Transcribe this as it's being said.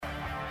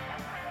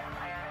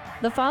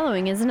The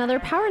following is another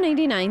Power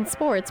 99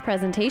 Sports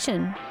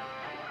presentation.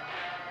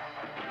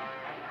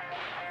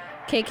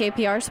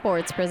 KKPR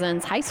Sports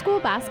presents high school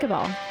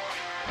basketball.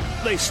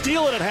 They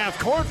steal it at half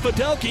court.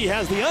 Fidelki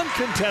has the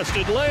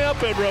uncontested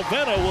layup, and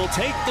Ravenna will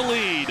take the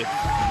lead.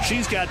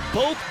 She's got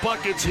both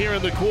buckets here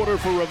in the quarter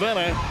for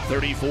Ravenna.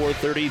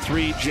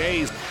 34-33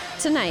 Jays.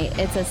 Tonight,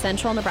 it's a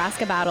Central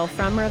Nebraska battle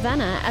from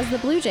Ravenna as the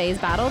Blue Jays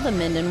battle the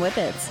Minden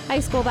Whippets.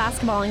 High school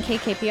basketball in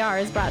KKPR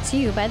is brought to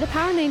you by the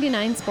Power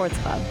 99 Sports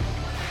Club.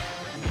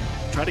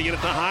 Trying to get it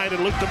to Hyde,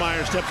 and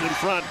Luchtemeier steps in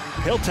front.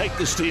 He'll take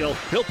the steal.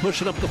 He'll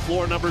push it up the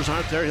floor. Numbers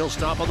aren't there. He'll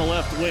stop on the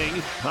left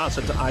wing. Toss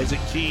it to Isaac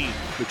Key.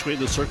 Between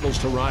the circles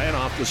to Ryan.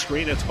 Off the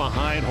screen, it's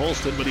behind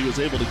Holston, but he was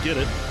able to get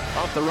it.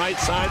 Off the right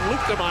side,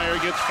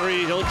 Luchtemeier gets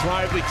free. He'll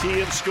drive the key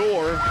and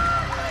score.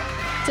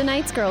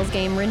 Tonight's girls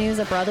game renews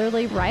a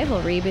brotherly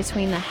rivalry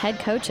between the head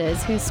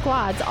coaches whose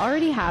squads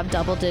already have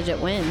double-digit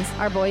wins.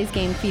 Our boys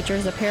game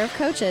features a pair of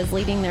coaches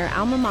leading their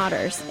alma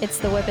maters. It's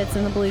the Whippets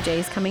and the Blue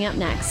Jays coming up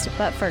next.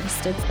 But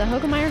first, it's the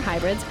Hoegemeyer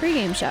Hybrids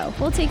pregame show.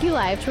 We'll take you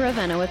live to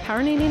Ravenna with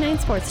Power 99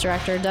 Sports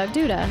Director Doug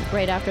Duda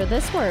right after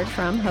this word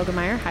from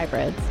Hoegemeyer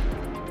Hybrids.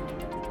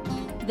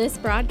 This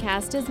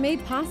broadcast is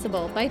made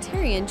possible by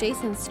Terry and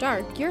Jason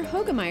Stark, your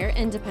Hoegemeyer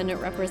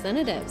independent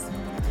representatives.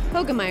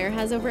 Hoegemeyer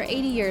has over 80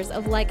 years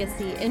of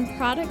legacy in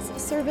products,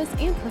 service,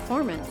 and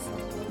performance.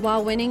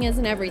 While winning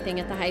isn't everything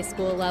at the high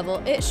school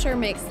level, it sure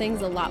makes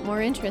things a lot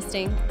more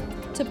interesting.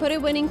 To put a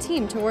winning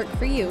team to work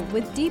for you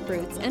with deep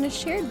roots and a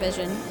shared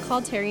vision,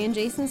 call Terry and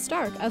Jason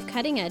Stark of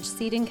Cutting Edge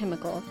Seed and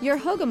Chemical, your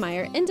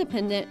Hoegemeyer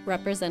independent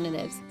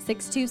representatives,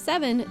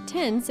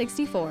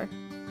 627-1064.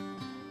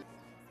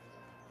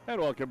 And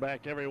welcome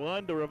back,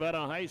 everyone, to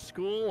Ravenna High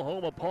School,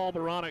 home of Paul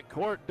Moronic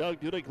Court. Doug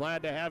Duda,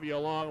 glad to have you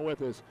along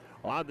with us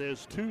on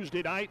this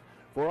Tuesday night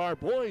for our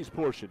boys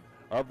portion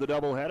of the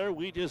doubleheader.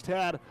 We just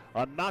had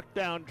a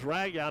knockdown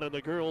drag-out in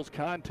the girls'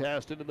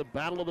 contest and in the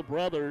Battle of the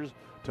Brothers.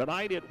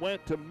 Tonight it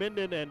went to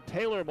Minden and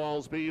Taylor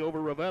Malsby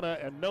over Ravenna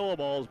and Noah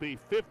Malsby,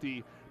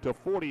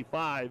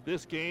 50-45.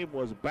 This game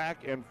was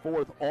back and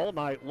forth all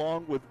night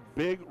long with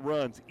big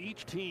runs.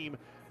 Each team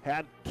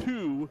had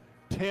two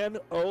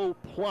 10-0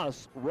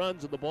 plus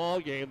runs in the ball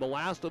game. The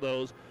last of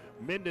those,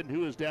 Minden,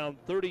 who is down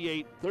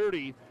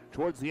 38-30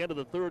 towards the end of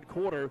the third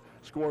quarter,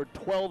 scored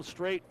 12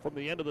 straight from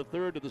the end of the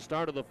third to the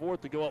start of the fourth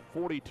to go up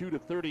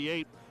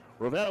 42-38.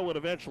 Ravenna would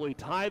eventually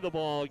tie the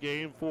ball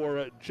game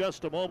for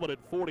just a moment at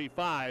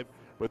 45,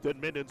 but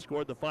then Minden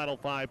scored the final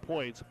 5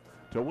 points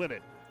to win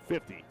it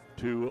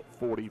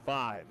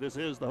 50-45. This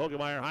is the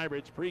Hoegemeyer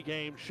Hybrids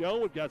pregame show.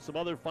 We've got some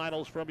other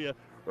finals from you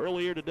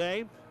earlier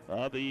today.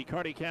 The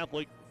Kearney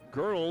Catholic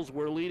girls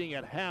were leading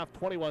at half,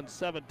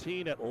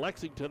 21-17 at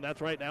Lexington.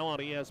 That's right now on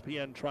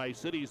ESPN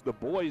Tri-Cities. The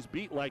boys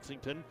beat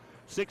Lexington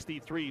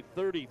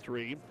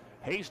 63-33.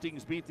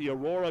 Hastings beat the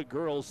Aurora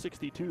girls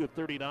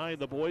 62-39.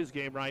 The boys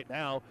game right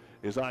now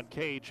is on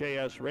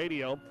KHAS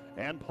Radio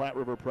and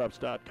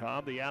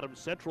PlatteRiverPreps.com. The Adams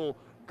Central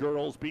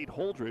girls beat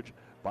Holdridge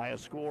by a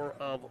score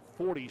of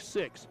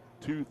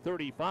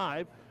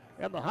 46-35.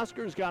 And the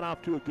Huskers got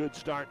off to a good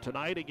start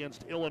tonight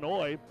against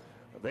Illinois.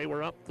 They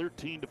were up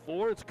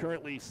 13-4. It's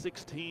currently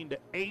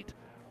 16-8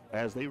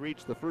 as they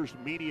reach the first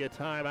media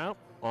timeout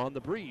on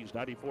the Breeze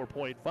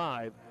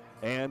 94.5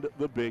 and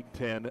the Big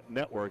Ten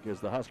Network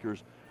as the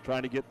Huskers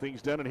trying to get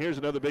things done. And here's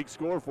another big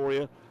score for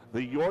you.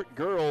 The York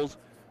girls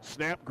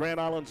snapped Grand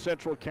Island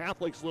Central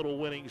Catholic's little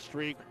winning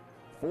streak,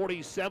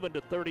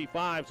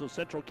 47-35. So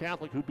Central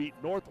Catholic, who beat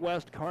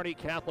Northwest, Kearney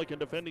Catholic, and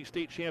defending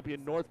state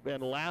champion North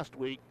Bend last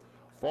week,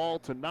 fall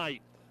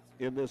tonight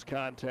in this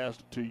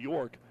contest to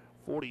York,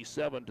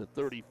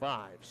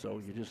 47-35. So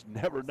you just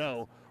never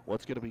know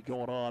what's going to be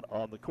going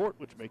on the court,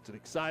 which makes it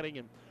exciting,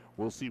 and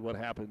we'll see what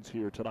happens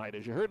here tonight.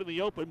 As you heard in the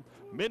open,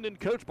 Minden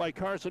coached by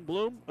Carson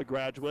Bloom, a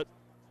graduate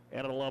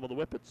and an alum of the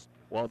Whippets,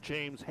 while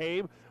James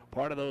Habe,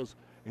 part of those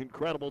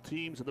incredible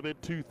teams in the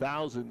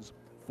mid-2000s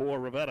for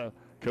Ravenna,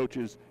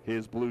 coaches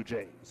his Blue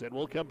Jays. And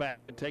we'll come back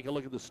and take a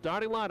look at the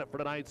starting lineup for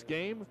tonight's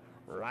game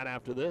right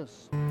after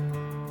this.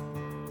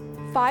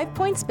 5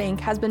 Points Bank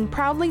has been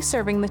proudly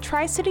serving the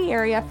Tri-City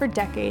area for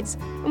decades,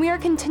 and we are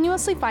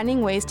continuously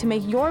finding ways to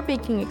make your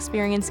banking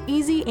experience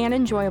easy and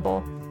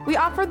enjoyable. We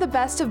offer the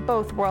best of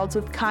both worlds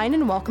with kind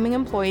and welcoming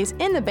employees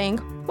in the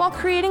bank while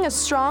creating a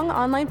strong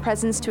online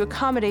presence to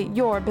accommodate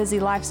your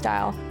busy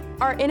lifestyle.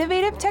 Our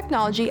innovative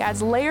technology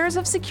adds layers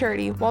of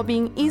security while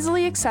being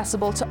easily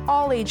accessible to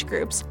all age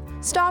groups.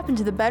 Stop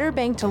into the Better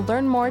Bank to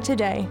learn more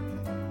today.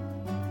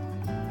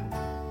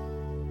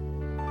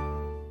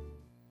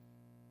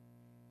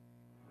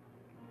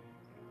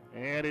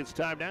 And it's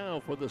time now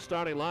for the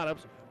starting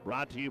lineups,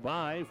 brought to you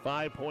by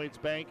 5 Points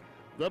Bank,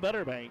 the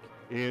Better Bank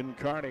in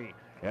Kearney.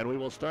 And we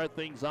will start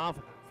things off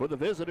for the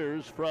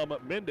visitors from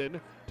Minden.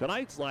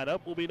 Tonight's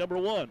lineup will be number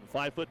 1,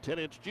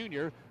 5'10"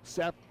 junior,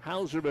 Seth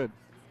Hauserman.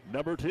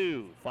 Number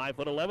 2,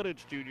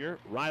 5'11" junior,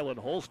 Rylan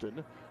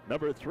Holston.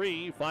 Number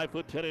 3,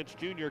 5'10"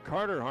 junior,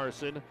 Carter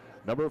Harson.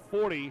 Number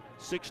 40,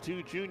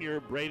 6'2" junior,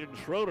 Braden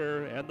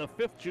Schroeder. And the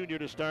 5th junior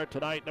to start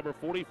tonight, number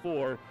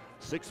 44,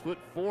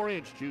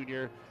 6'4"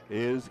 junior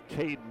is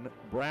Caden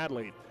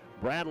Bradley.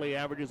 Bradley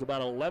averages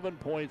about 11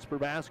 points per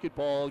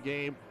basketball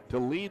game to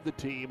lead the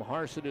team.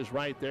 Harsin is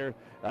right there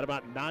at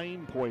about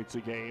 9 points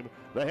a game.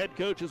 The head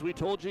coach, as we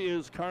told you,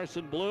 is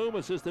Carson Bloom,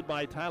 assisted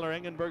by Tyler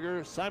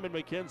Engenberger, Simon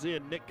McKenzie,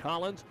 and Nick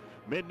Collins.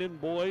 Minden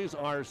boys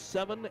are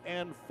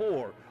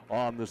 7-4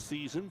 on the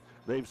season.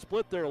 They've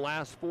split their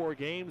last 4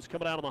 games.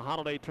 Coming out of the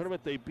holiday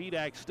tournament, they beat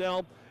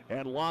Axtell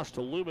and lost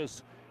to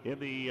Loomis in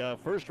the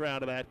first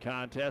round of that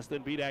contest,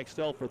 then beat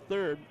Axtell for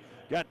third.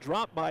 Got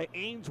dropped by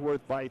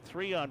Ainsworth by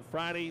 3 on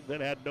Friday, then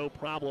had no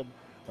problem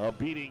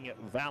beating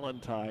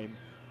Valentine.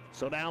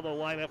 So now the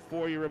lineup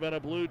for your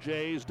Ravenna Blue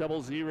Jays: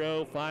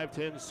 00,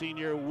 5'10"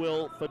 senior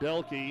Will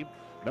Fidelke.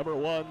 Number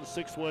 1,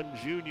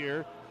 6'1"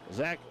 junior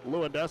Zach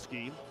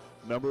Lewandowski.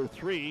 Number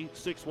 3,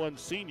 6'1"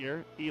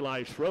 senior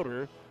Eli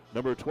Schroeder.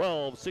 Number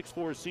 12,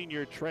 6'4"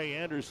 senior Trey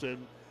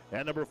Anderson.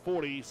 And number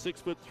 40,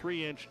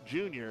 6'3"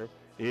 junior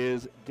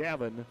is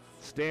Gavin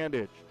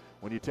Standage.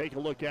 When you take a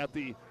look at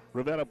the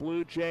Ravenna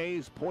Blue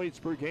Jays points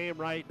per game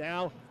right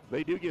now,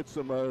 they do get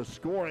some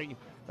scoring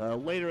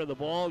later in the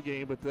ball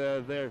game, but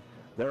their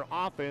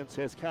offense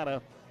has kind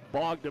of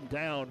bogged them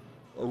down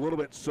a little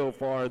bit so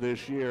far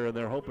this year, and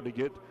they're hoping to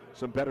get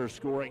some better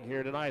scoring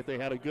here tonight. They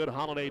had a good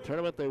holiday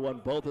tournament. They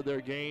won both of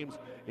their games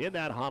in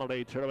that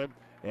holiday tournament,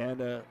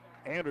 and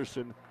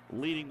Anderson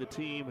leading the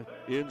team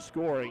in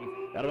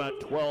scoring at about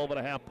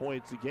 12.5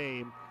 points a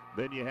game.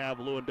 Then you have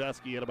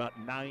Lewandowski at about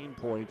 9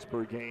 points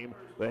per game.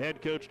 The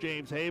head coach,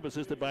 James Habe,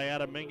 assisted by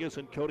Adam Mingus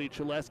and Cody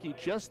Chaleski.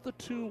 Just the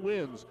 2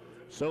 wins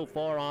so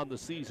far on the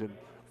season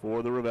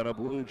for the Ravenna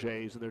Blue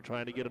Jays, and they're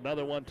trying to get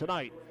another one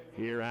tonight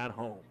here at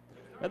home.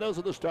 And those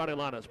are the starting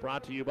lineups,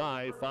 brought to you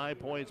by 5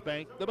 Points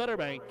Bank, the better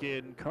bank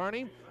in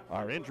Kearney.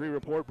 Our injury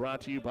report brought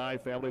to you by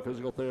Family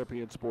Physical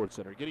Therapy and Sports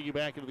Center. Getting you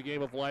back into the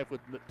game of life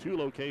with 2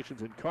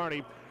 locations in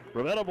Kearney.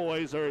 Ravenna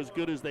boys are as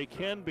good as they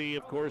can be.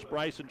 Of course,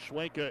 Bryson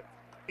Schwenka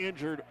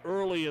injured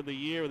early in the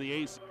year with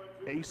the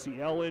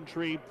ACL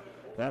injury.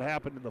 That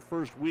happened in the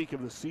first week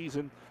of the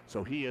season,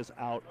 so he is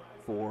out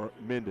for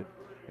Minden.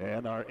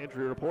 And our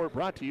injury report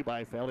brought to you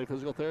by Family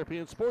Physical Therapy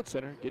and Sports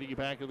Center, getting you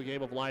back into the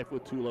game of life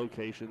with 2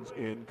 locations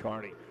in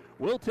Kearney.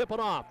 We'll tip it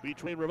off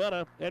between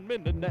Ravenna and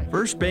Minden next.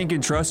 First Bank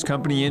and Trust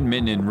Company in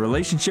Minden.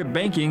 Relationship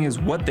banking is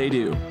what they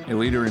do. A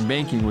leader in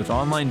banking with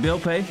online bill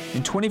pay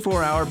and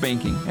 24-hour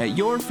banking at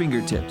your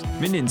fingertips.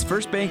 Minden's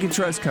First Bank and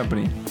Trust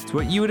Company. It's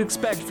what you would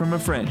expect from a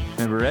friend.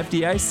 Member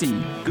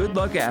FDIC. Good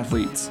luck,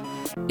 athletes.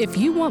 If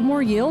you want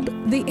more yield,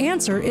 the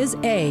answer is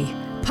A.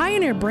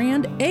 Pioneer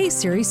brand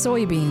A-Series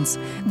soybeans.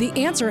 The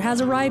answer has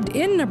arrived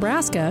in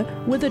Nebraska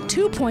with a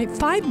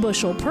 2.5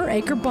 bushel per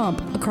acre bump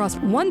across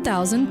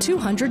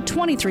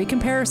 1,223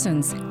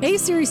 comparisons.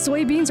 A-Series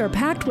soybeans are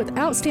packed with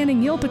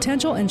outstanding yield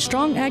potential and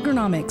strong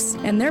agronomics,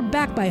 and they're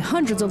backed by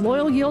hundreds of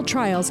loyal yield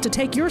trials to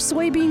take your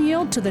soybean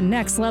yield to the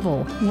next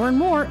level. Learn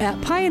more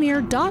at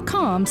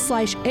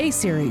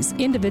pioneer.com/A-Series.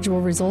 Individual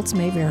results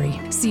may vary.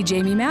 See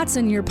Jamie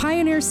Matson, your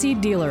Pioneer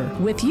seed dealer,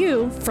 with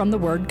you from the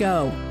word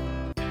go.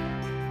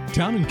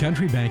 Town &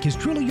 Country Bank is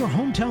truly your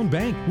hometown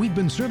bank. We've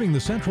been serving the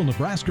central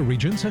Nebraska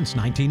region since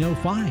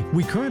 1905.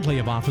 We currently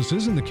have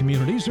offices in the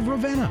communities of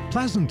Ravenna,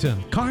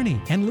 Pleasanton,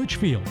 Kearney, and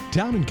Litchfield.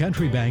 Town &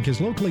 Country Bank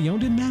is locally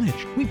owned and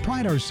managed. We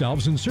pride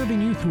ourselves in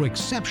serving you through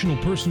exceptional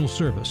personal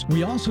service.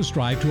 We also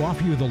strive to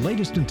offer you the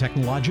latest in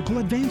technological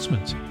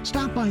advancements.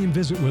 Stop by and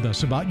visit with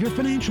us about your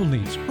financial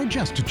needs or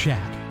just to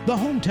chat. The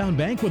hometown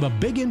bank with a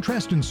big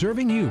interest in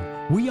serving you.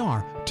 We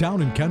are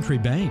Town & Country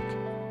Bank.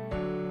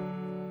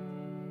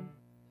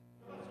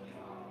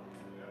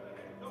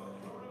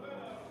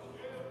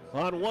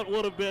 On what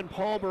would have been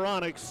Paul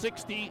Baranik's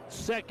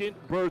 62nd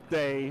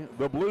birthday,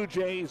 the Blue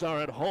Jays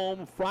are at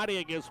home Friday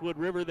against Wood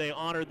River. They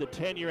honored the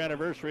 10-year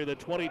anniversary of the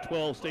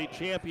 2012 state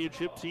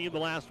championship team, the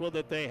last one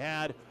that they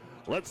had.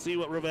 Let's see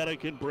what Ravenna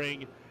can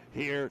bring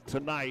here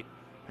tonight.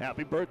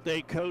 Happy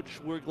birthday, Coach.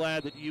 We're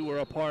glad that you were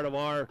a part of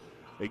our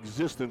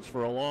existence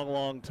for a long,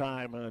 long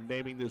time,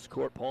 naming this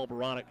court Paul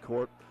Baranik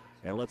Court.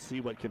 And let's see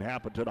what can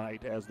happen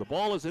tonight. As the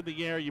ball is in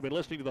the air, you've been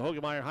listening to the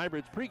Hoegemeyer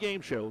Hybrids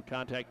pregame show.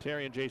 Contact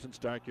Terry and Jason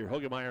Stark, your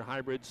Hoegemeyer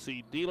Hybrids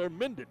seed dealer.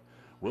 Minden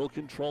will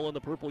control in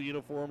the purple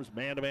uniforms.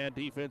 Man-to-man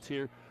defense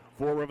here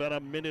for Ravenna.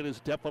 Minden is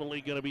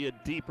definitely going to be a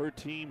deeper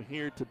team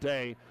here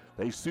today.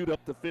 They suit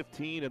up to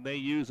 15, and they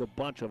use a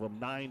bunch of them,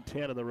 9,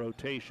 10 in the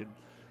rotation.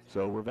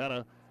 So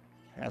Ravenna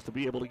has to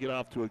be able to get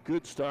off to a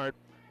good start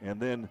and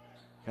then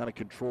kind of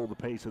control the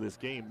pace of this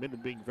game. Minden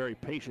being very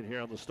patient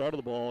here on the start of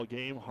the ball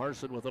game.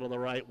 Harsin with it on the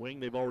right wing.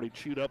 They've already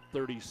chewed up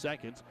 30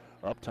 seconds.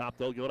 Up top,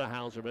 they'll go to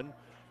Hauserman.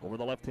 Over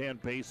the left-hand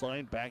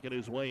baseline, backing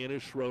his way in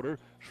is Schroeder.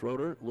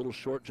 Schroeder, little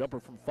short jumper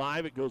from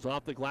 5. It goes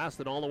off the glass,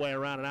 then all the way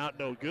around and out.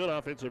 No good.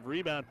 Offensive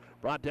rebound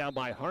brought down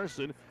by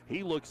Harsin.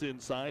 He looks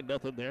inside.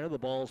 Nothing there. The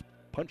ball's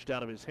punched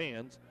out of his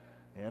hands,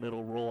 and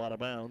it'll roll out of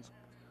bounds.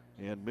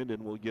 And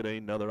Minden will get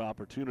another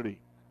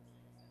opportunity.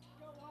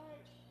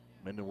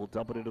 Minden will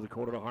dump it into the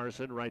corner to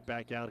Harson. Right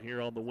back out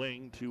here on the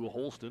wing to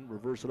Holston.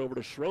 Reverse it over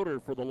to Schroeder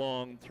for the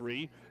long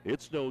three.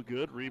 It's no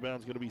good.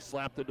 Rebound's going to be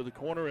slapped into the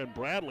corner, and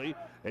Bradley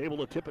able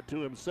to tip it to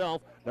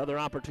himself. Another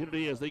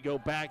opportunity as they go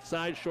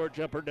backside. Short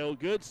jumper, no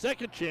good.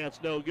 Second chance,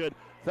 no good.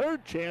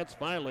 Third chance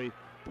finally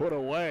put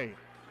away.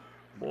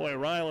 Boy,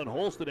 Rylan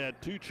Holston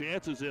had 2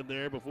 chances in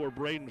there before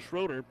Braden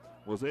Schroeder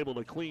was able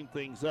to clean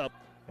things up.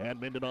 And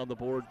Minden on the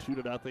board,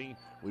 2-0.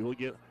 We will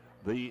get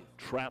the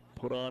trap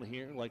put on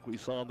here like we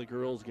saw in the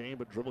girls' game,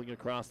 but dribbling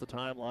across the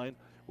timeline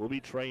will be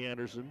Trey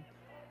Anderson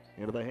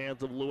into the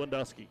hands of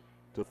Lewandowski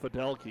to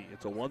Fidelki.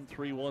 It's a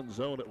 1-3-1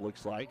 zone, it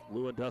looks like.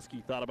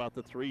 Lewandowski thought about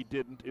the three,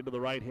 didn't. Into the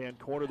right-hand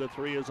corner, the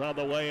three is on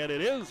the way, and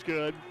it is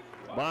good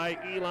by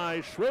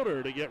Eli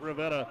Schroeder to get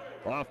Ravenna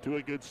off to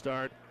a good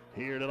start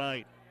here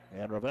tonight.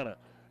 And Ravenna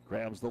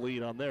grabs the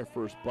lead on their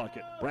first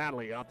bucket.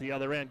 Bradley out the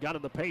other end, got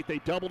in the paint, they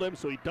doubled him,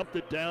 so he dumped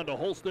it down to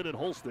Holston, and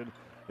Holston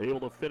able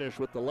to finish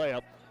with the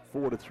layup.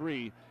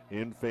 4-3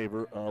 in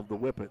favor of the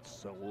Whippets.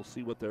 So we'll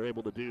see what they're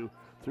able to do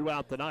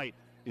throughout the night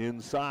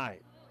inside.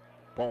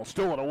 Ball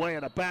stolen away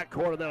in the back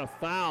corner, then a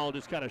foul,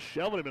 just kind of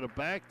shoving him in the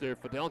back there.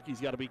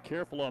 Fidelki's got to be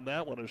careful on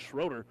that one as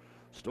Schroeder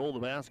stole the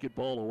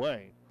basketball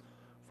away.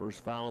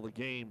 First foul of the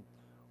game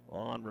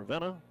on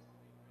Ravenna.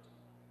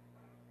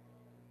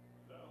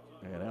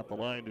 And at the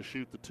line to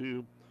shoot the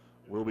two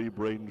will be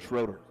Braden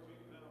Schroeder.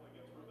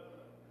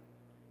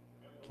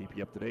 Keep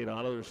you up to date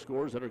on other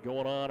scores that are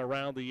going on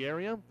around the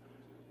area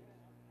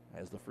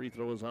as the free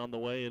throw is on the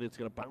way, and it's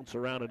going to bounce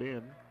around and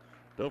in.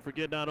 Don't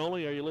forget, not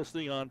only are you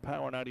listening on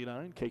Power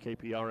 99,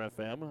 KKPR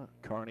FM,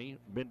 Kearney,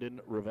 Minden,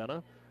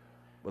 Ravenna,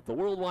 but the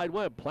World Wide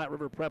Web,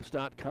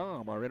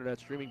 PlatteRiverPreps.com. Our internet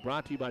streaming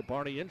brought to you by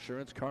Barney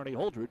Insurance, Kearney,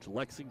 Holdridge,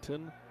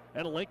 Lexington,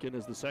 and Lincoln.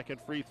 Is the second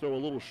free throw a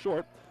little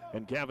short,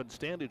 and Gavin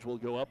Standage will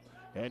go up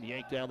and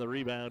yank down the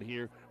rebound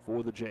here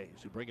for the Jays,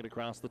 who bring it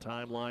across the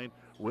timeline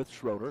with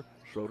Schroeder.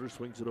 Schroeder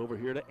swings it over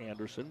here to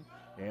Anderson.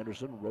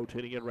 Anderson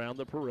rotating it around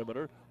the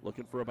perimeter,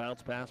 looking for a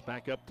bounce pass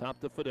back up top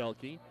to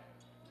Fidelki.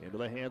 Into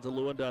the hands of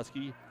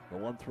Lewandowski. The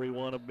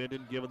 1-3-1 of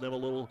Minden giving them a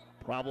little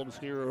problems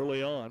here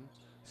early on.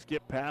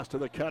 Skip pass to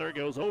the cutter,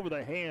 goes over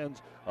the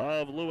hands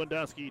of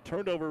Lewandowski.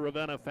 Turned over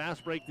Ravenna,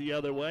 fast break the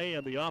other way,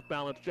 and the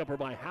off-balance jumper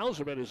by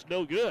Hauserman is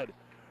no good.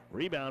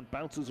 Rebound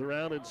bounces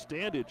around, and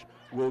Standage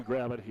will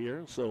grab it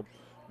here. So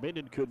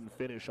Minden couldn't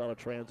finish on a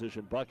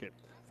transition bucket.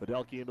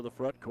 Fidelki into the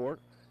front court.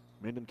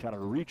 Minden kind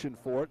of reaching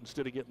for it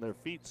instead of getting their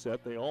feet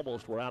set. They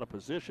almost were out of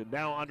position.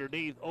 Now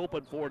underneath,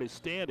 open for it is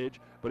Standage,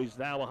 but he's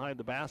now behind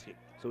the basket.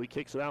 So he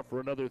kicks it out for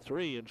another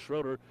three, and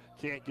Schroeder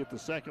can't get the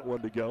second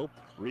one to go.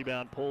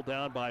 Rebound pulled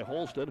down by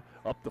Holston.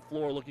 Up the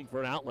floor looking for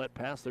an outlet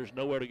pass. There's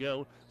nowhere to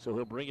go, so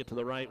he'll bring it to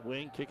the right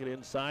wing, kick it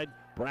inside.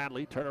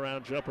 Bradley,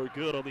 turnaround jumper,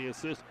 good on the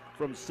assist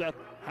from Seth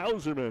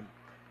Hauserman.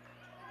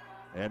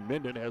 And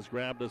Minden has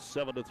grabbed a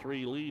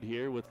 7-3 lead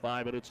here with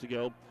 5 minutes to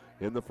go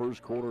in the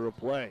first quarter of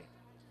play.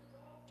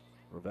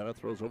 Ravenna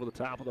throws over the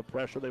top of the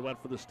pressure. They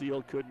went for the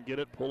steal, couldn't get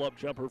it. Pull-up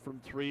jumper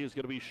from three is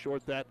going to be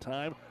short that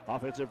time.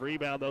 Offensive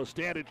rebound, though.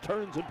 Standage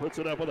turns and puts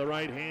it up with the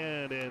right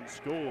hand and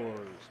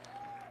scores.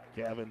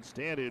 Gavin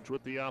Standage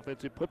with the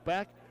offensive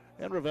putback,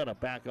 and Ravenna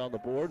back on the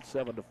board,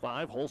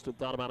 7-5. Holston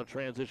thought about a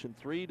transition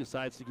three,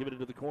 decides to give it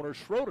into the corner.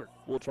 Schroeder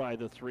will try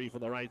the three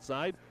from the right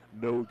side.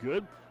 No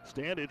good.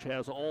 Standage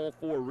has all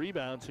 4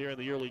 rebounds here in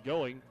the early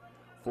going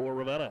for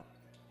Ravenna.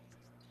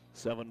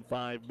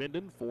 7-5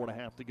 Minden,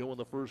 4.5 to go in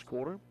the first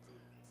quarter.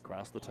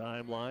 Across the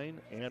timeline,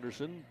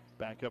 Anderson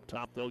back up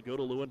top. They'll go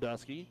to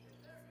Lewandowski.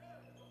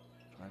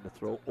 Trying to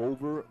throw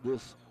over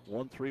this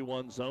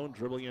 1-3-1 zone.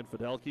 Dribbling in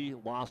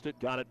Fidelki. Lost it,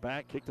 got it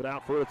back, kicked it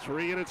out for a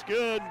three, and it's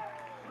good.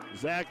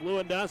 Zach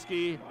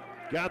Lewandowski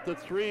got the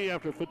three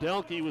after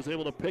Fidelki was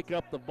able to pick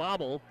up the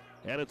bobble.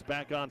 And it's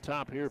back on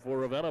top here for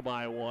Ravenna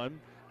by 1.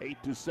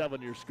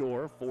 8-7 your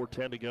score.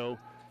 4:10 to go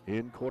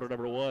in quarter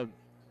number 1.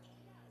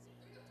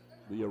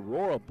 The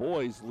Aurora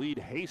boys lead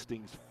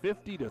Hastings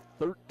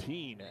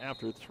 50-13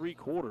 after 3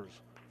 quarters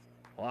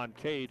on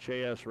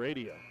KHAS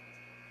radio.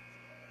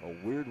 A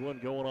weird one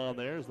going on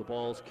there as the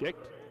ball's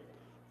kicked.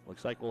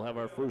 Looks like we'll have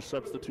our first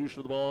substitution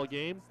of the ball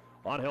game.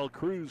 Angel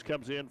Cruz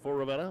comes in for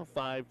Ravenna,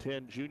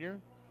 5'10 junior.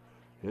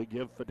 He'll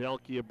give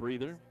Fidelki a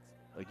breather.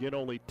 Again,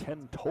 only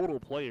 10 total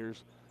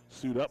players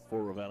suit up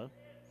for Ravenna.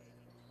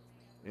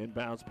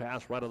 Inbounds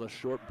pass right on the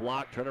short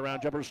block.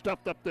 Turnaround jumper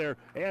stuffed up there.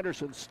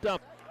 Anderson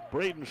stuffed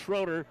Braden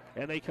Schroeder,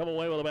 and they come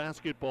away with a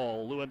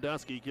basketball.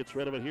 Lewandowski gets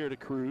rid of it here to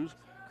Cruz.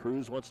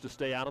 Cruz wants to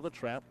stay out of the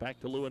trap. Back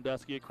to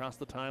Lewandowski across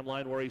the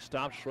timeline where he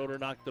stopped. Schroeder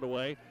knocked it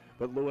away,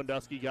 but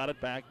Lewandowski got it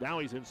back. Now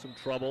he's in some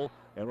trouble,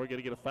 and we're going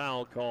to get a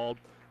foul called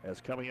as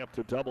coming up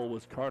to double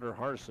was Carter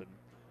Harson.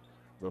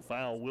 The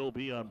foul will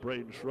be on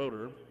Braden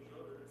Schroeder.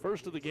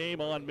 First of the game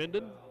on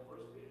Minden.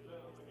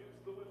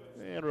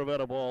 And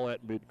Ravenna ball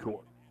at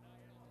midcourt.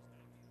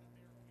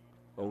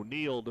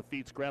 O'Neill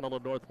defeats Grand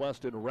Island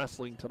Northwest in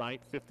wrestling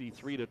tonight,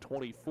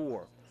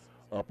 53-24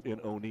 up in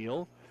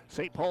O'Neill.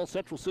 St. Paul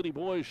Central City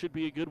boys should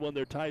be a good one.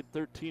 They're tied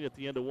 13 at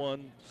the end of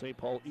 1. St.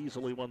 Paul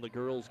easily won the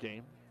girls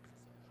game.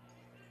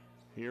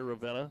 Here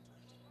Ravenna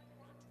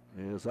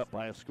is up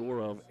by a score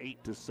of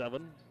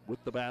 8-7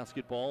 with the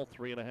basketball.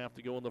 3.5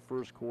 to go in the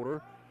first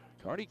quarter.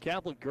 Kearney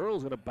Catholic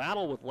girls in a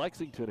battle with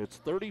Lexington. It's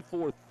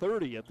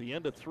 34-30 at the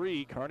end of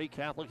 3. Kearney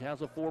Catholic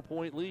has a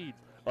 4-point lead.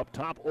 Up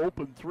top,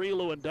 open 3,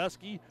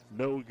 Lewandowski,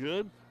 no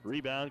good.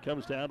 Rebound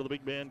comes down to the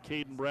big man,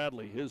 Caden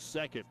Bradley, his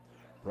second.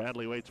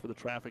 Bradley waits for the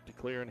traffic to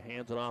clear and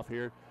hands it off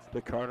here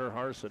to Carter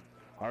Harson.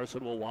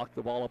 Harson will walk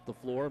the ball up the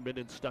floor.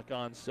 Minden stuck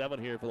on 7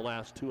 here for the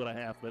last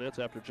 2.5 minutes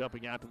after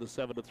jumping out to the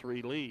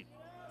 7-3 lead.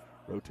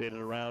 Rotated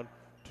around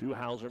to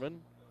Hauserman.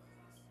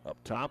 Up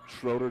top,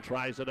 Schroeder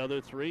tries another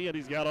 3, and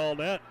he's got all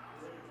net.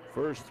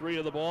 First 3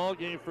 of the ball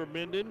game for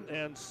Minden,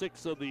 and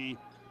 6 of the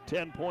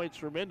 10 points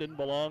for Minden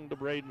belong to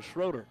Braden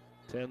Schroeder.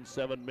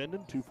 10-7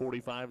 Minden,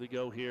 2:45 to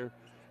go here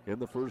in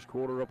the first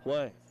quarter of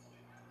play.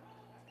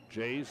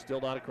 Jays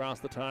still not across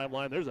the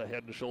timeline. There's a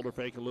head and shoulder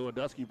fake, and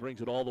Lewandowski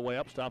brings it all the way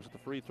up, stops at the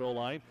free throw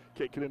line,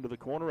 kick it into the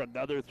corner.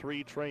 Another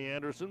 3, Trey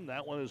Anderson.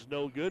 That one is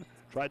no good.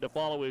 Tried to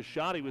follow his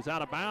shot. He was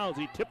out of bounds.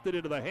 He tipped it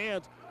into the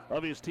hands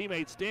of his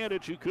teammate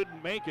Standage, who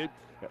couldn't make it.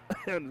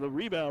 And the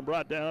rebound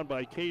brought down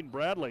by Caden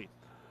Bradley.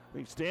 I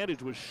think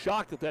Standage was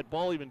shocked that that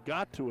ball even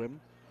got to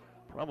him.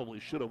 Probably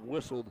should have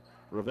whistled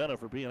Ravenna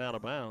for being out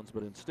of bounds,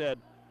 but instead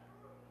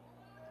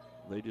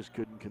they just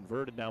couldn't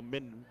convert it. Now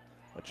Minden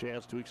a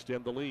chance to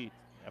extend the lead.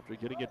 After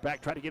getting it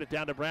back, trying to get it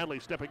down to Bradley,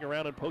 stepping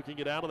around and poking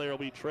it out of there will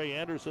be Trey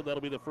Anderson.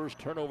 That'll be the first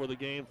turnover of the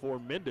game for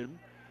Minden.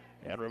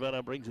 And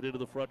Ravenna brings it into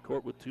the front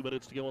court with 2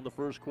 minutes to go in the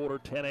first quarter,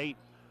 10-8.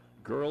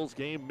 Girls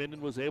game,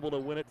 Minden was able to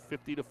win it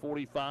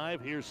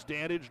 50-45. Here's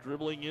Standage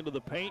dribbling into the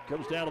paint,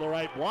 comes down to the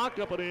right block,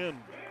 up and in.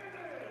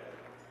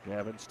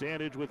 Gavin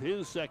Standage with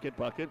his second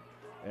bucket,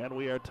 and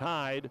we are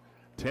tied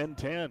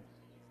 10-10.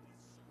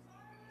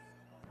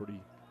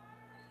 Pretty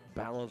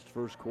balanced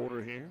first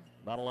quarter here.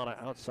 Not a lot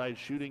of outside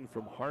shooting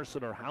from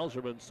Harson or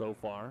Hauserman so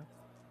far.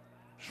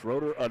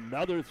 Schroeder,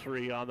 another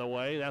 3 on the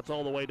way. That's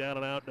all the way down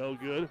and out, no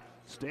good.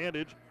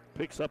 Standage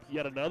picks up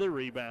yet another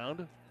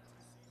rebound.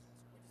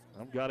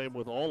 I've got him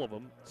with all of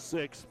them,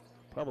 6.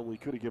 Probably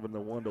could have given the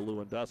 1 to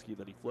Lewandowski,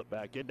 then he flipped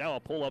back in. Now a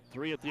pull-up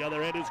 3 at the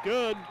other end is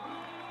good.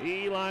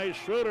 Eli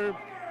Schroeder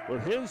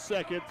with his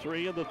second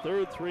 3 and the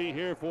third 3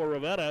 here for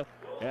Ravenna.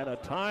 And a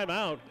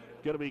timeout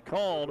going to be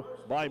called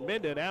by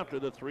Minden after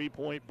the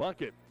 3-point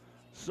bucket.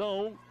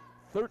 So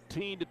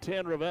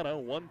 13-10 Ravenna,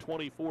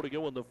 1:24 to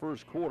go in the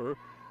first quarter.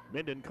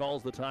 Minden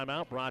calls the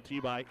timeout, brought to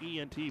you by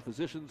ENT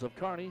Physicians of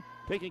Kearney,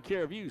 taking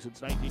care of you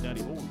since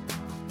 1994.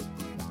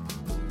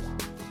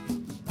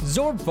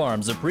 Zorb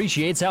Farms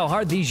appreciates how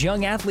hard these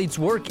young athletes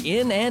work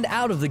in and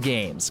out of the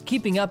games.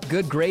 Keeping up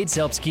good grades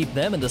helps keep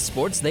them in the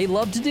sports they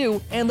love to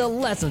do, and the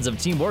lessons of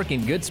teamwork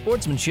and good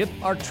sportsmanship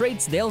are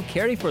traits they'll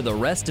carry for the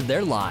rest of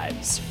their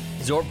lives.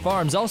 Zorb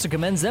Farms also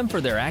commends them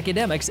for their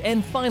academics,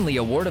 and finally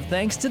a word of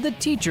thanks to the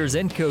teachers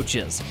and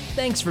coaches.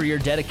 Thanks for your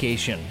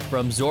dedication.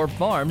 From Zorb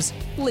Farms,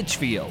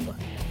 Litchfield.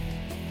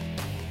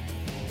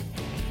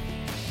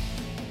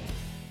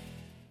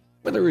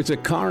 Whether it's a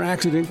car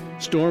accident,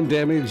 storm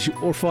damage,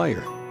 or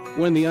fire,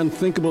 when the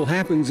unthinkable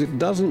happens, it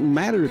doesn't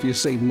matter if you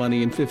save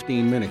money in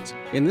 15 minutes.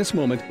 In this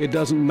moment, it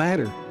doesn't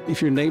matter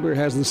if your neighbor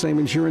has the same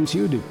insurance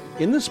you do.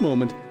 In this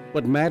moment,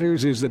 what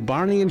matters is that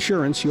Barney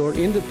Insurance, your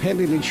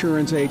independent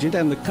insurance agent,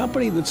 and the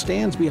company that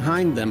stands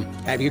behind them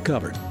have you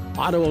covered.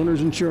 Auto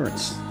Owners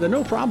Insurance, the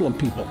no-problem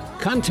people.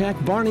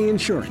 Contact Barney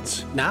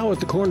Insurance, now at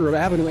the corner of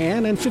Avenue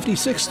Ann and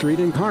 56th Street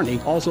in Kearney,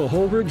 also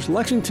Holdridge,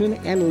 Lexington,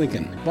 and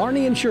Lincoln.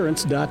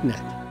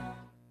 BarneyInsurance.net.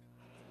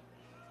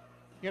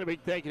 Again, a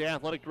big thank you to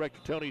Athletic Director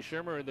Tony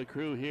Schirmer and the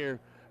crew here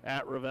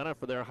at Ravenna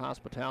for their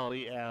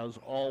hospitality as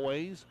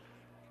always.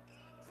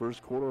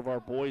 First quarter of our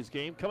boys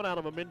game coming out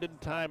of a Minden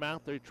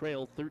timeout. They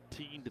trail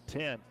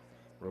 13-10.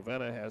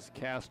 Ravenna has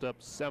cast up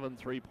 7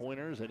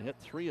 3-pointers and hit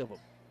 3 of them.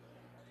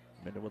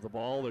 Minden with the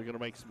ball. They're going to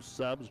make some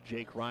subs.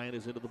 Jake Ryan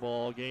is into the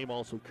ball game.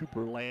 Also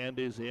Cooper Land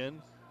is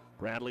in.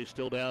 Bradley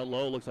still down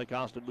low. Looks like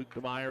Austin Luke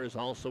DeMeyer is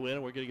also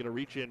in. We're going to get a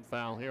reach-in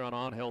foul here on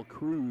Angel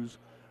Cruz,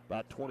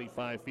 about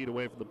 25 feet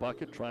away from the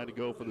bucket, trying to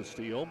go for the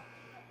steal.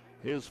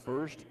 His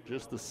first,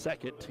 just the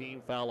second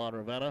team foul on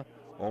Ravenna.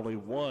 Only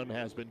 1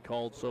 has been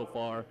called so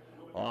far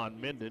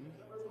on Minden.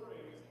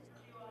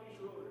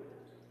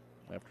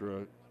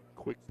 After a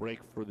quick break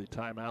for the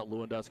timeout,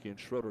 Lewandowski and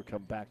Schroeder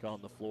come back on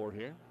the floor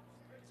here.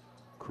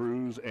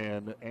 Cruz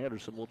and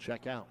Anderson will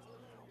check out.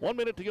 1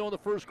 minute to go in the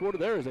first quarter.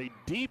 There is a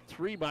deep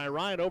 3 by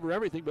Ryan over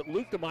everything, but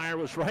Luke DeMeyer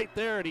was right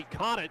there, and he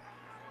caught it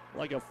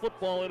like a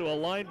football into a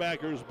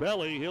linebacker's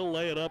belly. He'll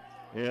lay it up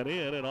and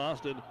in, and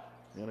Austin,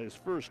 in his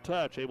first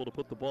touch, able to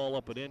put the ball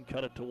up and in,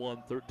 cut it to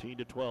 1,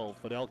 13-12.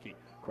 Fidelki,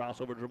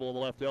 crossover dribble on the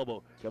left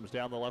elbow, comes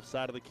down the left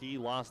side of the key,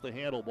 lost the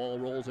handle. Ball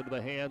rolls into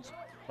the hands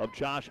of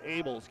Josh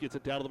Abels, gets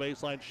it down to the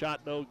baseline,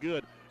 shot no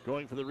good.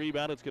 Going for the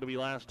rebound, it's going to be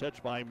last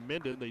touch by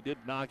Minden. They did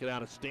knock it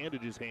out of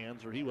Standage's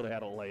hands, or he would have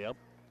had a layup.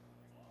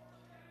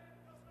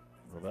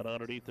 Ravenna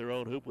underneath their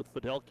own hoop with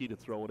Fidelki to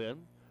throw it in.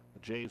 The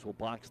Jays will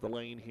box the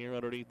lane here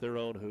underneath their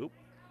own hoop.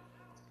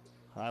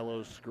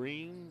 High-low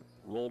screen,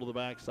 roll to the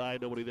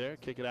backside, nobody there.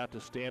 Kick it out to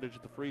Standage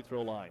at the free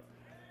throw line.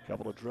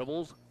 Couple of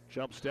dribbles,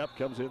 jump step,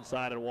 comes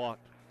inside and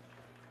walked.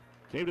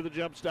 Came to the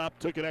jump stop,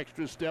 took an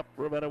extra step.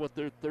 Ravenna with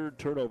their third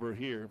turnover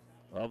here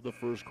of the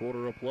first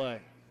quarter of play.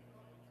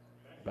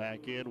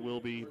 Back in will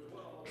be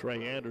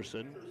Trey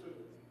Anderson,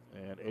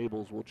 and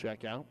Abels will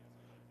check out.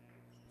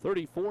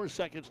 34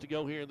 seconds to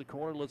go here in the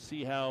corner. Let's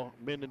see how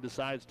Minden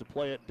decides to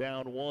play it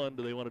down one.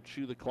 Do they want to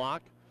chew the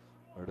clock,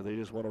 or do they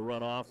just want to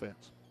run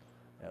offense?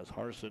 As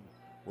Harson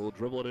will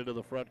dribble it into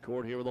the front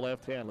court here with the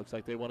left hand. Looks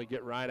like they want to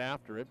get right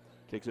after it.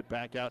 Kicks it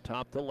back out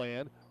top to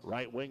Land.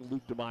 Right wing,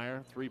 Luke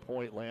DeMeyer,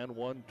 three-point Land.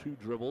 1-2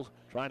 dribbles.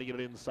 Trying to get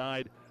it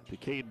inside to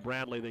Caden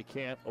Bradley. They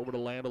can't. Over to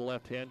Land to the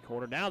left-hand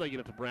corner. Now they get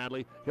it to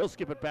Bradley. He'll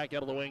skip it back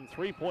out of the wing.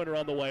 Three-pointer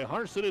on the way.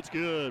 Harson, it's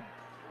good.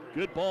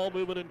 Good ball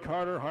movement in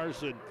Carter.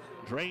 Harson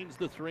drains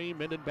the three.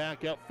 Minden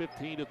back up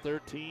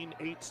 15-13.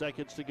 8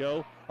 seconds to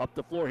go. Up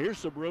the floor. Here's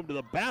some room to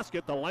the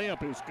basket. The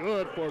layup is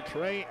good for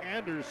Trey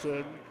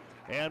Anderson.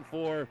 And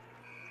for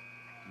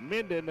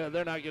Minden,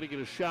 they're not going to get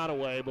a shot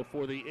away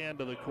before the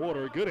end of the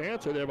quarter. Good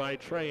answer there by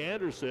Trey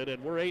Anderson.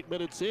 And we're 8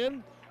 minutes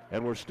in,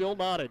 and we're still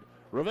knotted.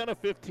 Ravenna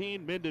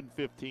 15, Minden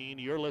 15.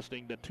 You're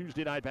listening to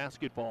Tuesday Night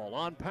Basketball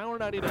on Power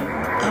 99.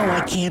 Oh,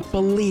 I can't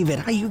believe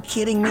it. Are you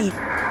kidding me?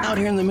 Out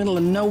here in the middle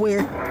of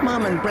nowhere?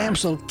 Mom and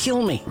Bramps will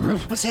kill me.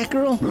 What's that,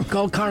 girl?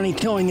 Call Kearney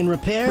Towing and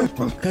Repair?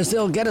 Because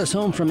they'll get us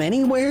home from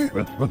anywhere?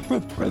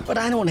 But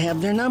I don't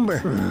have their number.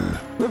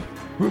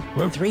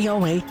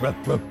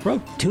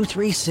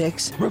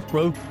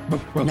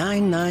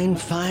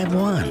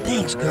 308-236-9951.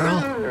 Thanks,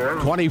 girl.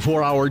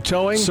 24-hour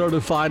towing,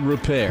 certified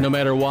repair. No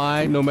matter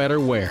why, no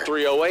matter where.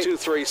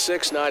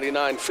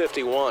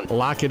 308-236-9951.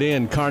 Lock it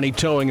in, Kearney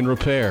Towing and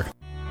Repair.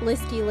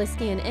 Liskey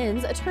 &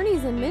 Inns,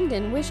 attorneys in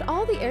Minden, wish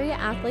all the area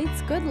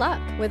athletes good luck.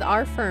 With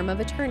our firm of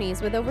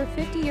attorneys with over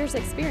 50 years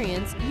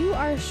experience, you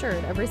are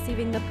assured of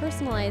receiving the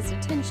personalized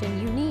attention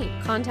you need.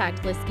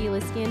 Contact Liskey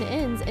 &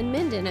 Inns in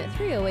Minden at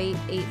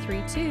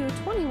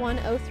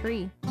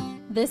 308-832-2103.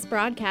 This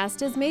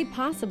broadcast is made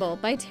possible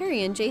by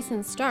Terry and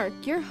Jason Stark,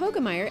 your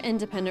Hogemeyer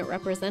independent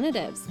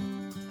representatives.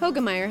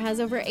 Hogemeyer has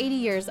over 80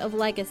 years of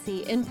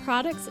legacy in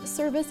products,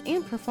 service,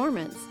 and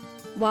performance.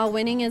 While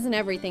winning isn't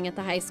everything at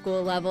the high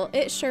school level,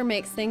 it sure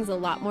makes things a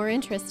lot more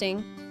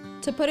interesting.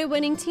 To put a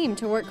winning team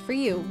to work for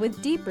you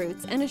with deep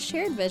roots and a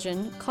shared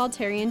vision, call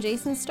Terry and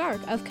Jason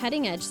Stark of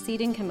Cutting Edge Seed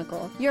and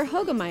Chemical, your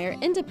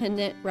Hogemeyer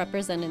independent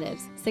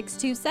representatives,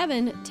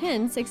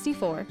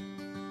 627-1064.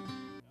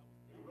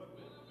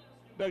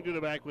 Doug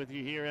Duda back with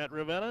you here at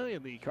Ravenna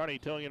in the Kearney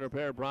Towing and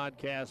Repair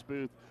broadcast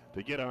booth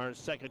to get our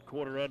second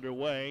quarter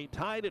underway.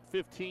 Tied at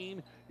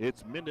 15,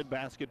 it's Minden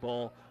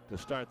basketball to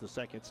start the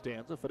second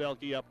stanza.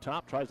 Fidelke up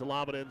top, tries to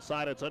lob it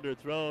inside. It's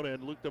underthrown,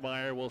 and Luke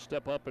DeMeyer will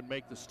step up and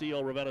make the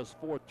steal. Ravenna's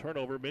fourth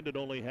turnover. Minden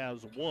only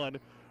has one.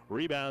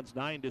 Rebounds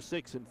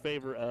 9-6 in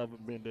favor of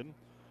Minden.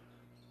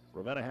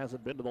 Ravenna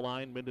hasn't been to the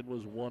line. Minden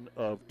was 1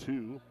 of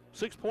 2.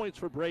 6 points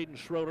for Braden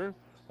Schroeder.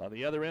 On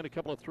the other end, a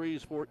couple of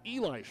threes for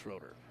Eli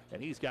Schroeder,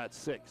 and he's got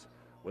 6.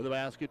 With the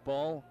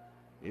basketball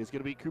is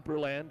going to be Cooper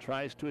Land.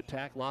 Tries to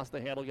attack, lost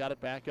the handle, got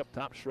it back up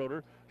top.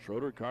 Schroeder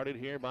guarded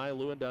here by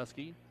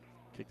Lewandowski.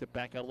 Kicked it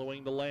back out of the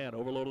wing to Land.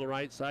 Overload to the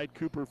right side.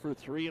 Cooper for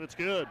 3, and it's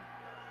good.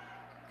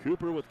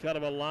 Cooper with kind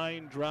of a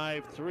line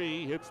drive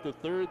 3. Hits the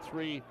third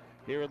 3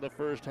 here in the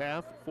first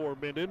half for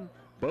Minden.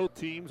 Both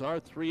teams are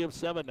 3 of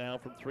 7 now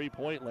from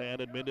three-point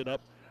land, and Minden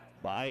up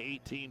by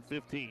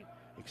 18-15.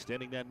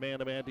 Extending that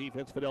man-to-man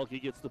defense,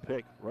 Fidelke gets the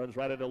pick. Runs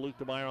right into Luke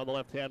DeMeyer on the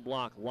left-hand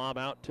block. Lob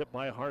out, tipped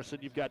by Harson.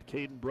 You've got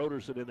Caden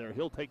Broderson in there.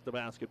 He'll take the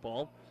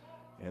basketball,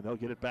 and they'll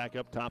get it back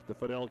up top to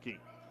Fidelke.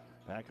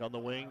 Back on the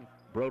wing,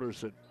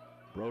 Broderson.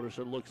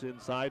 Broderson looks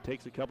inside,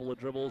 takes a couple of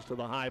dribbles to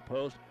the high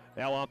post.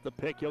 Now off the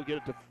pick, he'll get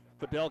it to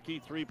Fidelke.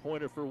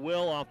 Three-pointer for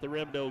Will, off the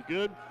rim, no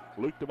good.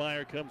 Luke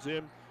DeMeyer comes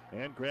in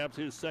and grabs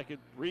his second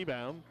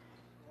rebound.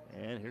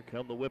 And here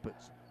come the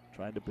Whippets,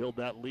 trying to build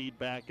that lead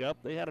back up.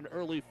 They had an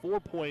early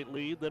 4-point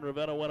lead, then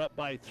Ravenna went up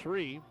by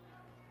 3.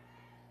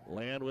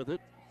 Land with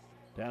it.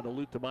 Down to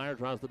Luke DeMeyer,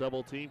 draws the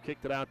double team,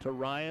 kicked it out to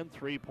Ryan.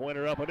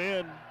 Three-pointer up and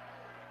in.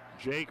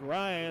 Jake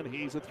Ryan,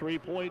 he's a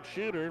three-point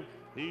shooter.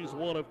 He's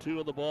 1 of 2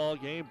 in the ball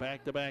game.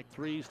 Back-to-back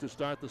threes to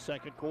start the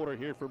second quarter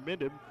here for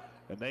Minden,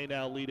 and they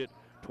now lead it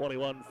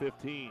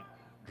 21-15.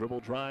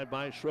 Dribble drive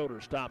by Schroeder.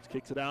 Stops,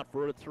 kicks it out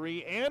for a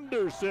 3.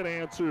 Anderson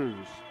answers.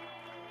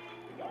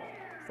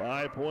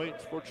 5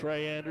 points for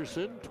Trey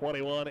Anderson.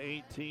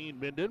 21-18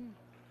 Minden.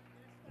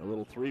 A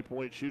little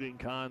three-point shooting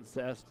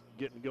contest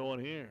getting going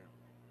here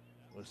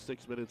with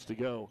 6 minutes to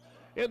go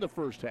in the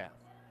first half.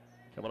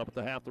 Coming up at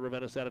the half, the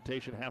Ravenna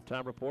Sanitation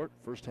halftime report.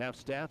 First half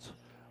stats.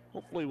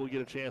 Hopefully we'll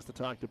get a chance to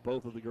talk to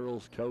both of the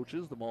girls'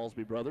 coaches, the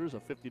Malsby brothers. A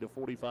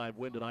 50-45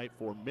 win tonight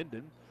for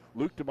Minden.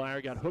 Luke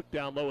DeMeyer got hooked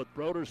down low with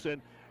Broderson.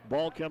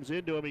 Ball comes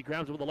into him. He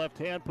grabs it with the left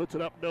hand, puts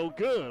it up, no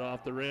good,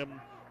 off the rim.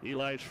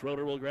 Eli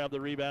Schroeder will grab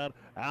the rebound.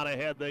 Out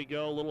ahead they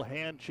go. A little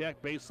hand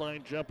check,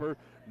 baseline jumper,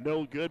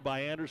 no good by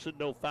Anderson.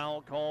 No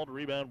foul called.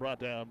 Rebound brought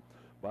down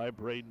by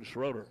Braden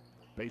Schroeder.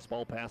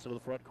 Baseball pass into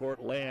the front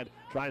court. Land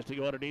tries to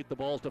go underneath. The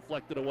ball's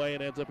deflected away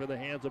and ends up in the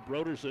hands of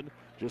Broderson.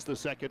 Just the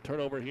second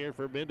turnover here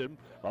for Minden.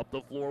 Up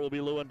the floor will be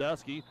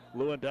Lewandowski.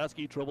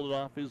 Lewandowski dribbled it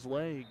off his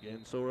leg,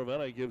 and so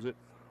Ravenna gives it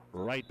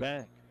right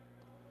back.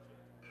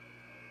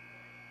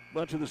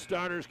 Bunch of the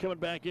starters coming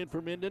back in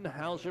for Minden.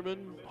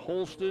 Hauserman,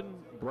 Holston,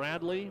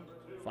 Bradley.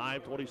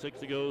 5:26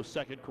 to go,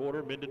 second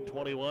quarter. Minden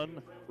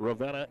 21,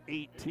 Ravenna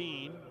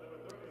 18.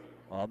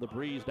 On the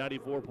Breeze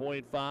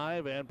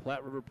 94.5 and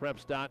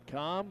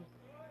PlatteRiverPreps.com.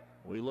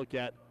 We look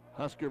at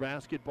Husker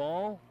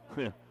basketball.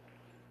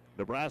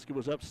 Nebraska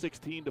was up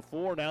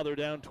 16-4. Now they're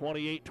down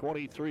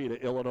 28-23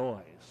 to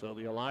Illinois. So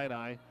the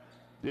Illini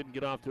didn't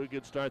get off to a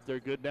good start. They're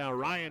good now.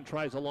 Ryan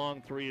tries a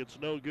long three. It's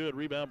no good.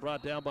 Rebound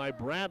brought down by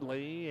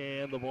Bradley,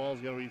 and the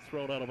ball's going to be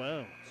thrown out of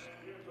bounds.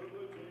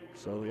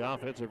 So the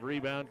offensive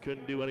rebound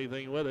couldn't do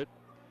anything with it.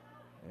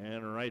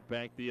 And right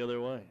back the other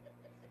way.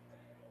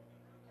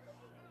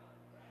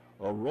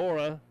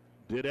 Aurora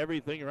did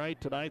everything right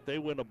tonight. They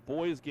win a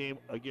boys game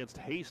against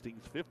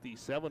Hastings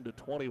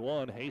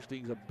 57-21.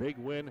 Hastings a big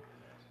win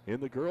in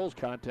the girls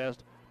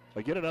contest.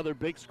 Again, another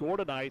big score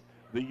tonight.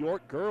 The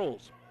York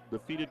girls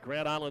defeated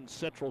Grand Island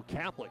Central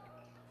Catholic.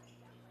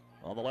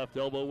 On the left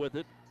elbow with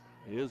it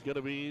is going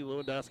to be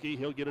Lewandowski.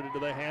 He'll get it into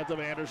the hands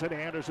of Anderson.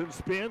 Anderson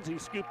spins. He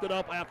scooped it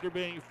up after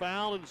being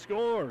fouled and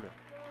scored.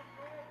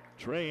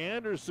 Trey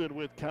Anderson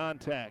with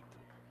contact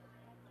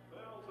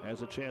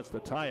has a chance to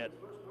tie it.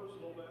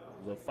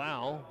 The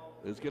foul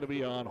is going to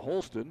be on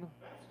Holston.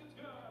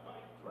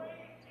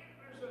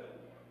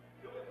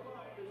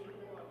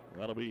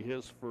 That'll be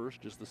his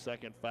first, just the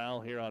second foul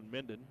here on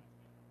Minden.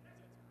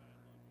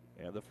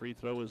 And the free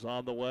throw is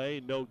on the way.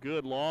 No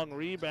good. Long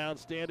rebound.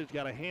 Standage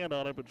got a hand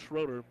on it, but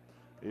Schroeder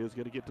is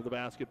going to get to the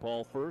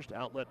basketball first.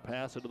 Outlet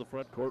pass into the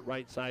front court,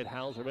 right side,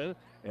 Hauserman.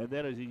 And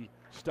then as he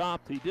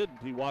stopped, he didn't.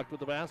 He walked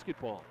with the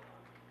basketball.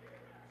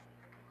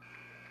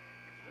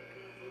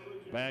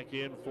 Back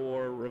in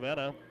for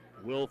Ravenna,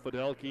 Will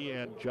Fidelki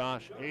and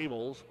Josh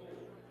Abels.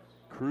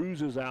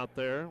 Cruz is out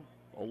there,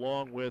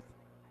 along with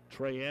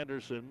Trey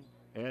Anderson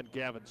and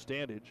Gavin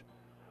Standage,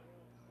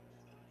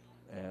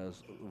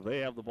 as they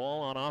have the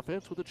ball on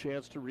offense with a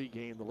chance to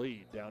regain the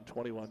lead, down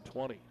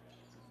 21-20.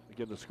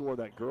 Again, the score of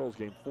that girls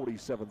game,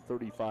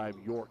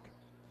 47-35 York.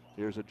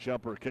 Here's a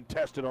jumper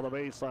contested on the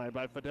baseline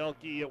by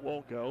Fidelki. It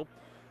won't go.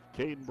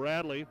 Caden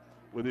Bradley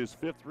with his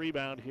fifth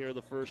rebound here in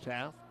the first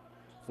half.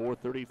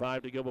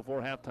 4:35 to go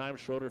before halftime.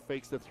 Schroeder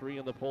fakes the three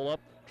in the pull-up.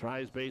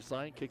 Tries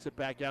baseline, kicks it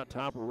back out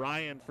top.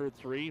 Ryan for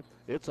three.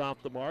 It's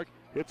off the mark.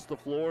 Hits the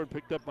floor and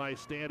picked up by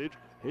Standage.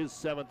 His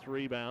seventh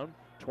rebound.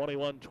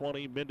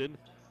 21-20 Minden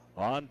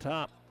on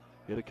top.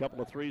 Hit a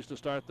couple of threes to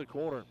start the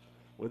quarter.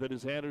 With it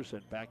is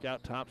Anderson. Back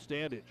out top,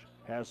 Standage.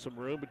 Has some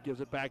room, but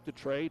gives it back to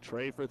Trey.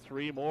 Trey for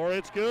three more.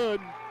 It's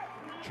good.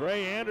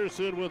 Trey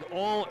Anderson with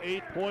all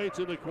 8 points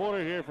in the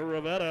quarter here for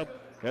Ravenna.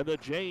 And the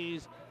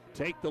Jays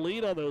take the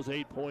lead on those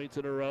 8 points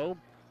in a row.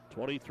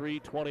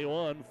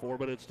 23-21, 4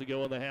 minutes to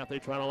go in the half. They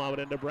try to lob it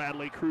into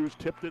Bradley. Cruz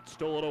tipped it,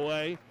 stole it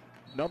away.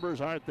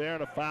 Numbers aren't there,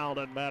 and a foul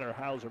doesn't matter.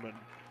 Hauserman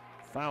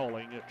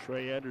fouling at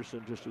Trey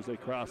Anderson just as they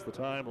cross the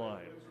timeline.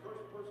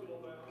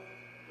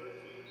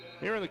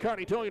 Here in the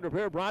Kearney Towing and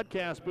Repair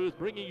broadcast booth,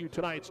 bringing you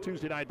tonight's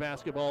Tuesday night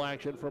basketball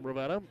action from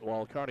Ravenna.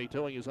 While Kearney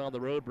Towing is on the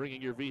road,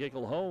 bringing your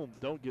vehicle home.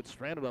 Don't get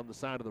stranded on the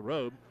side of the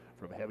road.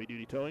 From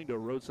heavy-duty towing to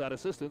roadside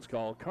assistance,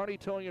 call Kearney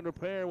Towing and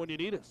Repair when you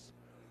need us.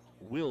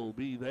 We'll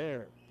be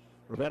there.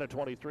 Ravenna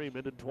 23,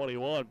 Minden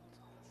 21.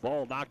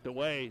 Ball knocked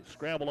away,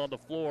 scrambled on the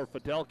floor.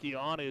 Fidelki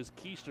on his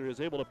keister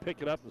is able to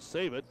pick it up and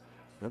save it.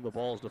 Then the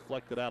ball is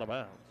deflected out of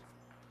bounds.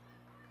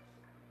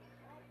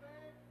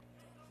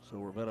 So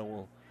Ravenna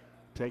will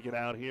take it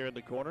out here in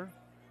the corner.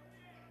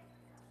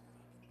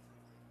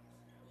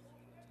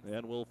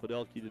 And Will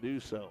Fidelki to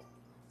do so.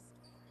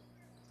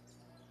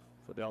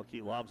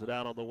 Fidelki lobs it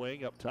out on the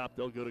wing. Up top,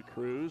 they'll go to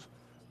Cruz.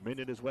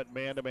 Minden is wet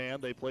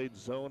man-to-man. They played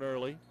zone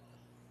early.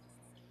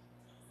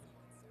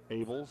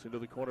 Abels into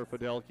the corner,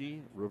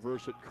 Fidelki.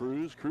 Reverse it,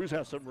 Cruz. Cruz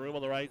has some room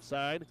on the right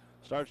side.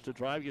 Starts to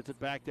drive, gets it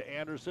back to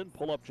Anderson.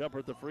 Pull-up jumper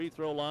at the free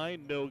throw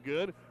line. No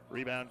good.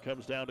 Rebound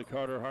comes down to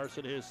Carter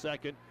Harson, his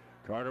second.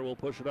 Carter will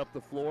push it up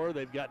the floor.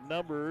 They've got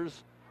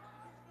numbers.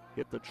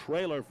 Hit the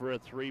trailer for a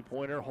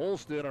three-pointer.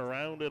 Holston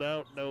around it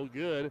out, no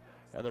good.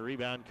 And the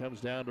rebound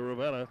comes down to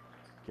Ravenna.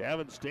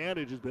 Gavin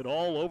Standage has been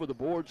all over the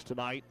boards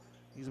tonight.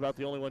 He's about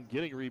the only one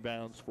getting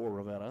rebounds for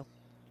Ravenna.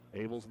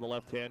 Abels in the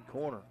left-hand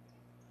corner.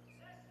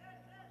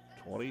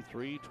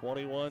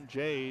 23-21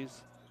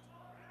 Jays.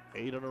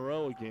 8 in a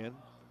row again.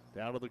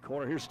 Down to the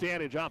corner. Here's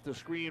Standage off the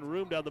screen.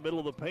 Room down the middle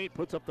of the paint.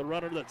 Puts up the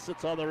runner that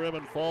sits on the rim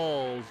and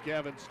falls.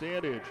 Gavin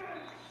Standage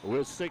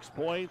with 6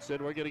 points. And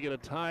we're going to get a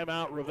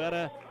timeout,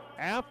 Ravenna,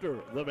 after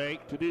the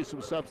make to do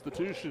some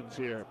substitutions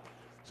here.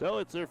 So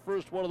it's their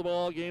first one of the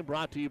ball game,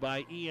 brought to you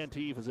by ENT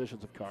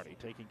Physicians of Kearney,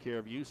 taking care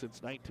of you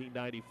since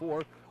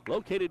 1994.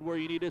 Located where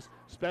you need us,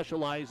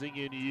 specializing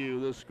in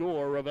you. The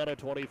score, Ravenna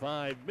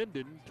 25,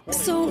 Minden 20.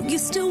 So you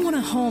still want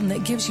a home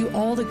that gives you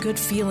all the good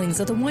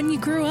feelings of the one you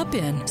grew up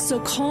in. So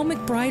call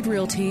McBride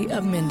Realty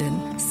of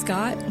Minden.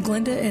 Scott,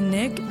 Glenda, and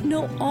Nick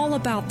know all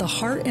about the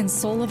heart and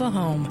soul of a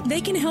home.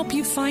 They can help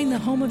you find the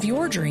home of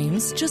your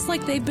dreams, just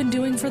like they've been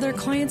doing for their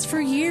clients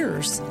for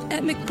years.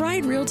 At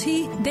McBride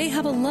Realty, they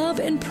have a love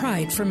and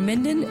pride graduate from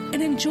Minden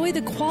and enjoy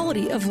the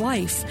quality of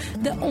life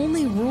that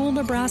only rural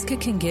Nebraska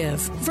can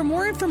give. For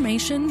more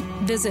information,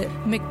 visit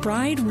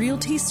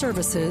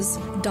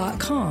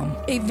McBrideRealtyServices.com.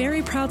 A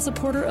very proud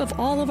supporter of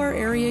all of our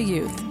area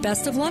youth.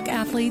 Best of luck,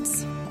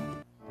 athletes.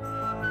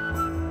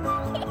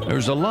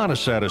 There's a lot of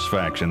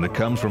satisfaction that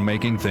comes from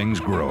making things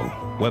grow,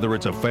 whether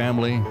it's a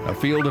family, a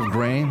field of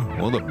grain,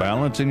 or the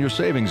balance in your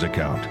savings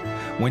account.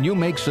 When you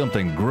make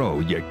something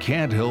grow, you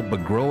can't help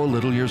but grow a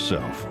little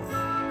yourself.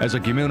 As a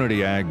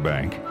community ag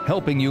bank,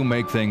 helping you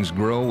make things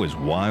grow is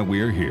why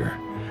we're here.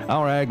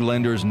 Our ag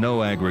lenders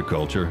know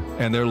agriculture,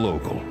 and they're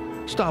local.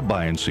 Stop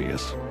by and see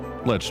us.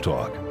 Let's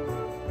talk.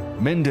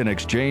 Minden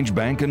Exchange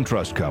Bank and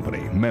Trust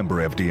Company,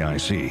 member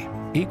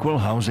FDIC, equal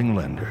housing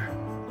lender.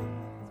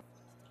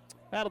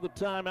 Out of the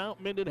timeout,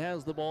 Minden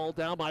has the ball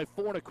down by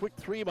 4, and a quick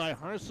three by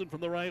Harson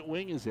from the right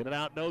wing is in and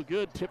out, no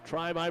good. Tip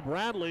try by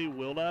Bradley,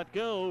 will not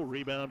go.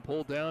 Rebound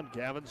pulled down,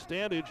 Gavin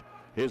Standage,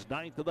 his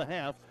 9th of the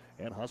half,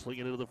 and hustling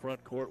it into the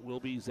front court will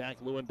be Zach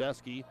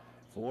Lewandowski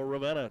for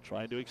Ravenna,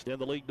 trying to extend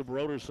the lead to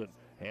Broderson.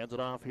 Hands it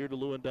off here to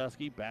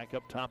Lewandowski, back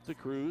up top to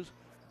Cruz,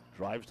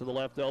 drives to the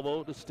left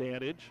elbow to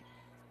Standage.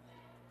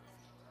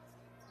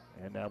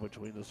 And now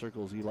between the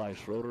circles, Eli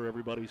Schroeder,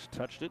 everybody's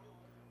touched it.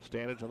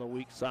 Standage on the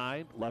weak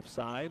side, left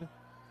side.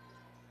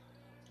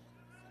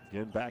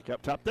 Again, back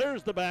up top.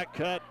 There's the back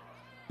cut.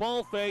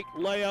 Ball fake,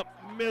 layup,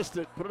 missed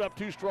it. Put it up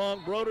too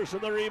strong.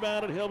 Broderson the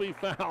rebound, and he'll be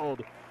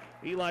fouled.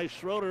 Eli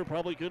Schroeder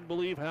probably couldn't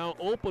believe how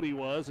open he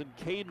was, and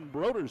Caden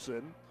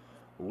Broderson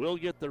will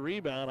get the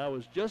rebound. I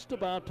was just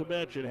about to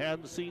mention,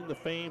 hadn't seen the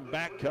famed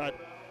back cut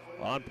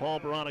on Paul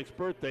Boronic's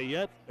birthday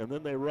yet, and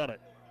then they run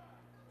it.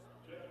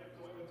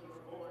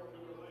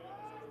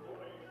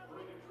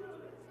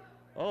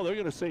 Oh, they're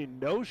going to say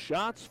no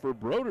shots for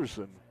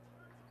Broderson.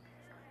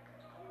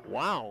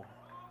 Wow.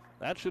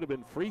 That should have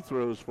been free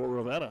throws for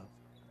Ravenna.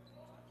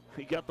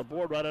 He got the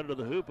board right under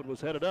the hoop and was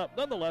headed up.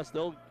 Nonetheless,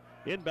 they'll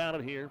inbound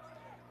it here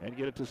and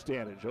get it to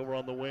Standage. Over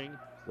on the wing,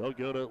 they'll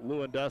go to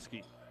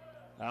Lewandowski.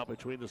 Out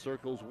between the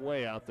circles,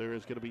 way out there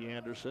is going to be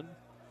Anderson.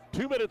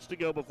 2 minutes to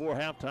go before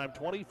halftime,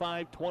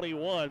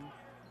 25-21.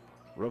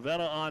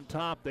 Ravenna on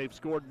top. They've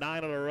scored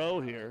 9 in a row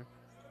here.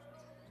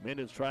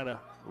 Minden's trying to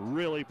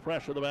really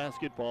pressure the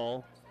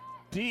basketball.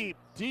 Deep,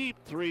 deep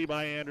three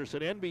by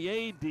Anderson.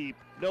 NBA deep.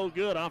 No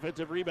good.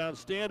 Offensive rebound,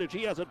 Standage.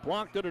 He has it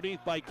blocked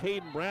underneath by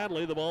Caden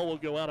Bradley. The ball will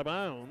go out of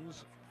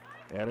bounds,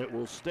 and it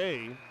will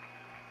stay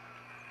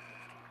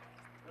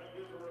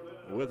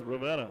with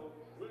Ravenna.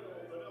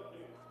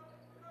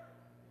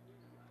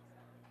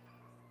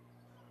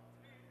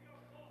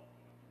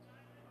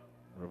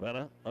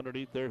 Ravenna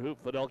underneath their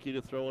hoop. Fidelki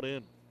to throw it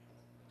in.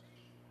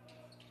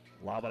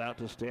 Lob it out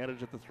to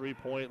Standage at the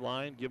three-point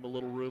line. Give him a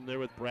little room there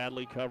with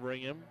Bradley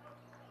covering him.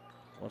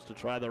 Wants to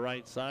try the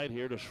right side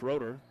here to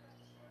Schroeder.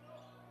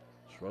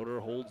 Schroeder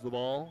holds the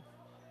ball.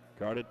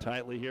 Guarded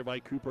tightly here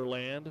by Cooper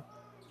Land.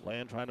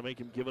 Land trying to make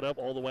him give it up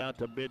all the way out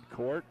to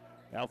midcourt.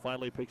 Now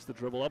finally picks the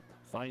dribble up.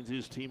 Finds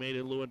his teammate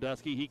in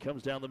Lewandowski. He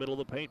comes down the middle of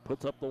the paint.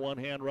 Puts up the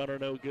one-hand runner.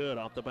 No good.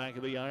 Off the back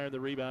of the iron. The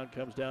rebound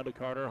comes down to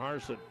Carter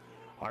Harson.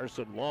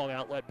 Harson, long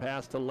outlet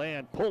pass to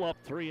Land. Pull up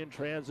three in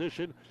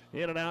transition.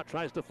 In and out,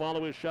 tries to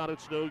follow his shot.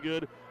 It's no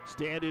good.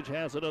 Standage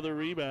has another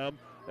rebound.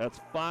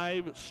 That's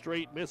 5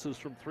 straight misses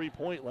from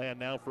three-point land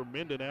now for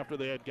Minden after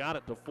they had got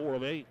it to 4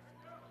 of 8.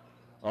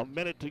 A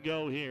minute to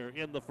go here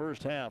in the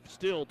first half.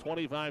 Still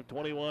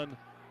 25-21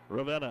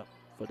 Ravenna.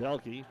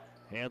 Fidelki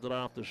hands it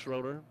off to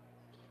Schroeder,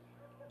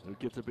 who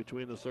gets it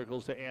between the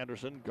circles to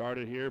Anderson.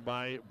 Guarded here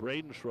by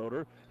Braden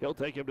Schroeder. He'll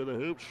take him to the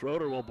hoop.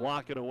 Schroeder will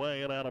block it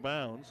away and out of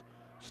bounds.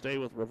 Stay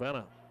with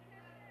Ravenna.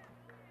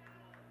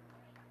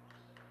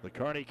 The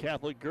Kearney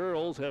Catholic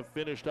girls have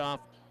finished off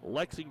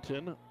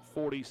Lexington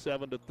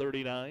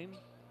 47-39.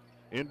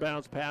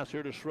 Inbounds pass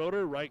here to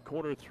Schroeder. Right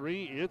corner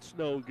three. It's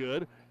no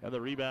good. And the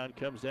rebound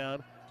comes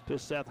down to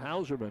Seth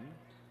Hauserman.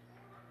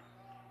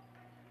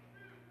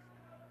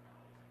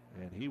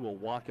 And he will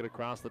walk it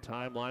across the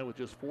timeline with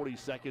just 40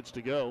 seconds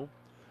to go.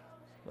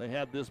 They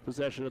had this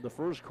possession in the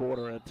first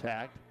quarter and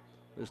attacked.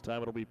 This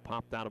time it'll be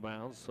popped out of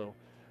bounds. So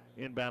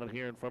inbounded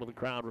here in front of the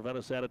crowd.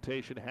 Ravenna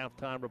Sanitation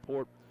halftime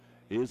report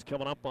is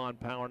coming up on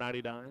Power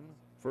 99.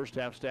 First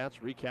half stats,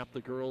 recap the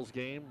girls'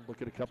 game,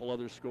 look at a couple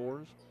other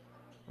scores.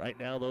 Right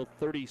now, though,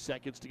 30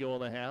 seconds to go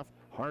in the half.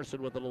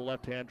 Harson with a little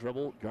left-hand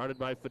dribble, guarded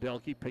by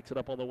Fidelki, picks it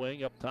up on the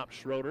wing, up top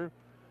Schroeder.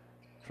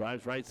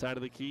 Drives right side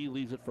of the key,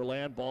 leaves it for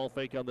Land. Ball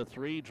fake on the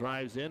three,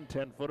 drives in,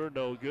 10-footer,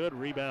 no good.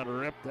 Rebound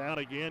ripped out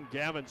again.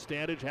 Gavin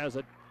Standage has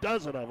a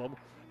dozen of them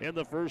in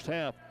the first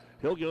half.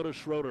 He'll go to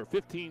Schroeder.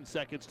 15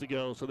 seconds to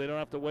go, so they don't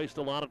have to waste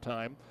a lot of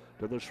time.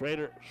 To the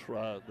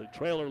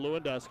trailer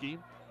Lewandowski.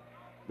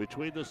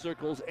 Between the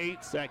circles,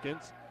 8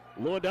 seconds.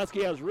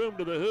 Lewandowski has room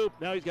to the hoop.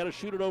 Now he's got to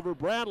shoot it over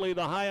Bradley.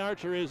 The high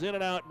archer is in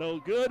and out, no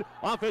good.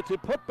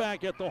 Offensive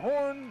putback at the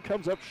horn.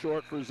 Comes up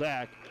short for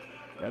Zach.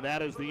 And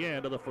that is the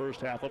end of the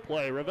first half of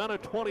play. Ravenna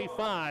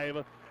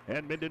 25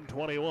 and Minden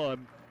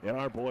 21 in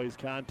our boys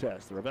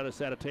contest. The Ravenna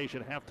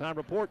Sanitation halftime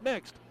report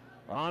next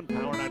on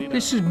Power 99.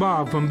 This is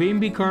Bob from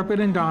B&B Carpet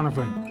in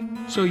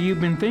Donovan. So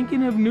you've been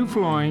thinking of new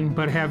flooring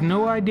but have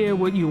no idea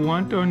what you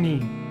want or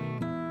need.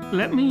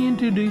 Let me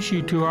introduce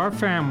you to our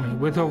family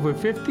with over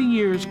 50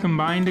 years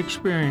combined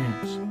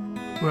experience.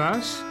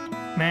 Russ,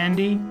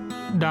 Mandy,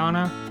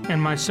 Donna,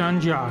 and my son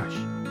Josh.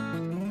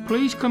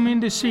 Please come in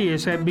to see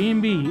us at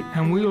B&B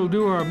and we will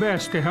do our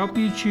best to help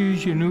you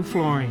choose your new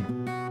flooring.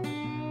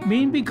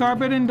 B&B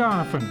Carpet in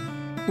Donovan,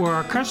 where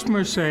our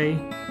customers say,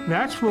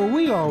 that's where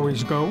we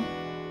always go.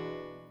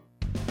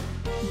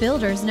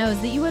 Builders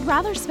knows that you would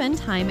rather spend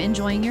time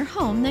enjoying your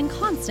home than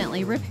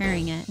constantly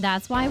repairing it.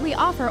 That's why we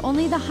offer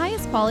only the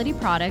highest quality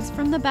products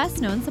from the best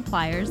known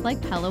suppliers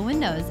like Pella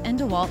Windows and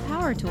DeWalt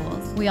Power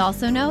Tools. We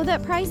also know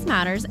that price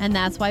matters, and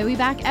that's why we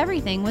back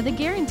everything with a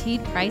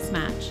guaranteed price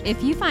match.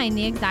 If you find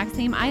the exact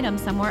same item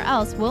somewhere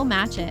else, we'll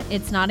match it.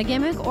 It's not a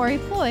gimmick or a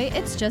ploy,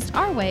 it's just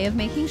our way of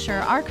making sure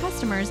our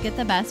customers get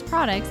the best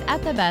products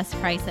at the best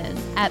prices.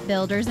 At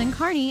Builders in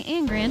Kearney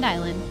and Grand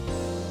Island.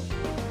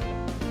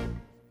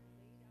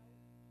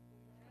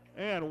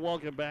 And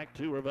welcome back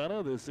to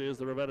Ravenna. This is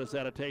the Ravenna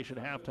Sanitation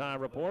Halftime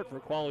Report. For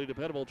quality,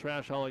 dependable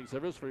trash hauling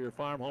service for your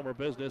farm, home, or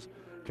business,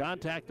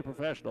 contact the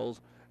professionals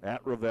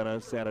at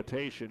Ravenna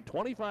Sanitation.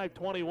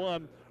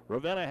 25-21,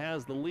 Ravenna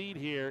has the lead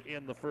here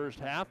in the first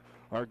half.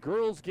 Our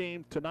girls'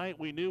 game tonight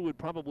we knew would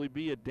probably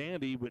be a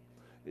dandy, but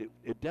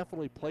it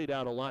definitely played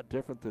out a lot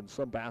different than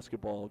some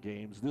basketball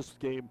games. This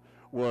game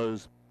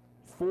was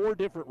 4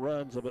 different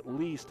runs of at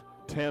least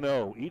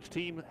 10-0. Each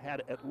team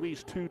had at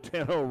least 2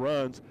 10-0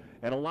 runs,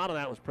 and a lot of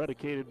that was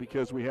predicated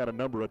because we had a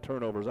number of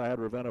turnovers. I had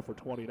Ravenna for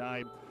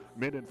 29,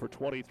 Minden for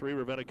 23.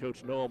 Ravenna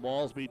coach Noah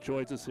Malsby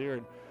joins us here.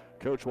 And,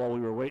 Coach, while we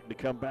were waiting to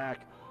come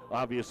back,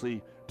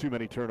 obviously too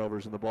many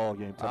turnovers in the ball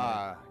game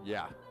tonight.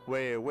 Yeah,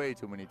 way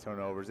too many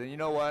turnovers. And you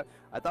know what?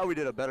 I thought we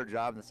did a better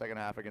job in the second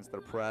half against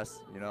their press,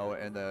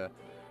 and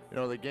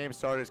the game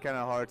started. It's kind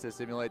of hard to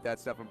simulate that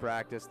stuff in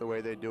practice the way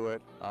they do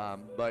it.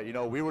 But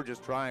we were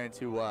just trying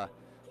to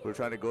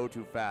go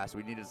too fast.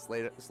 We needed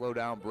to slow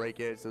down, break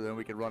it, so then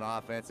we could run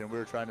offense, and we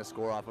were trying to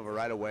score off of it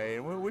right away.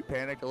 And we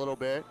panicked a little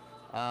bit.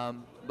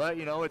 But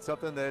it's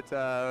something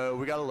that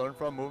we got to learn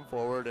from moving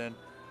forward. And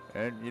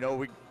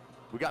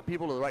we got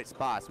people to the right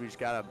spots. We just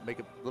got to make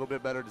a little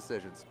bit better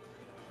decisions.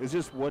 Is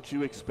this what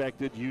you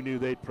expected? You knew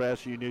they'd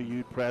press. You knew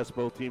you'd press.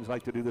 Both teams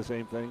like to do the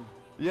same thing.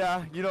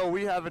 Yeah,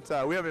 we haven't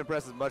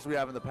pressed as much as we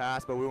have in the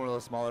past, but we were a little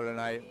smaller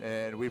tonight,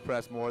 and we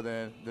pressed more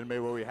than maybe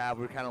what we have.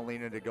 We're kind of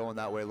leaning to going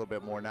that way a little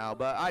bit more now,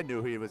 but I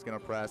knew he was going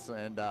to press,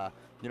 and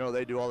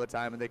they do all the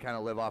time, and they kind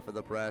of live off of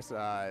the press.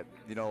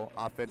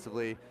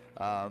 Offensively,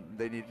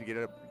 they need to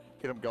get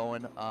them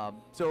going.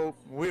 So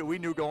we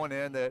knew going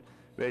in that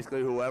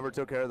basically whoever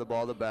took care of the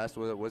ball the best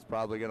was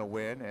probably going to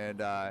win,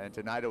 and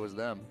tonight it was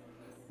them.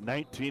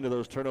 19 of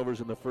those turnovers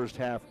in the first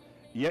half,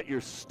 yet you're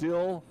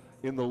still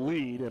in the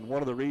lead, and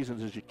one of the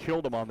reasons is you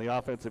killed them on the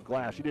offensive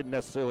glass. You didn't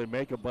necessarily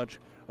make a bunch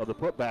of the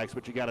putbacks,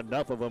 but you got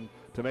enough of them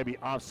to maybe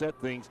offset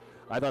things.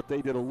 I thought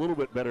they did a little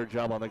bit better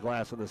job on the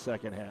glass in the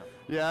second half.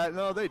 Yeah,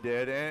 no, they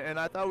did, and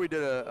I thought we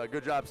did a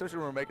good job, especially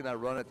when we were making that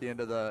run at the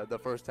end of the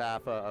first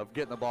half of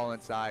getting the ball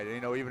inside.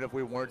 And, even if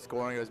we weren't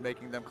scoring, it was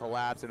making them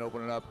collapse and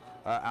opening up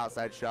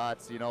outside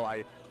shots.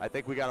 I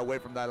think we got away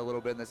from that a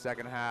little bit in the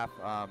second half.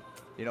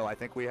 I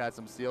think we had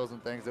some steals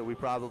and things that we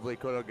probably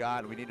could have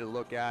gotten. We needed to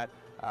look at.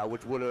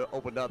 Which would have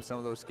opened up some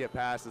of those skip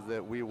passes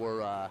that we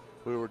were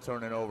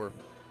turning over.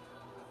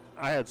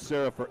 I had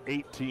Sarah for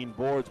 18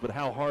 boards, but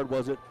how hard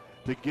was it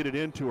to get it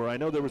into her? I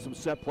know there were some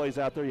set plays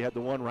out there. You had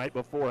the one right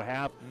before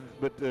half,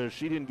 but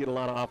she didn't get a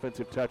lot of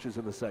offensive touches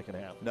in the second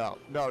half.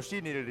 No,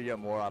 she needed to get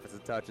more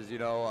offensive touches.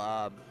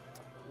 I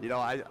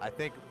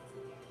think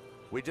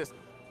we just,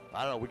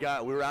 I don't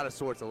know, we were out of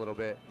sorts a little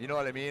bit. You know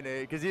what I mean?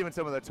 Because even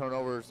some of the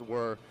turnovers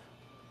were,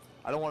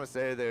 I don't want to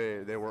say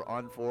they were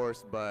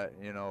unforced, but,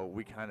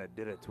 we kind of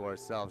did it to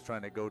ourselves,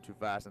 trying to go too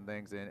fast and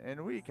things.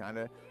 And we kind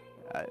of,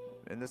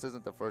 and this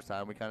isn't the first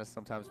time, we kind of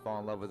sometimes fall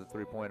in love with a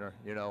three-pointer,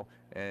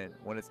 and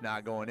when it's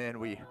not going in,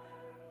 we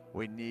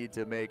need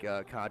to make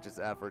a conscious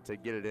effort to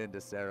get it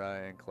into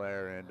Sarah and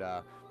Claire. And,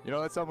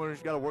 that's something we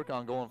just got to work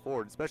on going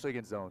forward, especially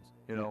against zones.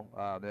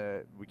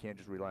 We can't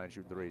just rely on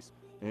shooting threes.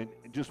 And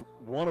just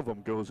one of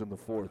them goes in the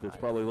fourth. It's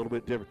probably a little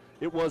bit different.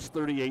 It was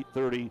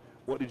 38-30.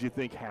 What did you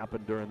think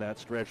happened during that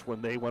stretch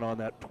when they went on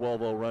that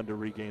 12-0 run to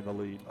regain the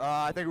lead?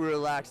 I think we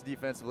relaxed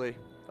defensively,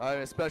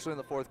 especially in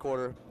the fourth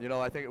quarter.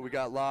 I think we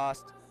got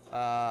lost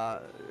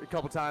a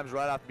couple times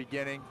right off the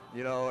beginning,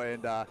 and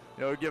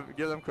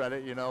give them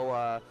credit.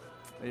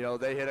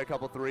 They hit a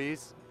couple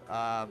threes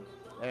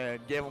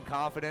and gave them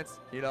confidence.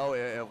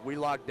 If we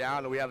lock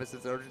down and we have a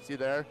sense of urgency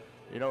there,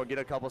 get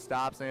a couple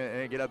stops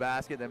and get a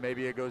basket, then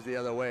maybe it goes the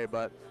other way.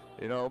 But,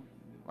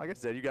 like I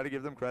said, you got to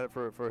give them credit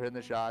for hitting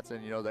the shots,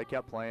 and, they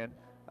kept playing,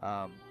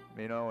 and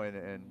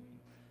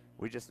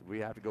we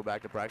have to go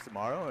back to practice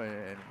tomorrow,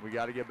 and we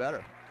got to get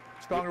better,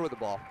 stronger with the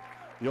ball.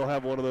 You'll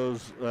have one of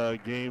those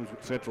games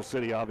with Central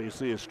City,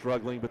 obviously, is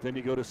struggling, but then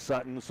you go to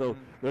Sutton, so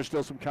there's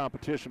still some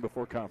competition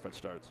before conference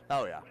starts.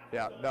 Oh, yeah.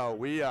 Yeah, no,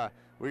 we got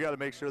to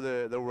make sure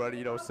that we're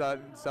ready.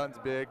 Sutton's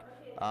big.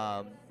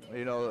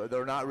 You know,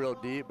 they're not real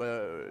deep,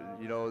 but,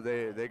 you know,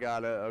 they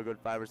got a good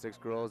 5 or 6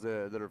 girls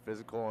that are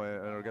physical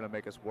and are going to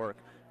make us work,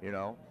 you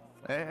know.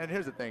 And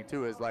here's the thing,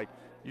 too, is, like,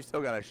 you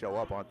still got to show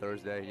up on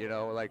Thursday, you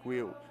know. Like,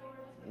 we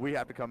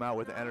have to come out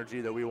with the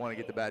energy that we want to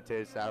get the bad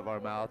taste out of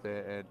our mouth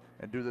and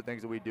do the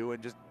things that we do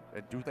and just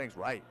do things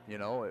right, you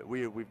know.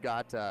 We've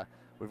got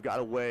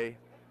a way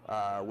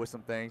with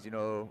some things, you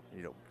know,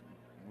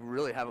 we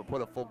really haven't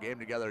put a full game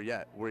together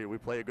yet. We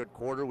play a good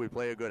quarter, we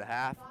play a good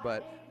half,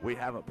 but we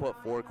haven't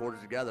put 4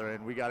 quarters together,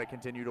 and we got to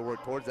continue to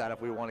work towards that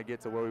if we want to get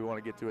to where we want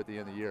to get to at the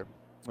end of the year.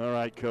 All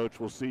right, Coach,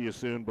 we'll see you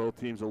soon. Both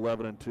teams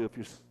 11-2. If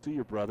you see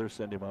your brother,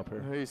 send him up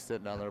here. He's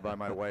sitting down there by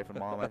my wife and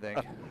mom, I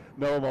think.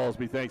 Noah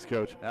Malsby, thanks,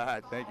 Coach. All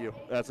right, thank you.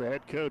 That's the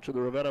head coach of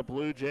the Ravenna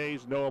Blue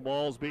Jays, Noah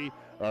Malsby.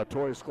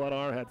 Tori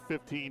Sklenar had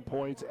 15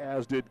 points,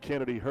 as did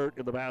Kennedy Hurt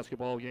in the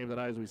basketball game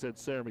tonight. As we said,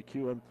 Sarah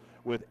McEwen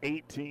with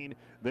 18.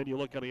 Then you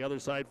look on the other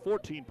side,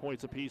 14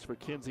 points apiece for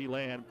Kinsey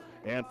Land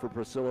and for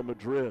Priscilla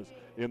Madriz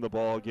in the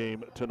ball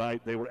game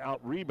tonight. They were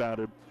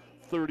out-rebounded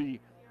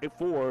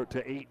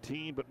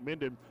 34-18, but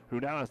Minden, who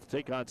now has to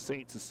take on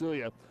St.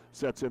 Cecilia,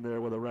 sets in there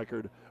with a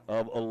record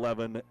of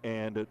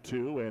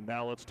 11-2. And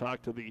now let's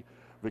talk to the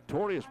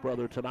victorious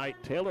brother tonight,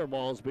 Taylor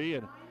Malsby.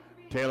 And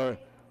Taylor,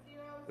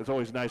 it's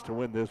always nice to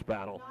win this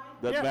battle.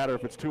 Doesn't matter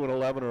if it's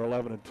 2-11 or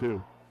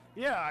 11-2.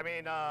 Yeah, I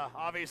mean,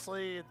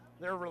 obviously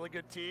they're a really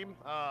good team,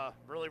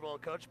 really well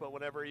coached, but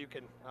whenever you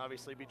can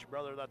obviously beat your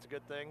brother, that's a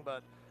good thing.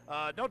 But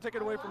don't take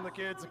it away from the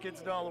kids. The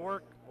kids did all the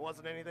work. It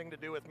wasn't anything to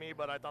do with me,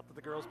 but I thought that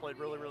the girls played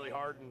really, really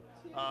hard, and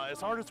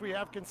as hard as we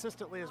have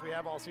consistently as we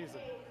have all season.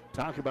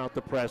 Talk about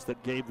the press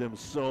that gave them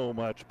so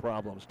much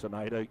problems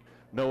tonight.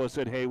 Noah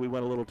said, hey, we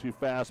went a little too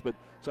fast, but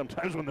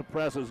sometimes when the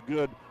press is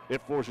good,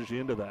 it forces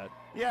you into that.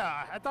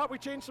 Yeah, I thought we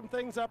changed some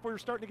things up. We were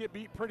starting to get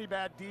beat pretty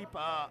bad deep,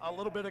 a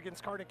little bit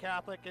against Kearney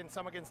Catholic and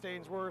some against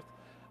Ainsworth.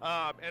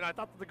 And I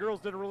thought that the girls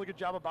did a really good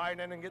job of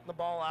buying in and getting the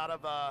ball out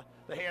of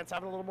the hands,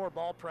 having a little more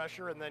ball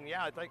pressure. And then,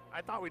 yeah,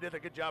 I thought we did a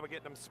good job of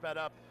getting them sped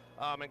up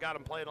and got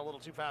them playing a little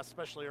too fast,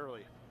 especially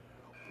early.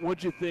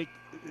 What'd you think?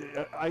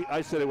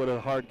 I said it was a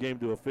hard game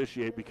to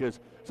officiate because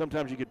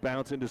sometimes you could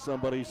bounce into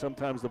somebody,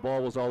 sometimes the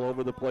ball was all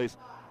over the place.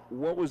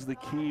 What was the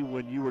key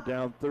when you were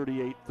down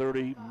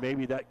 38-30?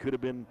 Maybe that could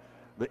have been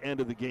the end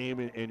of the game,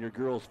 and your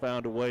girls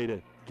found a way to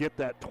get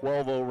that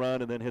 12-0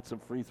 run and then hit some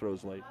free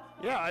throws late.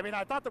 Yeah, I mean,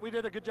 I thought that we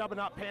did a good job of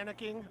not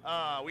panicking.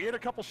 We hit a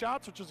couple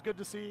shots, which was good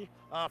to see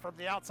from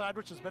the outside,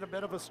 which has been a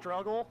bit of a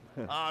struggle.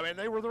 And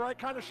they were the right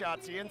kind of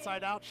shots, the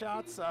inside-out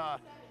shots.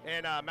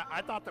 And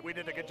I thought that we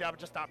did a good job of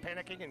just not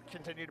panicking and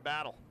continue to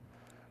battle.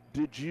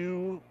 Did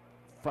you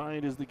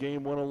find as the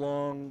game went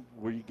along,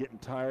 were you getting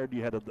tired?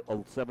 You had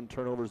 7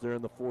 turnovers there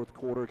in the fourth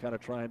quarter, kind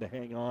of trying to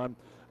hang on.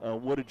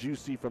 What did you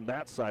see from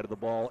that side of the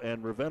ball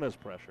and Ravenna's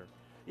pressure?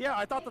 Yeah,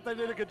 I thought that they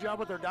did a good job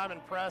with their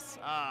diamond press.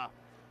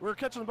 We were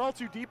catching the ball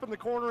too deep in the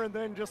corner and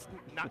then just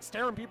not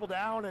staring people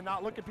down and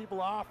not looking people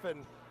off,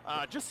 and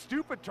just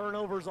stupid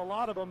turnovers, a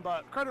lot of them.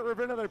 But credit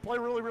Ravenna, they play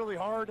really, really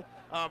hard,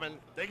 and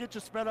they get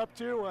you sped up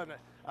too. And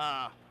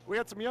we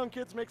had some young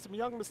kids make some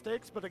young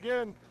mistakes, but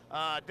again,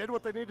 did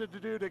what they needed to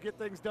do to get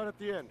things done at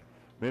the end.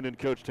 Minden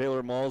coach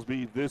Taylor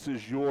Malsby, this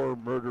is your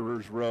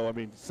murderer's row. I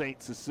mean,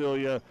 St.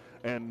 Cecilia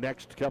and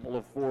next couple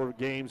of 4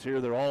 games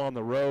here, they're all on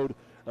the road.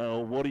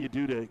 What do you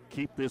do to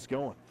keep this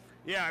going?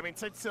 Yeah, I mean,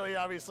 St. Cecilia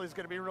obviously is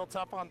going to be real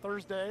tough on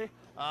Thursday,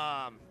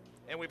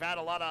 and we've had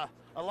a lot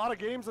of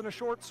games in a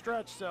short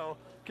stretch. So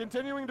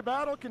continuing to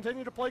battle,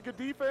 continue to play good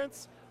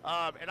defense,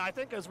 and I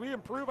think as we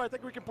improve, I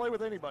think we can play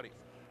with anybody.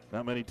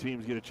 Not many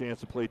teams get a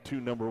chance to play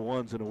 2 number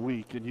 1s in a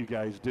week, and you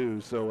guys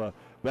do. So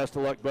best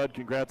of luck, bud.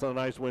 Congrats on a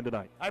nice win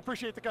tonight. I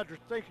appreciate the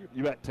coverage. Thank you.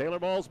 You bet. Taylor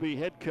Malsby,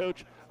 head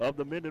coach of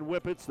the Minden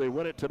Whippets. They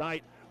win it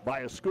tonight by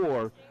a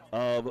score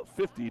of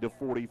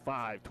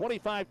 50-45.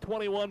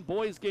 25-21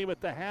 boys game at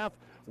the half.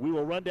 We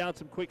will run down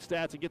some quick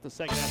stats and get the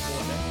second half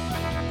going next.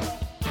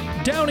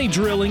 Downey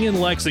Drilling in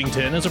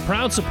Lexington is a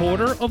proud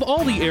supporter of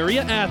all the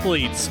area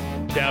athletes.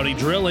 Downey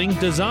Drilling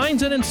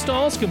designs and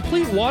installs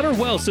complete water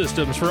well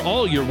systems for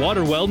all your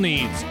water well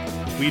needs.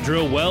 We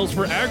drill wells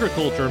for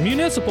agriculture,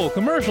 municipal,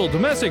 commercial,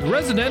 domestic,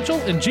 residential,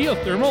 and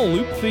geothermal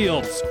loop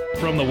fields.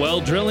 From the well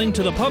drilling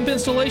to the pump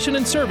installation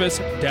and service,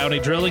 Downey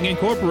Drilling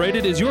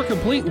Incorporated is your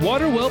complete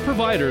water well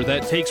provider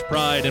that takes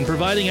pride in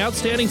providing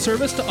outstanding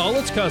service to all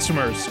its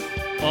customers.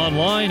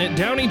 Online at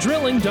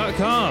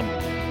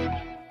downeydrilling.com.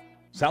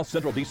 South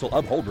Central Diesel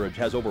of Holdridge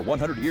has over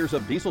 100 years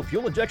of diesel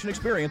fuel injection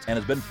experience and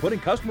has been putting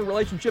customer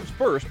relationships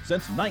first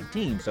since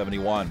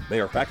 1971. They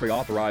are factory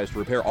authorized to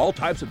repair all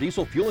types of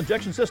diesel fuel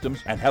injection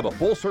systems and have a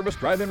full-service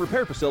drive-in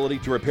repair facility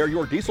to repair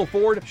your diesel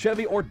Ford,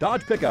 Chevy, or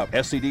Dodge pickup.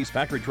 SCD's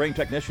factory-trained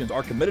technicians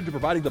are committed to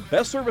providing the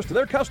best service to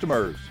their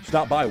customers.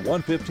 Stop by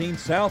 115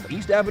 South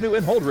East Avenue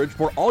in Holdridge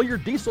for all your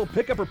diesel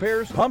pickup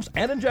repairs, pumps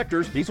and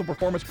injectors, diesel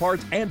performance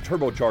parts, and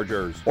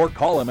turbochargers. Or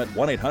call them at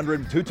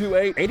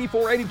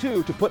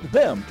 1-800-228-8482 to put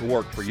them to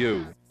work for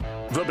you.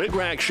 The Big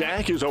Rack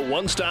Shack is a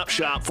one-stop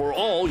shop for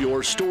all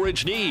your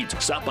storage needs.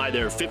 Stop by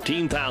their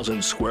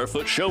 15,000 square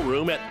foot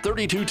showroom at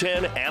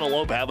 3210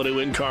 Antelope Avenue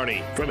in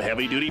Kearney. From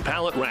heavy-duty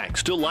pallet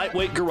racks to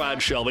lightweight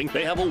garage shelving,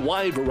 they have a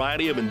wide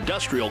variety of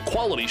industrial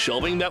quality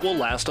shelving that will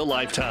last a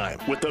lifetime.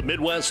 With the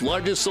Midwest's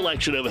largest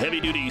selection of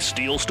heavy-duty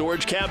steel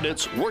storage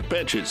cabinets,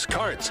 workbenches,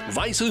 carts,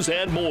 vices,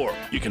 and more.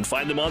 You can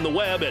find them on the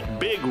web at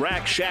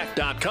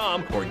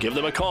bigrackshack.com or give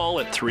them a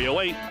call at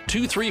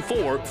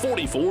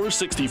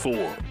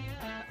 308-234-4464.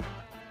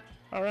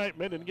 All right,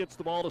 Minden gets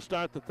the ball to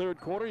start the third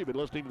quarter. You've been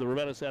listening to the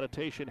Ravenna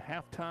Sanitation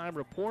halftime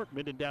report.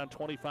 Minden down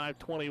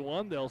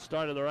 25-21. They'll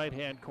start in the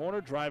right-hand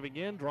corner, driving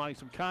in, drawing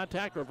some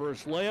contact,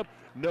 reverse layup.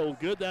 No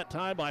good that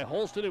time by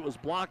Holston. It was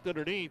blocked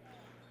underneath.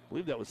 I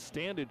believe that was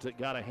Standage that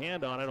got a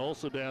hand on it.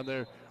 Also down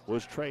there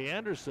was Trey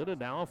Anderson,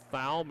 and now a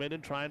foul. Minden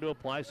trying to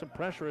apply some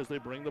pressure as they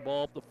bring the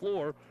ball up the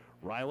floor.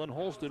 Rylan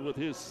Holston with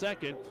his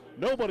second.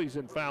 Nobody's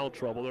in foul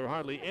trouble. There are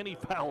hardly any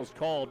fouls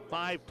called,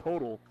 5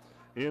 total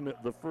in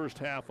the first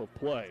half of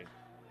play.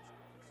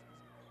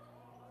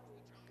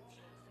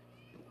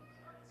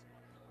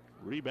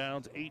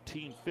 Rebounds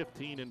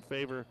 18-15 in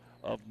favor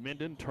of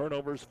Minden.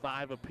 Turnovers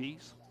 5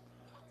 apiece.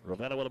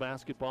 Ravenna with a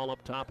basketball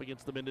up top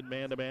against the Minden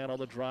man-to-man on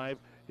the drive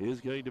is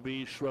going to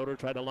be Schroeder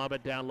trying to lob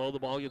it down low. The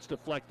ball gets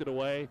deflected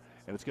away,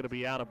 and it's going to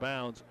be out of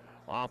bounds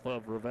off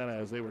of Ravenna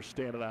as they were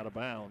standing out of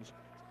bounds.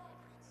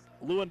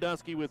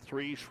 Lewandowski with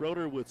 3,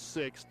 Schroeder with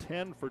 6,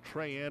 10 for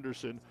Trey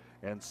Anderson,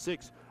 and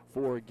 6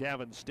 for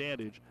Gavin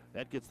Standage.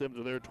 That gets them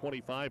to their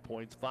 25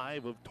 points,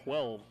 5 of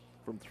 12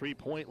 from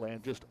three-point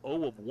land, just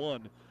 0 of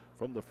 1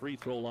 from the free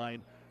throw line.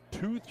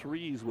 2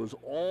 threes was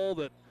all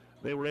that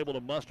they were able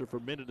to muster for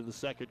Minden in the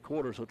second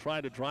quarter. So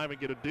trying to drive and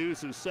get a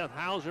deuce is Seth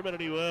Hauserman,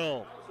 and he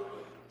will.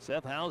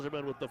 Seth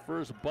Hauserman with the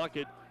first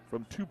bucket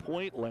from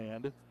 2-point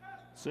land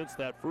since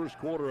that first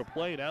quarter of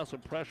play. Now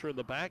some pressure in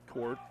the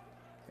backcourt,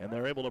 and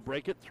they're able to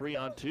break it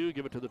 3-on-2,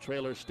 give it to the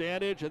trailer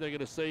Standage, and they're going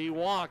to say he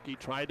walked. He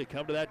tried to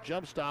come to that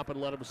jump stop and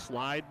let him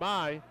slide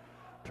by.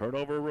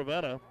 Turnover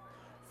Ravenna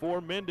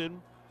for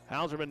Minden.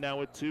 Hauserman now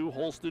with 2,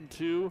 Holston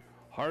 2,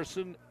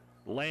 Harson,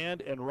 Land,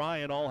 and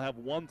Ryan all have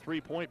 1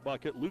 3-point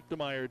bucket. Luke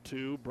DeMeyer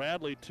 2,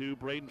 Bradley 2,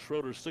 Braden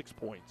Schroeder 6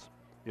 points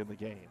in the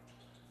game.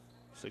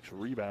 6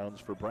 rebounds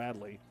for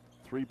Bradley.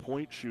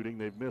 3-point shooting,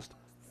 they've missed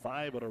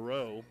 5 in a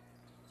row.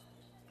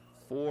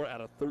 4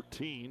 out of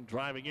 13.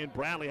 Driving in,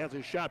 Bradley has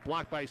his shot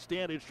blocked by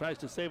Standage, tries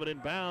to save it in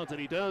bounds, and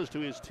he does to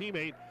his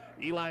teammate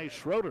Eli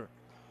Schroeder.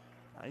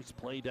 Nice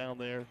play down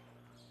there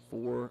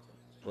for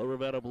the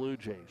Ravenna Blue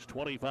Jays.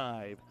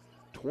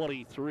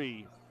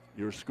 25-23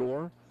 your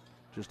score.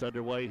 Just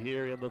underway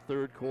here in the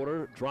third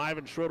quarter.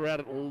 Driving, Schroeder had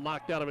it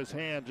knocked out of his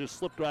hand, just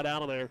slipped right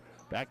out of there.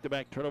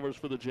 Back-to-back turnovers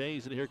for the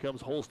Jays, and here comes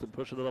Holston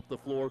pushing it up the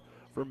floor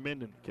for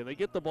Minden. Can they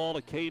get the ball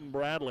to Caden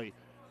Bradley?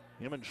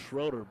 Him and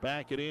Schroeder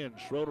back it in.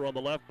 Schroeder on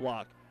the left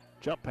block.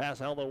 Jump pass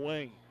out the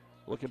wing.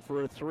 Looking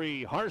for a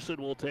 3.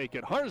 Harson will take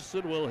it.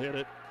 Harson will hit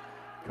it.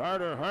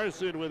 Carter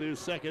Harson with his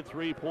second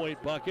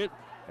 3-point bucket,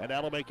 and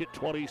that'll make it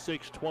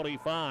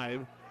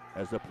 26-25.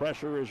 As the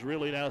pressure is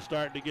really now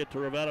starting to get to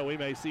Ravenna, we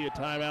may see a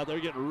timeout. They're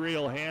getting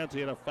real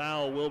handsy, and a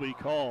foul will be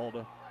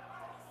called.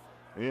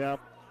 Yeah,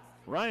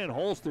 Ryan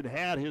Holston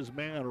had his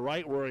man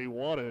right where he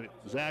wanted it,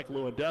 Zach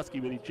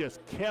Lewandowski, but he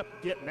just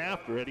kept getting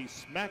after it. He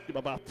smacked him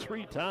about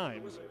 3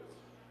 times.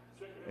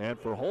 And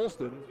for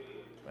Holston,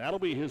 that'll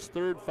be his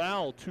 3rd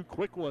foul. 2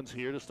 quick ones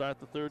here to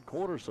start the third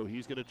quarter, so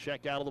he's going to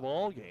check out of the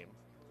ball game.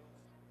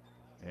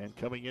 And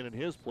coming in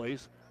his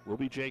place will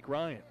be Jake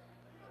Ryan.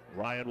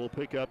 Ryan will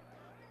pick up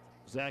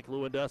Zach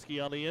Lewandowski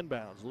on the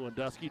inbounds.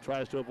 Lewandowski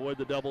tries to avoid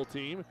the double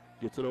team,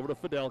 gets it over to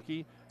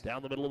Fidelki.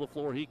 Down the middle of the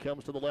floor, he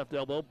comes to the left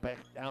elbow, back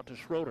out to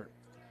Schroeder.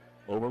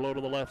 Overload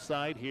to the left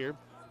side here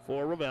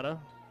for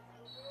Ravenna.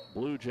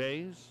 Blue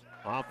Jays,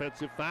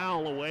 offensive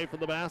foul away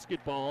from the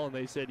basketball, and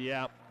they said,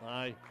 yeah,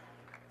 I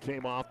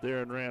came off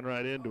there and ran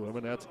right into him,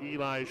 and that's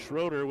Eli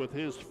Schroeder with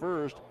his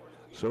first.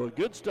 So a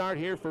good start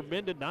here for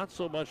Minden, not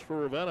so much for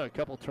Ravenna. A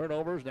couple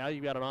turnovers, now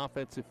you've got an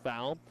offensive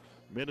foul.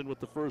 Minden with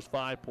the first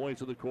 5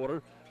 points of the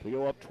quarter to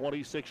go up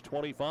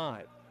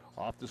 26-25.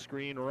 Off the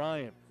screen,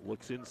 Ryan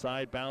looks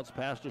inside, bounce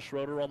pass to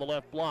Schroeder on the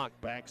left block.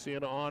 Backs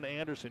in on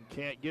Anderson,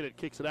 can't get it,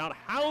 kicks it out.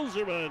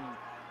 Hauserman,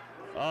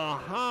 a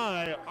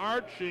high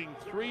arching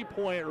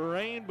 3-point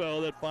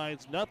rainbow that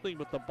finds nothing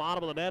but the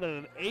bottom of the net,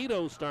 and an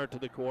 8-0 start to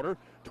the quarter.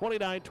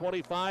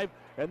 29-25,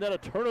 and then a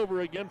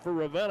turnover again for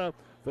Ravenna.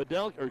 Will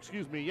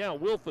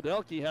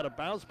Fidelki had a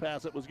bounce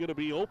pass that was going to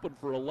be open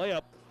for a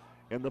layup,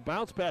 and the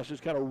bounce pass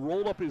just kind of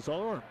rolled up his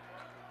arm.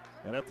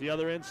 And at the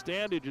other end,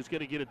 Standage is going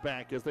to get it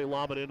back as they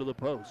lob it into the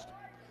post.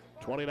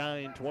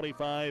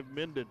 29-25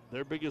 Minden.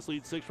 Their biggest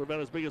lead 6,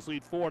 Ravenna's biggest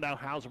lead 4. Now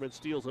Hauserman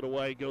steals it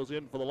away, goes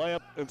in for the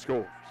layup, and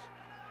scores.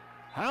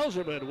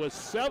 Hauserman with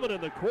 7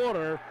 in the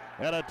quarter,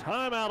 and a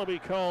timeout will be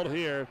called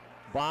here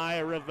by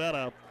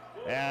Ravenna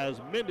as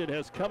Minden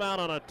has come out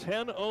on a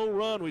 10-0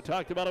 run. We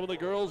talked about it in the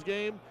girls'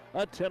 game.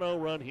 A 10-0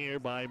 run here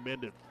by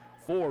Minden.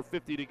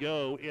 4:50 to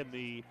go in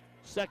the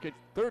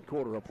third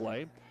quarter of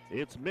play.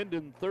 It's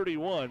Minden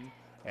 31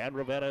 and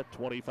Ravenna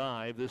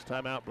 25. This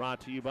timeout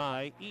brought to you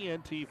by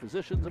ENT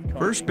Physicians of Kearney.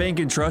 First Bank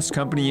and Trust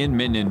Company in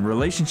Minden.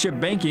 Relationship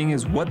banking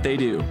is what they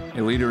do.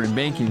 A leader in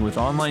banking with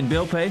online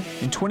bill pay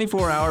and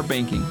 24-hour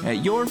banking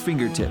at your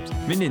fingertips.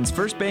 Minden's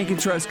First Bank and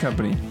Trust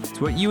Company.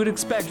 It's what you would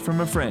expect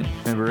from a friend.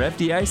 Member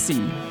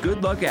FDIC.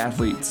 Good luck,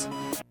 athletes.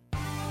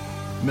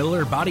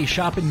 Miller Body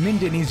Shop in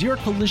Minden is your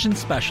collision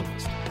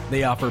specialist.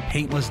 They offer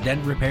paintless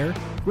dent repair,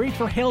 great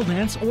for hail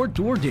dents or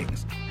door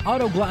dings,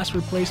 auto glass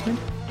replacement,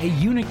 a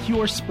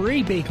Unicure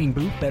spray baking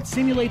booth that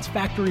simulates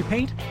factory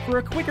paint for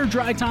a quicker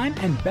dry time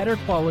and better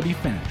quality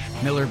finish.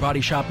 Miller Body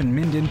Shop in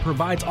Minden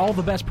provides all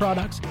the best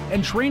products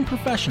and trained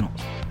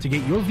professionals to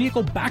get your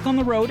vehicle back on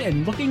the road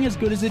and looking as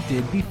good as it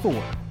did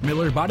before.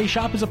 Miller Body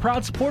Shop is a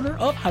proud supporter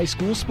of high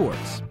school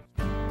sports.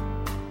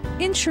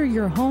 Insure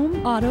your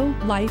home, auto,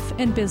 life,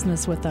 and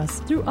business with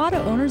us through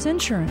Auto Owners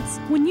Insurance.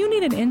 When you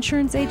need an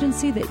insurance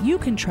agency that you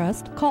can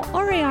trust, call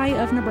RAI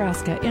of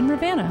Nebraska in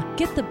Ravenna.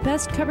 Get the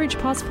best coverage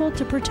possible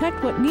to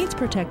protect what needs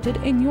protected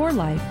in your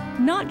life.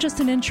 Not just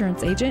an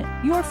insurance agent,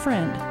 your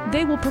friend.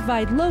 They will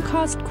provide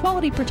low-cost,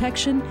 quality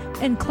protection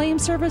and claim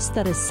service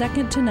that is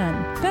second to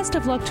none. Best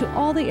of luck to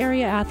all the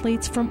area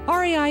athletes from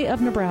RAI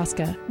of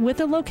Nebraska, with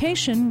a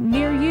location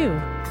near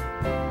you.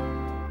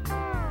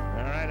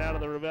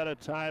 Ravenna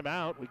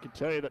timeout. We can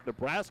tell you that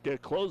Nebraska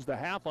closed the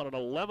half on an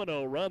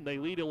 11-0 run. They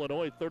lead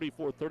Illinois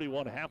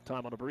 34-31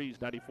 halftime on a breeze,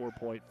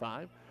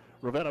 94.5.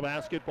 Ravenna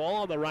basketball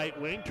on the right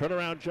wing.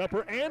 Turnaround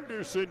jumper.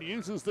 Anderson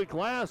uses the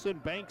glass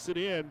and banks it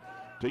in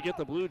to get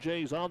the Blue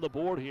Jays on the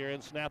board here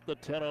and snap the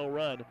 10-0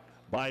 run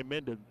by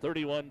Minden.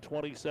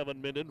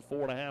 31-27 Minden.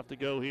 4.5 to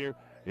go here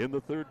in the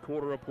third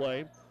quarter of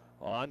play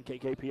on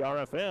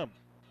KKPR-FM.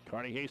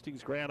 Kearney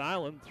Hastings Grand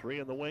Island, 3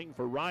 in the wing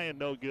for Ryan,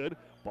 no good.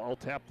 Ball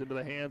tapped into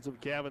the hands of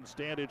Gavin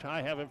Standage.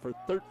 High have him for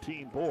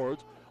 13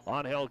 boards.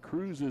 Angel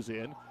Cruz is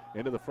in.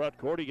 Into the front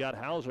court, he got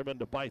Hauserman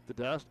to bite the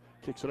dust.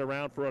 Kicks it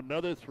around for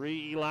another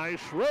 3, Eli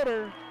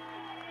Schroeder.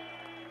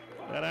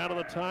 And out of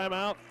the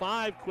timeout,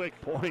 5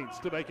 quick points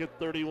to make it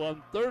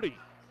 31-30.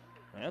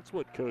 That's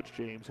what Coach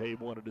James Habe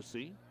wanted to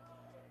see.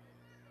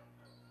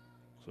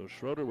 So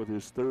Schroeder with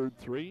his third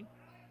 3.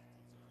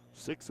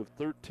 6 of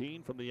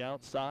 13 from the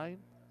outside.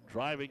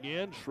 Driving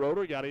in,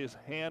 Schroeder got his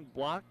hand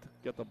blocked,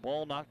 got the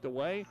ball knocked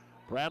away.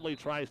 Bradley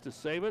tries to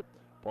save it.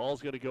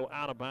 Ball's going to go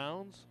out of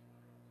bounds.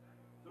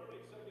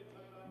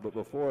 But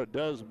before it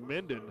does,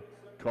 Minden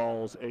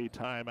calls a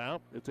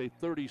timeout. It's a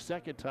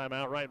 30-second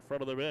timeout right in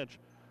front of the bench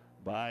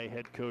by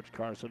head coach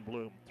Carson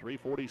Bloom.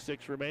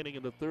 3:46 remaining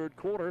in the third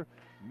quarter.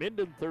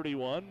 Minden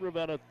 31,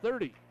 Ravenna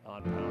 30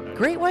 on Power.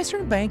 Great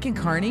Western Bank in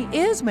Kearney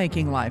is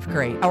making life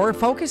great. Our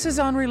focus is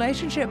on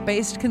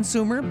relationship-based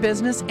consumer,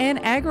 business, and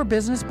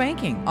agribusiness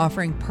banking,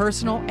 offering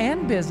personal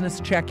and business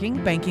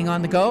checking, banking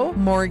on the go,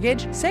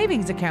 mortgage,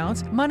 savings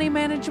accounts, money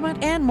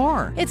management, and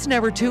more. It's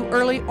never too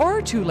early or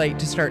too late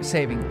to start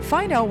saving.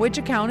 Find out which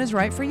account is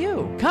right for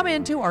you. Come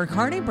into our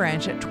Kearney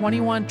branch at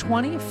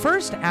 2120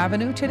 First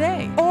Avenue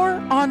today or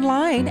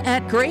online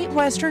at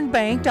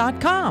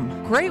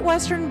greatwesternbank.com. Great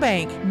Western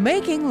Bank,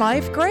 making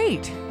life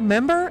great.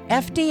 Member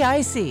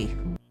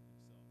FDIC.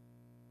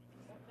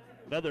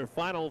 Another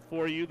final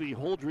for you. The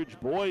Holdridge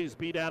boys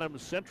beat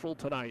Adams Central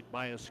tonight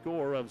by a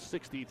score of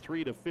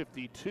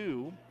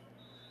 63-52.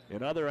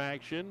 In other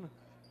action,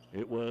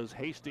 it was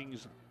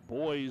Hastings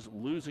boys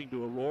losing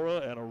to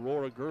Aurora and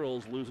Aurora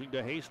girls losing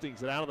to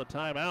Hastings. And out of the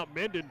timeout,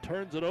 Minden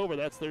turns it over.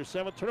 That's their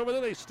 7th turnover.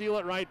 Then they steal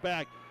it right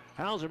back.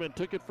 Hauserman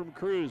took it from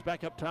Cruz.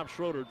 Back up top,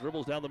 Schroeder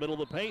dribbles down the middle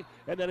of the paint.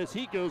 And then as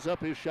he goes up,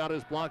 his shot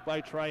is blocked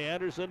by Trey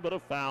Anderson, but a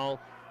foul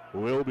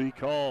will be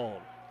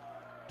called.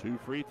 2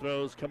 free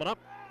throws coming up.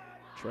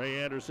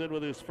 Trey Anderson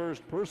with his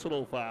first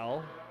personal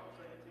foul.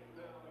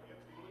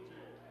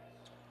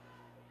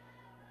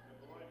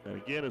 And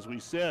again, as we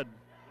said,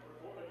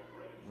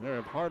 there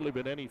have hardly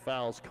been any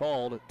fouls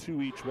called,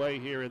 2 each way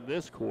here in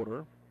this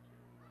quarter.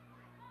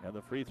 And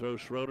the free throw,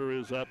 Schroeder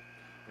is up,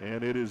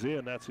 and it is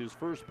in. That's his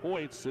first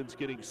points since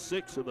getting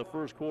 6 in the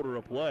first quarter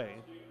of play.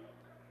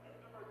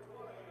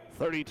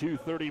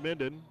 32-30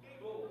 Minden.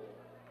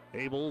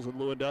 Abels and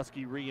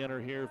Lewandowski re-enter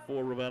here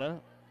for Ravenna.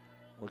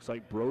 Looks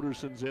like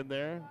Broderson's in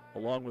there,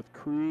 along with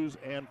Cruz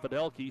and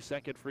Fidelki.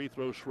 Second free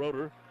throw,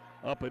 Schroeder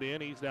up and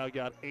in. He's now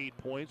got 8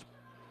 points.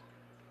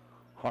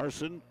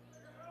 Harson,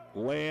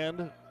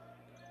 Land,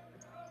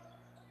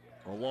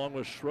 along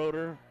with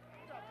Schroeder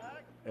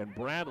and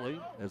Bradley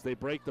as they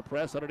break the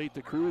press underneath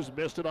the Cruz.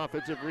 Missed an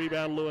offensive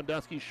rebound.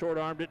 Lewandowski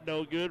short-armed it,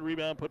 no good.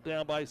 Rebound put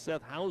down by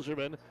Seth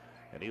Hauserman,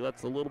 and he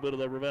lets a little bit of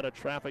the Ravenna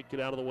traffic get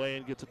out of the way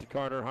and gets it to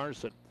Carter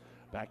Harson.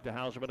 Back to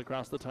Hauserman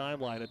across the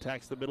timeline,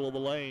 attacks the middle of the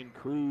lane.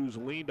 Cruz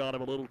leaned on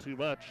him a little too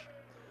much.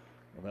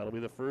 And that'll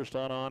be the first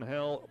on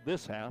Angel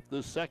this half,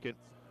 the second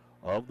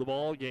of the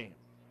ball game.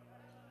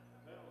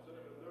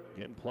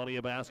 Getting plenty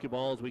of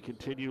basketball as we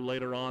continue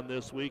later on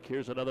this week.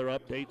 Here's another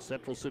update.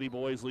 Central City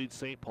boys lead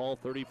St. Paul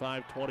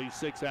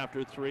 35-26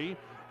 after 3.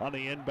 On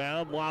the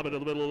inbound, lob it to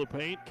the middle of the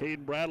paint.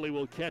 Caden Bradley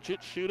will catch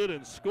it, shoot it,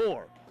 and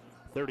score.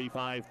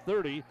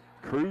 35-30.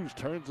 Cruz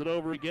turns it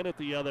over again at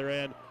the other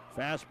end.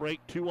 Fast break,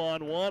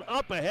 2-on-1.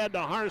 Up ahead to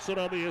Harson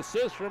on the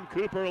assist from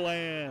Cooper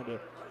Land.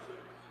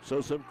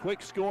 So some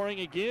quick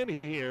scoring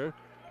again here.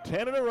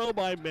 10 in a row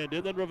by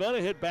Minden. Then Ravenna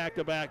hit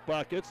back-to-back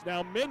buckets.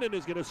 Now Minden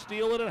is going to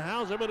steal it, and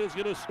Hauserman is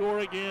going to score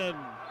again.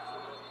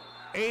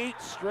 8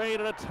 straight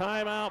at a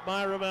timeout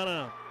by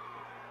Ravenna.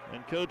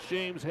 And Coach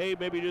James Hay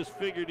maybe just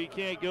figured he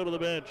can't go to the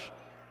bench.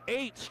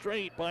 8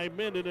 straight by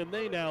Minden, and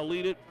they now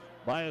lead it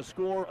by a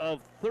score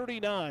of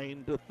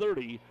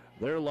 39-30.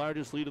 Their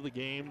largest lead of the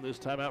game. This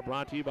timeout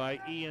brought to you by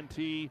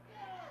ENT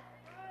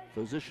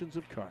Physicians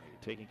of Kearney.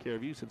 Taking care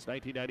of you since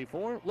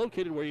 1994,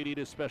 located where you need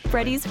a special.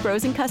 Freddy's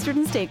Frozen Custard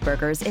and Steak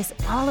Burgers is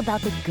all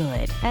about the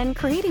good and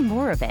creating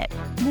more of it.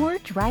 More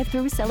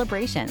drive-through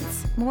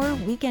celebrations, more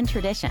weekend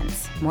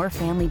traditions, more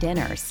family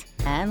dinners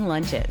and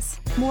lunches,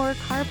 more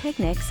car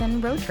picnics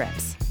and road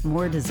trips,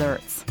 more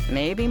desserts,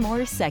 maybe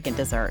more second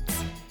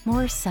desserts.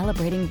 More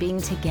celebrating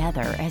being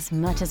together as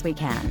much as we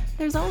can.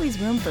 There's always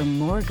room for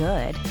more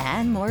good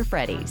and more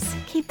Freddy's.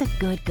 Keep the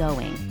good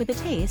going with a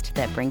taste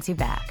that brings you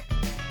back.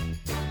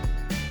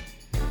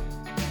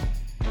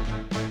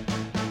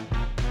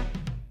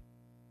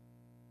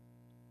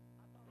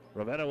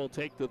 Ravenna will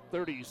take the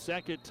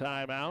 32nd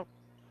timeout.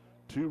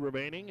 2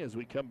 remaining as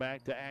we come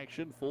back to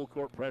action. Full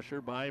court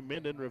pressure by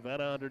Minden.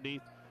 Ravenna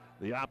underneath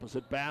the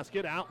opposite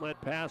basket. Outlet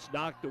pass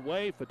knocked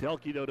away.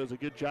 Fidelki, though, does a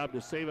good job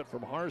to save it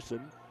from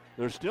Harson.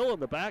 They're still in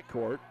the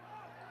backcourt.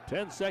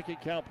 10-second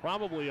count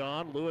probably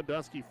on.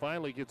 Lewandowski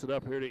finally gets it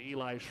up here to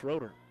Eli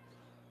Schroeder.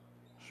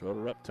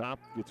 Schroeder up top,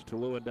 gets it to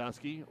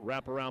Lewandowski.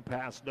 Wraparound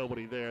pass,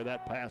 nobody there.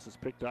 That pass is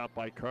picked up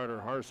by Carter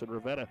Harson.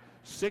 Ravenna,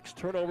 6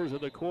 turnovers in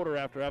the quarter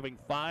after having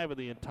 5 in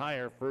the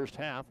entire first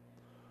half.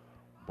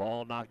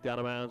 Ball knocked out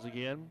of bounds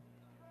again.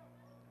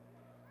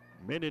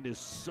 Minden is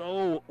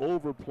so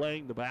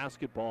overplaying the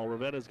basketball.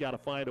 Ravenna's got to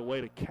find a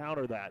way to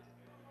counter that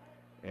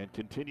and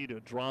continue to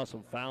draw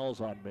some fouls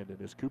on Minden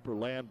as Cooper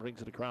Land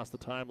brings it across the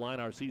timeline.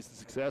 Our season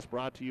success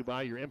brought to you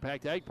by your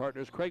Impact Ag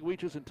partners, Craig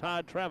Weeches and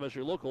Todd Travis,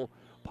 your local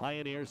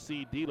Pioneer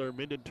seed dealer.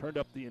 Minden turned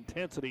up the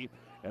intensity,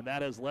 and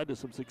that has led to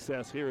some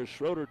success here as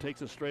Schroeder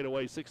takes a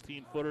straightaway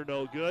 16-footer,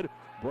 no good.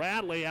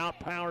 Bradley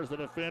outpowers the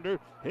defender.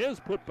 His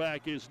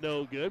putback is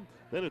no good.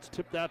 Then it's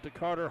tipped out to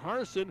Carter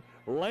Harson.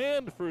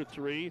 Land for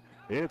 3.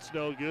 It's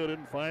no good,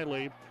 and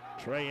finally,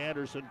 Trey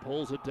Anderson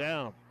pulls it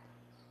down.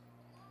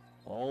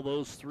 All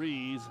those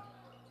threes.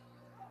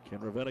 Can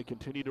Ravenna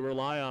continue to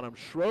rely on him?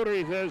 Schroeder,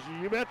 he says,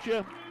 you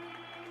betcha.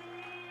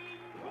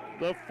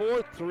 The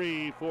 4th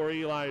 3 for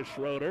Eli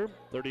Schroeder,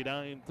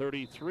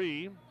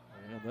 39-33.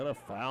 And then a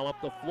foul up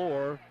the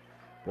floor.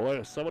 Boy,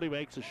 if somebody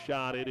makes a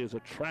shot, it is a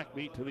track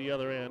meet to the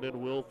other end, and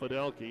Will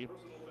Fidelki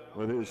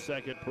with his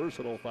 2nd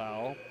personal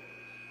foul.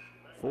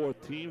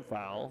 4th team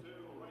foul.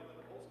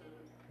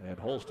 And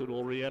Holston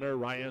will re-enter.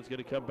 Ryan's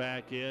going to come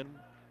back in.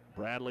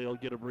 Bradley will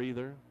get a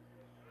breather.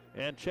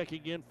 And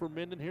checking in for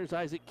Minden, here's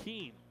Isaac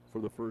Keene for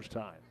the first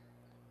time.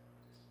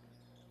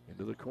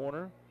 Into the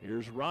corner,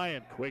 here's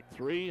Ryan, quick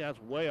 3,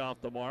 that's way off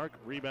the mark.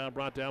 Rebound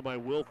brought down by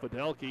Will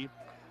Fidelki.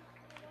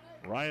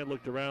 Ryan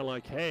looked around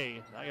like,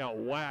 hey, I got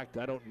whacked,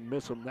 I don't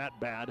miss him that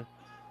bad.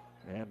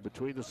 And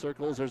between the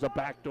circles, there's a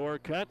backdoor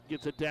cut,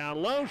 gets it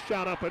down low,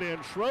 shot up and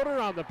in. Schroeder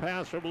on the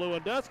pass from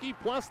Lewandowski,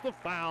 plus the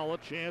foul, a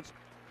chance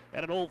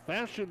at an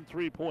old-fashioned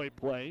three-point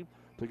play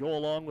to go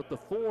along with the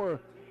 4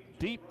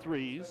 deep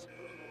threes.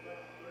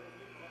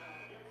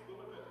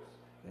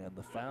 And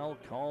the foul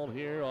called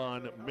here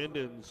on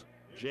Minden's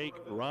Jake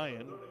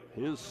Ryan,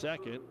 his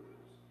 2nd.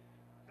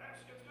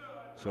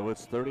 So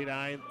it's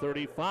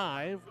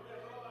 39-35.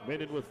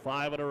 Minden with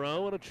 5 in a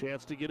row and a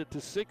chance to get it to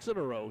 6 in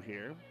a row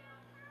here.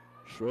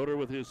 Schroeder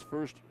with his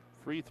first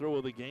free throw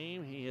of the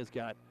game. He has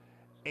got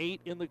 8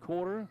 in the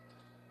quarter,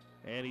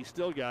 and he's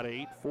still got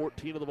 8,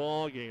 14 of the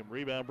ball game.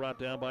 Rebound brought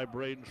down by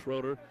Braden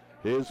Schroeder.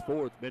 His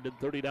 4th, Minden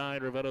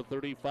 39, Ravenna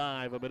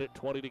 35.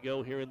 1:20 to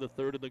go here in the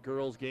 3rd in the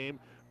girls' game.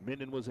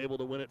 Minden was able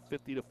to win it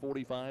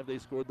 50-45. They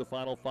scored the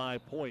final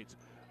 5 points.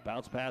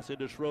 Bounce pass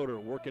into Schroeder,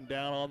 working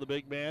down on the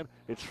big man.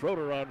 It's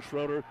Schroeder on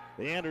Schroeder.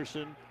 The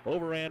Anderson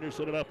over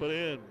Anderson and up and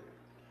in.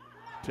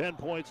 10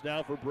 points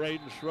now for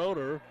Braden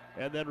Schroeder,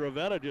 and then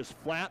Ravenna just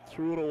flat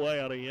threw it away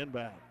on a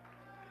inbound.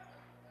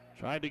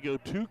 Tried to go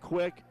too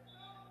quick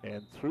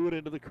and threw it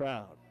into the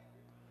crowd.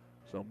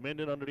 So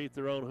Minden underneath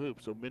their own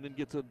hoop. So Minden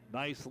gets a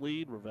nice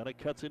lead. Ravenna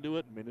cuts into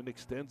it. Minden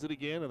extends it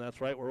again, and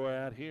that's right where we're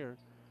at here.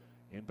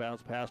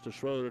 Inbounds pass to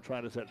Schroeder,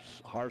 trying to set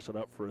Harson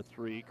up for a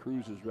 3.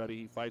 Cruz is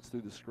ready. He fights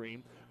through the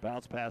screen.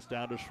 Bounce pass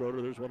down to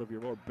Schroeder. There's one of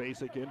your more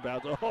basic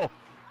inbounds. Oh,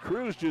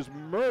 Cruz just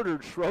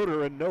murdered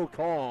Schroeder and no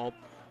call.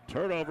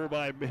 Turnover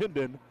by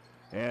Minden.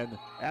 And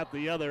at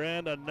the other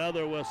end,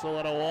 another whistle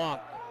and a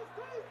walk.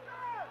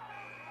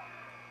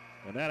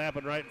 And that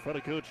happened right in front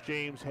of Coach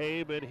James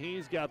Habe, and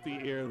he's got the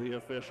ear of the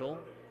official.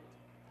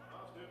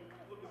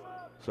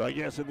 So I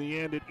guess in the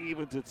end it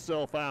evens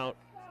itself out.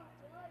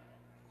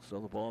 So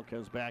the ball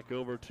comes back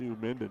over to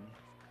Minden.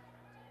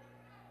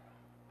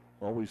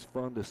 Always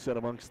fun to sit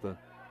amongst the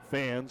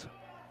fans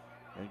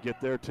and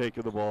get their take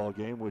of the ball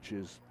game, which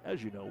is,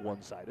 as you know,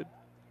 one-sided.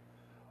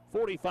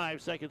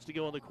 45 seconds to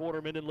go in the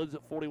quarter. Minden leads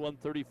at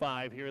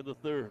 41-35 here in the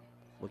third.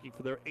 Looking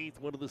for their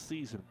 8th win of the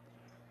season.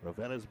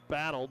 Ravenna's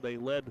battled. They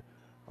led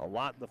a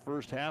lot in the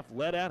first half,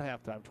 led at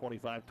halftime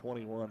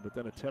 25-21, but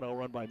then a 10-0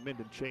 run by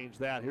Minden changed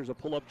that. Here's a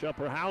pull-up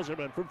jumper,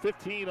 Hauserman from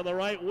 15 on the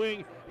right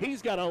wing.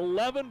 He's got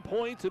 11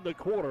 points in the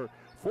quarter,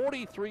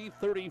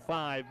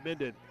 43-35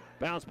 Minden.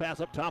 Bounce pass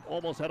up top,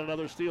 almost had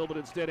another steal, but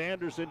instead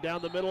Anderson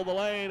down the middle of the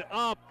lane,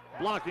 up,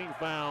 blocking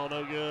foul,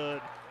 no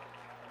good.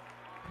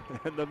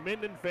 And the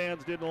Minden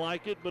fans didn't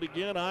like it, but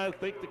again, I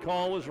think the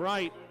call was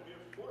right.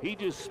 He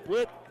just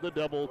split the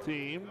double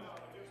team,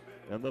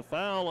 and the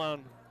foul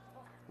on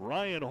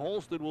Ryan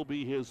Holston will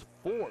be his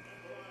 4th.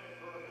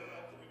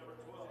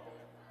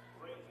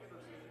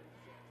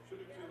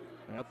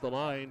 At the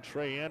line,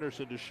 Trey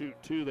Anderson to shoot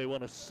 2. They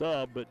want a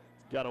sub, but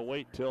got to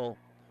wait till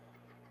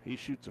he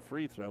shoots a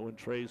free throw, and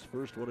Trey's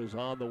first one is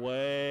on the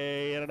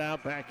way, in and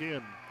out, back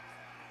in.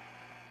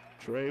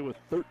 Trey with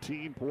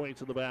 13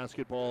 points in the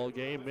basketball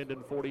game.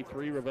 Minden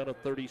 43, Ravenna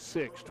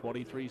 36.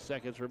 23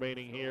 seconds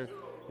remaining here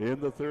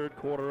in the third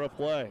quarter of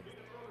play.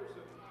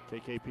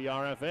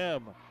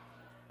 KKPR-FM,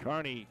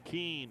 Kearney,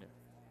 Keene,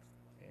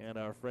 and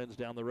our friends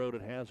down the road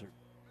at Hazard.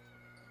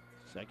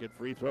 Second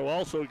free throw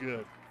also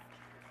good.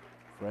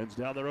 Friends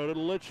down the road at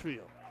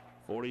Litchfield.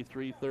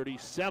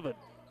 43-37.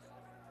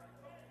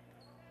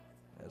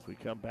 As we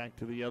come back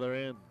to the other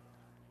end.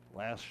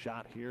 Last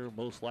shot here,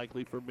 most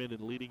likely for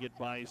Minden, leading it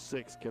by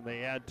 6. Can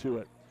they add to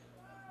it?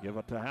 Give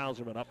it to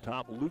Hauserman. Up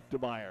top, Luke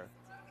DeMeyer.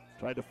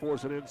 Tried to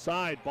force it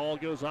inside. Ball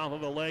goes off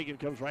of a leg and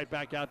comes right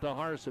back out to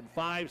Harson.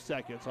 5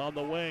 seconds on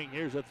the wing.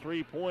 Here's a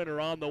three-pointer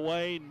on the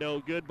way.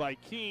 No good by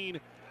Keene.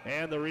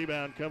 And the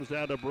rebound comes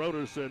down to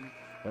Broderson.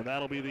 And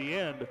that'll be the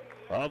end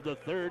of the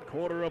third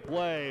quarter of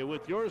play.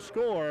 With your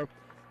score,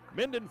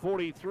 Minden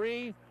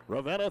 43,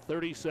 Ravenna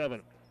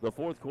 37. The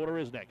fourth quarter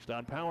is next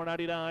on Power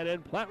 99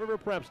 and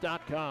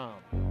PlatteRiverPreps.com.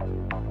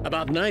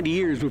 About 90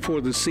 years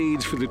before the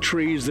seeds for the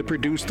trees that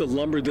produce the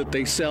lumber that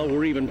they sell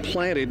were even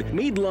planted,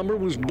 Mead Lumber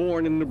was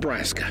born in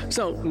Nebraska.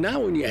 So now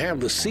when you have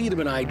the seed of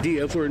an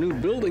idea for a new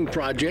building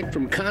project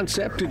from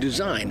concept to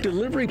design,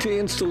 delivery to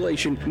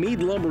installation,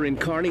 Mead Lumber in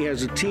Kearney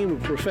has a team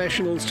of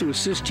professionals to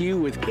assist you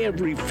with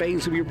every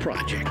phase of your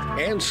project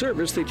and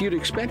service that you'd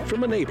expect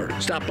from a neighbor.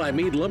 Stop by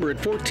Mead Lumber at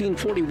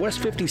 1440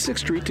 West 56th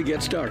Street to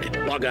get started.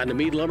 Log on to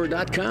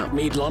meadlumber.com.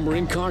 Mead Lumber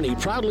in Kearney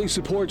proudly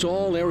supports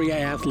all area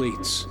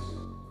athletes.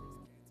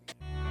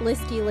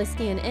 Liskey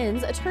 &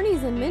 Inns,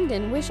 attorneys in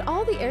Minden, wish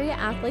all the area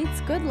athletes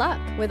good luck.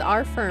 With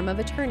our firm of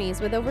attorneys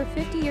with over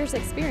 50 years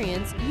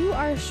experience, you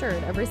are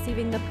assured of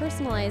receiving the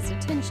personalized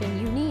attention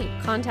you need.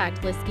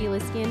 Contact Liskey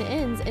 &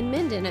 Inns in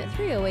Minden at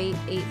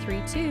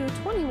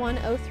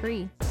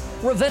 308-832-2103.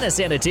 Ravenna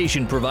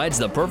Sanitation provides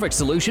the perfect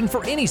solution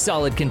for any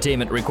solid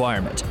containment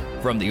requirement.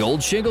 From the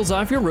old shingles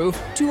off your roof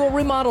to a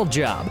remodel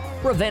job,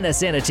 Ravenna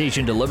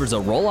Sanitation delivers a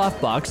roll-off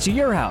box to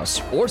your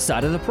house or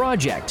side of the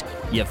project.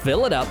 You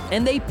fill it up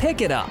and they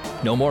pick it up.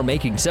 No more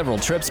making several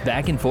trips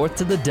back and forth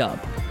to the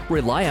dump.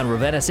 Rely on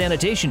Ravenna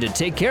Sanitation to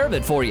take care of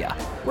it for you.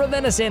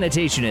 Ravenna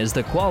Sanitation is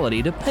the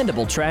quality,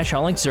 dependable trash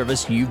hauling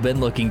service you've been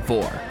looking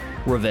for.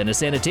 Ravenna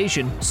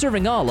Sanitation,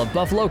 serving all of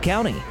Buffalo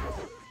County.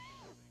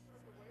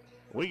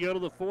 We go to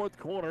the fourth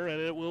quarter,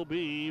 and it will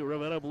be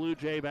Ravenna Blue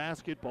Jay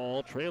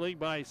basketball trailing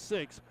by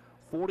 6,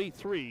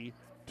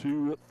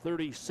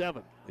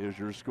 43-37 is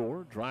your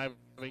score. Driving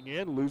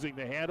in, losing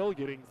the handle,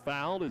 getting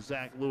fouled is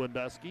Zach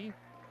Lewandowski.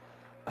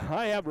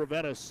 I have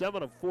Ravenna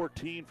 7 of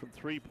 14 from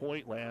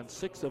three-point land,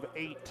 6 of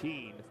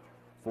 18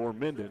 for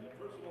Minden.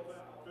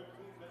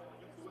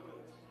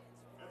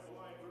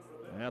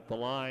 At the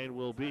line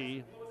will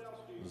be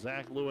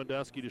Zach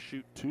Lewandowski to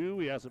shoot 2.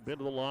 He hasn't been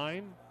to the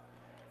line.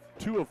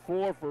 2 of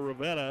 4 for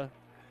Ravenna,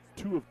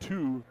 2 of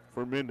 2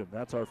 for Minden.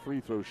 That's our free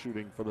throw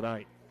shooting for the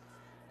night.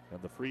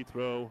 And the free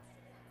throw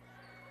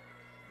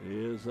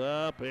is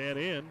up and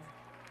in.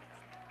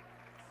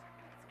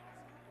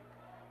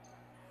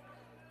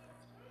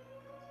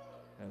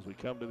 As we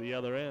come to the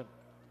other end.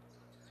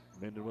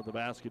 Minden with the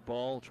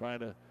basketball,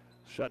 trying to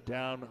shut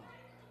down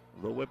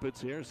the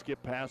Whippets here.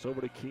 Skip pass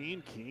over to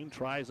Keene. Keene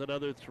tries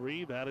another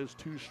 3. That is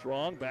too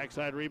strong.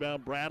 Backside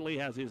rebound. Bradley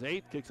has his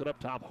 8th. Kicks it up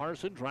top.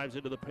 Harson drives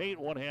into the paint.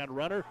 One-hand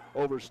runner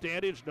over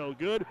Standage. No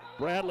good.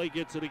 Bradley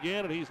gets it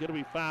again, and he's going to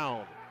be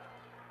fouled.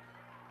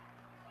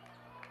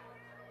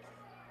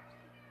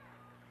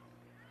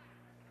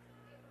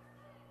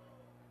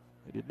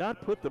 They did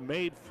not put the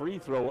made free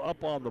throw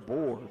up on the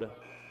board.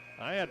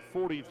 I had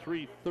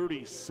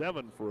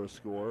 43-37 for a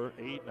score.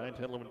 8, 9,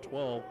 10, 11,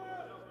 12.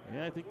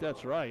 Yeah, I think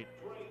that's right.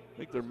 I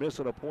think they're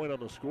missing a point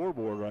on the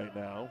scoreboard right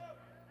now.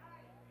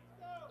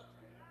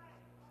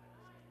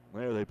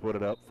 There they put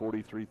it up,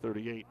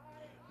 43-38.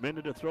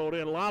 Minden to throw it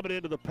in, lob it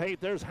into the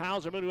paint. There's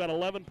Hauserman, who had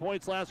 11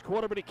 points last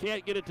quarter, but he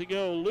can't get it to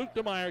go. Luke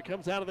DeMeyer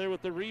comes out of there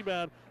with the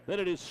rebound. Then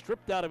it is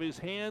stripped out of his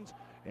hands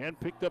and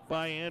picked up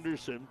by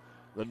Anderson.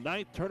 The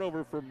 9th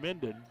turnover for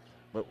Minden,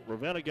 but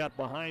Ravenna got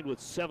behind with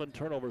 7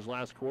 turnovers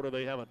last quarter.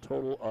 They have a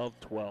total of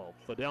 12.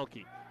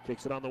 Fidelki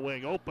kicks it on the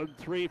wing. Open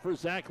 3 for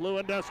Zach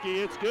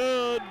Lewandowski. It's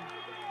good.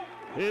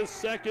 His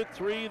second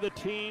three, the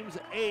team's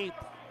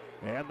 8th.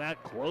 And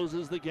that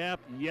closes the gap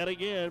yet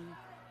again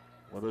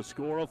with a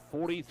score of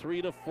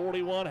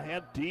 43-41.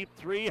 Had deep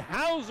three,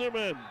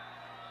 Hauserman.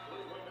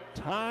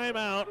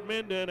 Timeout,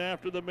 Minden,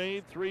 after the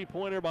made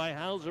three-pointer by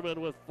Hauserman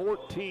with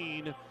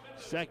 14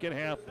 second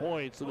half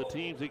points. So the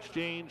teams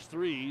exchange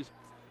threes.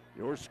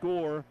 Your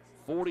score,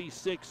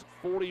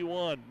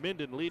 46-41.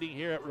 Minden leading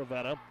here at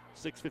Ravenna.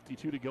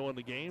 6:52 to go in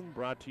the game.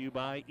 Brought to you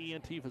by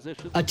ENT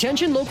Physicians.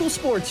 Attention local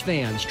sports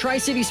fans.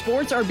 Tri-City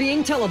Sports are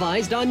being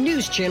televised on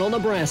News Channel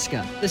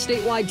Nebraska. The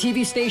statewide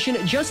TV station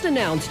just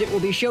announced it will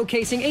be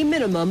showcasing a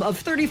minimum of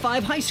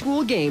 35 high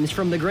school games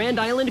from the Grand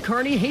Island,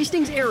 Kearney,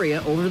 Hastings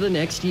area over the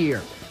next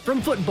year. From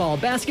football,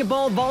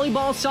 basketball,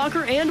 volleyball,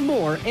 soccer, and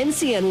more,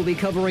 NCN will be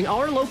covering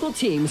our local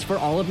teams for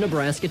all of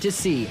Nebraska to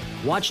see.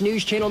 Watch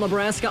News Channel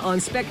Nebraska on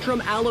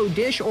Spectrum, Allo,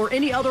 Dish, or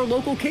any other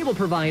local cable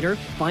provider.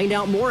 Find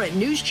out more at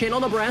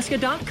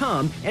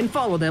newschannelnebraska.com and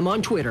follow them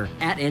on Twitter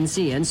at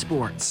NCN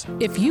Sports.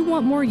 If you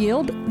want more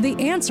yield,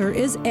 the answer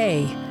is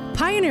A.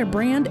 Pioneer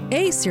brand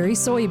A-Series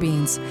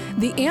soybeans.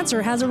 The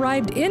answer has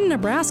arrived in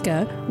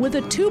Nebraska with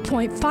a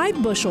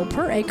 2.5 bushel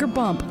per acre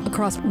bump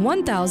across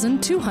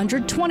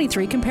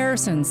 1,223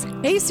 comparisons.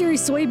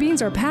 A-Series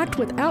soybeans are packed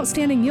with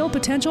outstanding yield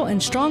potential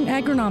and strong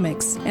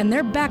agronomics, and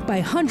they're backed by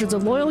hundreds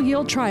of loyal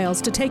yield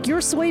trials to take your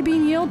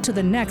soybean yield to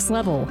the next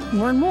level.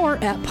 Learn more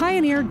at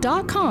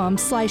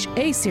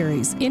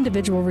pioneer.com/A-Series.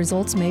 Individual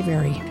results may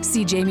vary.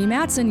 See Jamie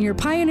Matson, your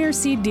Pioneer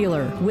seed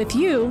dealer, with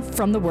you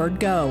from the word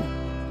go.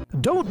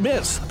 Don't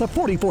miss the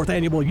 44th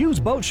Annual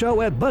Used Boat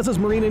Show at Buzz's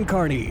Marine in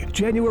Kearney.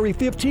 January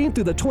 15th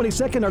through the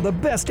 22nd are the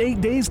best 8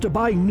 days to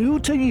buy new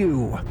to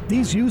you.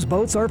 These used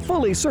boats are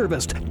fully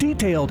serviced,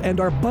 detailed,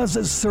 and are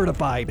Buzz's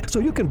certified, so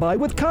you can buy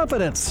with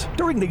confidence.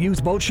 During the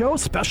Used Boat Show,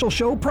 special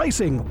show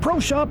pricing, pro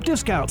shop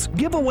discounts,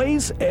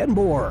 giveaways, and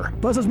more.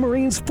 Buzz's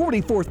Marine's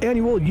 44th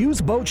Annual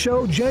Used Boat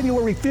Show,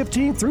 January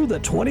 15th through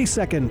the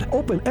 22nd.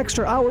 Open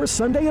extra hours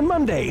Sunday and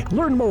Monday.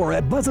 Learn more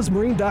at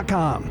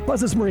buzzesmarine.com.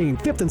 Buzz's Marine,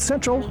 5th and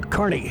Central,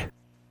 Kearney.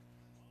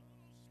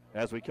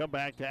 As we come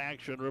back to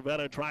action,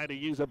 Ravenna trying to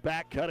use a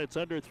back cut. It's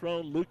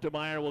underthrown. Luke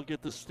DeMeyer will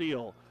get the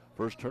steal.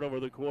 First turnover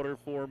of the quarter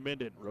for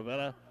Minden.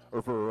 Ravenna,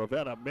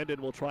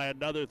 Minden will try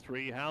another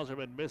three.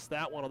 Hauserman missed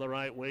that one on the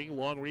right wing.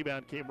 Long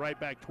rebound came right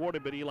back toward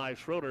him, but Eli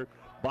Schroeder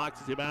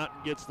boxes him out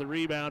and gets the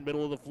rebound.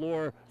 Middle of the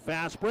floor.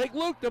 Fast break.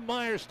 Luke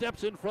DeMeyer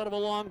steps in front of a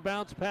long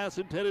bounce pass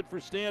intended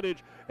for Standage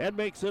and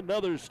makes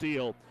another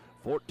steal.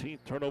 14th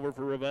turnover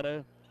for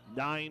Ravenna.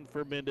 9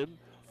 for Minden.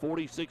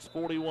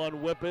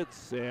 46-41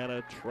 Whippets, and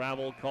a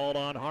travel called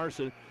on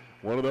Harson.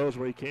 One of those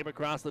where he came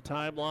across the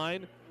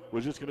timeline,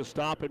 was just going to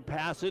stop and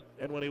pass it,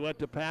 and when he went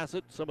to pass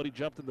it, somebody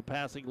jumped in the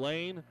passing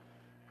lane,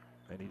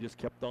 and he just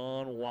kept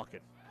on walking.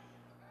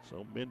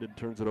 So Minden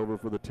turns it over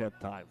for the 10th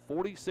time.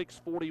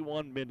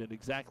 46-41 Minden,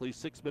 exactly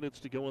 6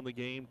 minutes to go in the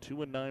game.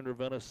 2-9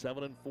 Ravenna,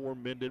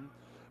 7-4 Minden.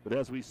 But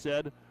as we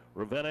said,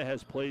 Ravenna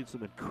has played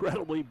some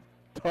incredibly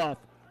tough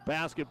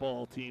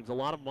basketball teams, a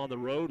lot of them on the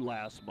road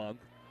last month.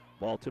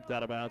 Ball tipped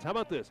out of bounds. How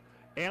about this?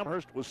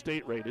 Amherst was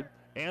state rated.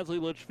 Ansley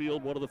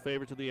Litchfield, one of the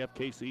favorites in the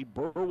FKC.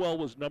 Burwell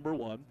was number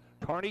 1.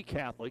 Kearney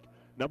Catholic,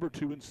 number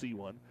 2 in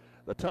C1.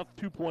 The tough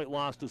 2-point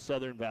loss to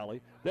Southern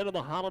Valley. Then in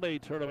the holiday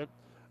tournament,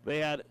 they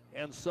had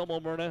Anselmo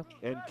Myrna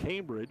and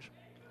Cambridge.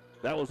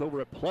 That was over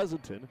at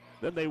Pleasanton.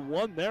 Then they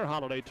won their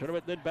holiday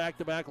tournament. Then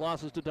back-to-back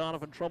losses to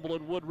Donovan, Trumbull,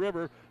 and Wood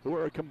River, who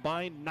are a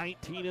combined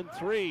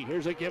 19-3.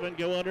 Here's a give and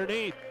go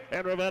underneath.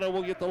 And Ravenna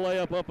will get the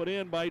layup up and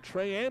in by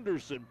Trey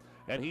Anderson.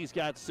 And he's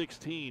got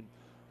 16.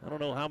 I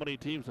don't know how many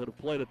teams that have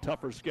played a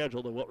tougher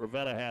schedule than what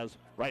Ravenna has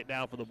right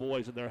now for the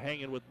boys, and they're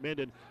hanging with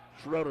Minden.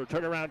 Schroeder,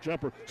 turnaround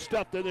jumper,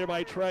 stuffed in there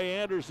by Trey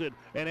Anderson,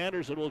 and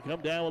Anderson will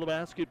come down with a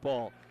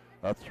basketball.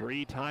 A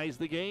three ties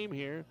the game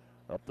here.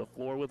 Up the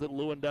floor with it,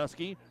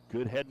 Lewandowski.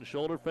 Good head and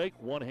shoulder fake.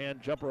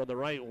 One-hand jumper on the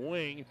right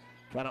wing.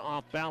 Kind of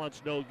off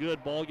balance, no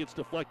good. Ball gets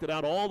deflected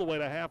out all the way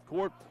to half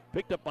court.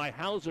 Picked up by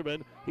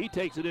Hauserman. He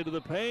takes it into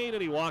the paint,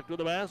 and he walked with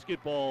the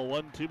basketball.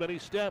 One too many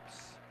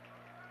steps.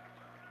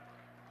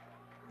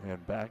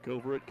 And back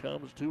over it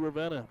comes to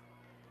Ravenna.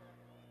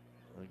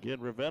 Again,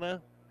 Ravenna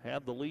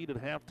had the lead at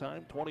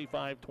halftime,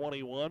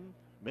 25-21.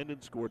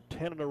 Minden scored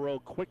 10 in a row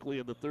quickly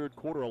in the third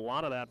quarter, a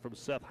lot of that from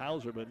Seth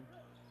Hauserman.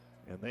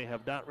 And they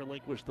have not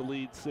relinquished the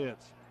lead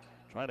since.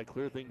 Trying to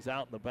clear things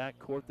out in the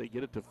backcourt. They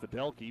get it to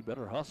Fidelki.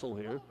 Better hustle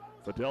here.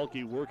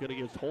 Fidelki working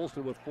against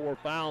Holston with 4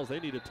 fouls. They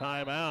need a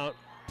timeout.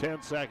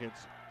 10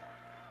 seconds.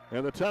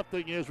 And the tough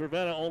thing is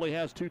Ravenna only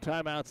has 2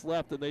 timeouts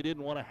left, and they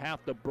didn't want to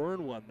have to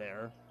burn one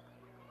there.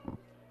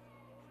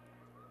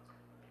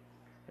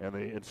 And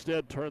they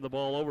instead turned the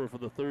ball over for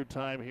the 3rd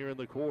time here in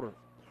the quarter.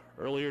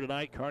 Earlier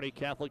tonight, Kearney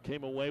Catholic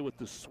came away with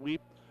the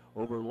sweep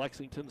over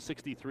Lexington,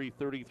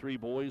 63-33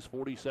 boys,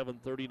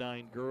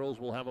 47-39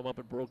 girls. We'll have them up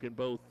at Broken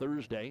Bow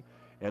Thursday.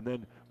 And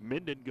then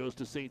Minden goes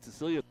to St.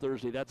 Cecilia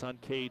Thursday. That's on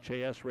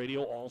KHAS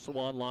Radio, also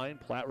online,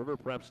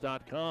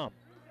 PlatteRiverPreps.com.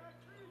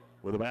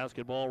 With the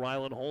basketball,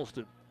 Ryland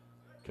Holston.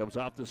 Comes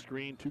off the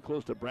screen, too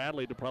close to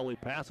Bradley to probably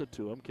pass it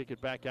to him. Kick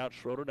it back out,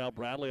 Schroeder. Now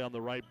Bradley on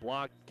the right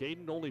block.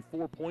 Caden only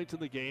 4 points in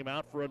the game,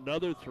 out for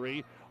another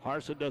 3.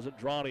 Harson doesn't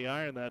draw any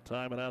iron that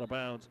time, and out of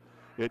bounds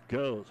it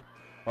goes.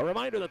 A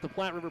reminder that the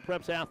Platte River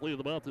Preps Athlete of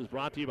the Month is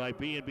brought to you by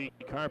B&B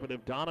Carpet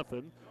of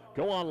Donovan.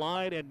 Go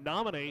online and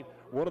nominate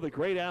one of the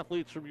great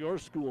athletes from your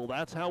school.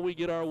 That's how we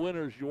get our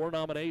winners, your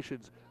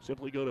nominations.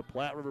 Simply go to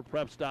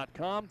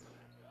PlatteRiverPreps.com.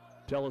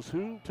 Tell us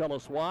who, tell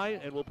us why,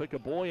 and we'll pick a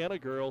boy and a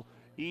girl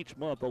each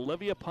month.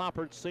 Olivia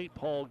Poppert, St.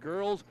 Paul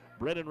girls,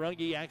 Brennan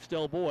Runge,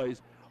 Axtell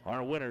boys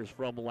are winners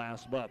from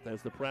last month.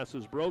 As the press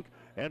is broke,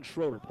 and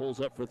Schroeder pulls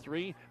up for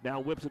 3.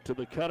 Now whips it to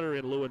the cutter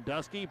in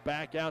Lewandowski.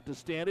 Back out to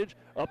Standage.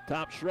 Up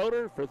top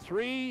Schroeder for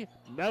 3.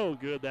 No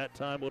good that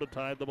time. Would have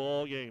tied the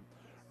ball game.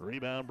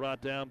 Rebound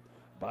brought down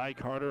by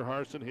Carter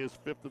Harson, his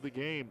 5th of the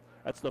game.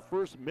 That's the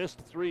first missed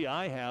 3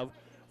 I have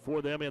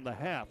for them in the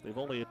half. They've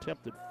only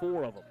attempted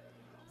 4 of them.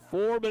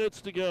 4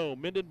 minutes to go.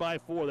 Minden by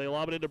 4. They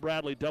lob it into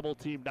Bradley. Double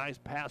team. Nice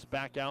pass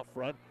back out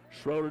front.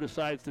 Schroeder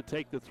decides to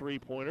take the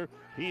 3-pointer.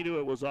 He knew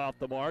it was off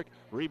the mark.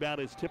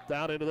 Rebound is tipped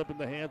out. Ended up in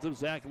the hands of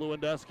Zach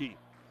Lewandowski.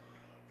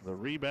 The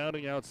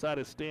rebounding outside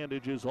of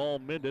Standage is all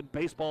Minden.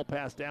 Baseball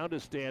pass down to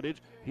Standage.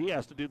 He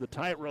has to do the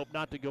tightrope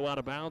not to go out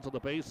of bounds on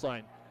the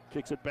baseline.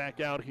 Kicks it back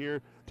out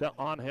here to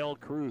Angel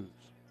Cruz.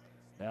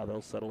 Now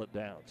they'll settle it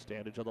down.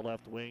 Standage on the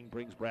left wing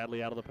brings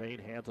Bradley out of the paint,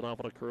 hands it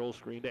off on a curl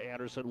screen to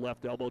Anderson.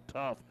 Left elbow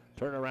tough.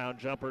 Turnaround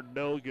jumper,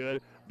 no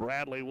good.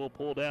 Bradley will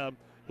pull down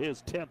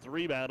his 10th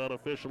rebound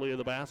unofficially of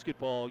the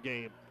basketball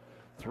game.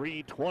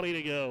 3:20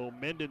 to go.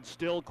 Minden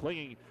still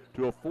clinging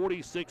to a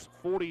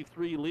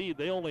 46-43 lead.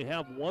 They only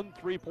have 1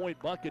 3-point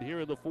bucket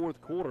here in the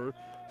 4th quarter.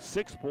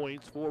 6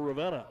 points for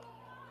Ravenna.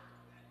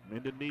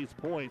 Minden needs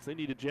points. They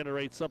need to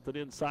generate something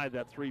inside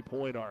that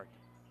 3-point arc.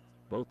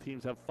 Both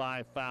teams have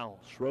 5 fouls.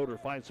 Schroeder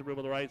finds some room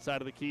on the right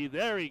side of the key.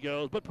 There he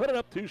goes, but put it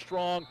up too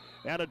strong,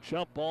 and a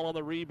jump ball on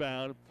the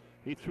rebound.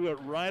 He threw it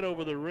right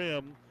over the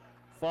rim,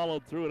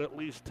 followed through it, at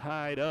least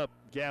tied up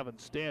Gavin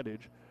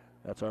Standage.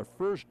 That's our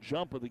first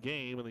jump of the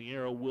game, and the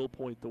arrow will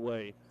point the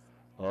way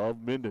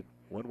of Minden.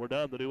 When we're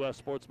done, the New West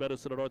Sports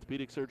Medicine and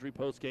Orthopedic Surgery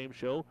post-game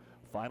show.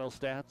 Final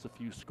stats, a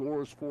few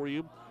scores for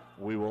you.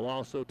 We will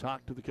also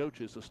talk to the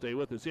coaches, so stay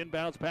with us.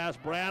 Inbounds pass,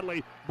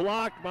 Bradley,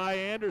 blocked by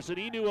Anderson.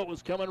 He knew what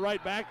was coming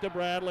right back to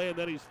Bradley, and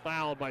then he's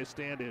fouled by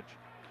Standage.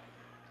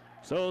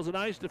 So it was a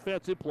nice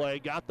defensive play,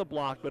 got the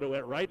block, but it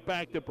went right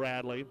back to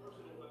Bradley,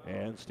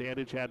 and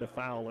Standage had to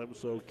foul him.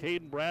 So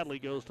Caden Bradley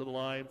goes to the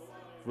line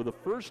for the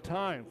first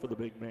time for the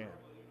big man.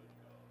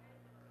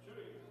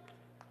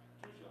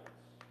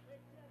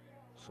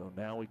 So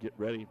now we get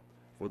ready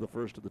for the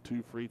first of the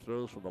 2 free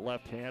throws from the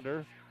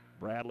left-hander.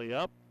 Bradley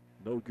up.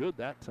 No good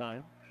that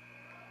time.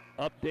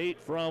 Update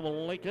from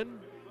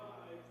Lincoln.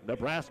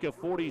 Nebraska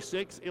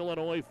 46,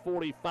 Illinois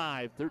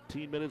 45.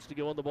 13 minutes to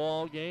go in the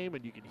ball game,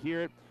 and you can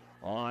hear it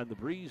on the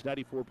Breeze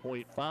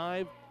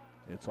 94.5.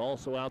 It's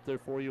also out there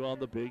for you on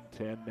the Big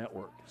Ten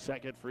Network.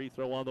 Second free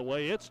throw on the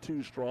way. It's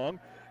too strong,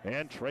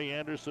 and Trey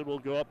Anderson will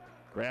go up,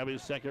 grab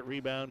his second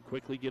rebound,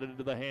 quickly get it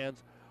into the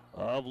hands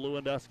of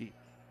Lewandowski.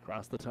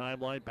 Across the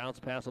timeline, bounce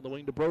pass on the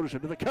wing to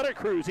Broderson to the cutter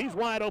Cruz. He's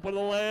wide open to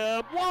the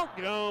layup. Won't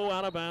go,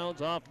 out of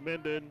bounds off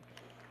Minden.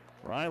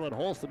 Rylan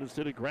Holston,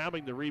 instead of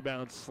grabbing the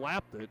rebound,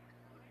 slapped it.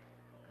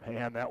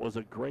 Man, that was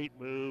a great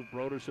move.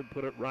 Broderson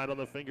put it right on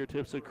the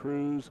fingertips of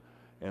Cruz,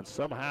 and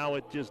somehow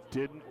it just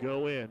didn't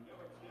go in.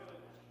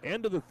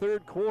 End of the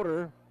 3rd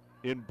quarter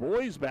in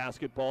boys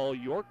basketball,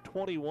 York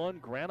 21,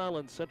 Grand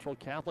Island Central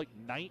Catholic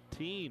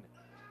 19.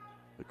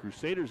 The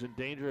Crusaders in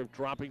danger of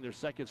dropping their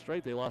 2nd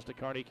straight. They lost to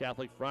Kearney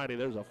Catholic Friday.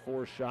 There's a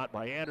forced shot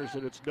by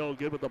Anderson. It's no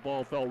good, but the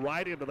ball fell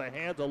right into the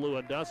hands of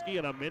Lewandowski,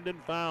 and a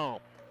Minden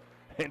foul.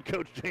 And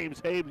Coach James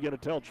Habe is going to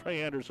tell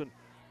Trey Anderson,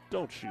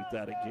 don't shoot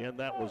that again.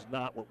 That was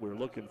not what we're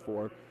looking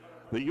for.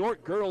 The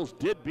York girls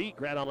did beat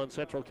Grand Island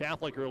Central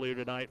Catholic earlier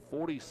tonight,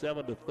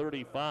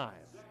 47-35.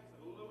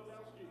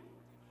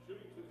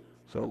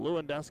 So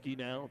Lewandowski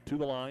now to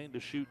the line to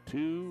shoot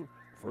 2.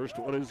 First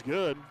one is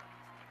good.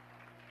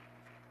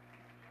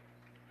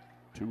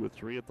 2 of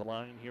 3 at the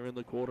line here in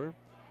the quarter.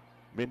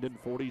 Minden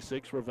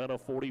 46, Ravenna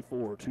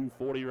 44.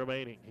 2:40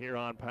 remaining here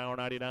on Power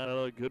 99.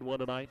 Another good one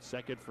tonight.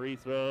 Second free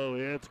throw.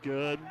 It's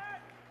good.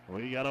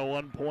 We got a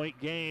 1-point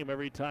game.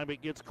 Every time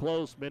it gets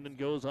close, Minden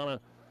goes on a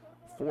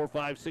 4,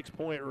 5,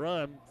 6-point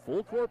run.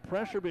 Full court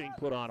pressure being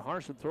put on.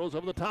 Harson throws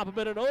over the top of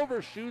it and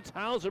overshoots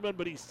Hauserman,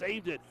 but he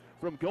saved it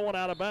from going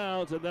out of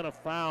bounds. And then a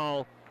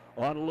foul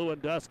on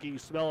Lewandowski,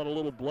 smelling a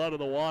little blood in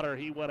the water.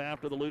 He went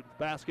after the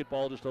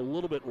basketball just a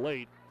little bit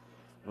late.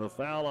 The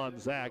foul on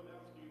Zach.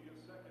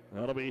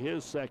 That'll be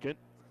his 2nd.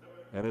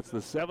 And it's the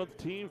 7th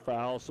team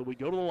foul. So we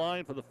go to the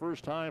line for the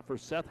first time for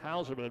Seth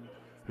Hauserman,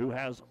 who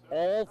has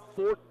all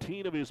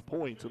 14 of his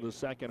points in the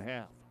 2nd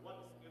half.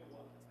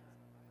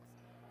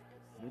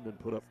 Minden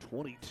put up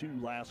 22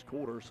 last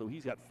quarter, so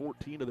he's got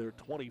 14 of their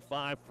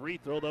 25. Free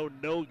throw, though,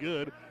 no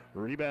good.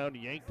 Rebound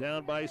yanked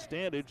down by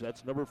Standage.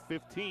 That's number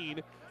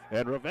 15.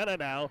 And Ravenna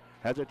now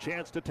has a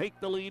chance to take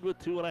the lead with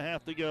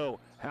 2.5 to go.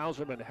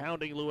 Hauserman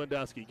hounding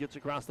Lewandowski. Gets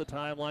across the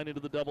timeline into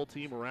the double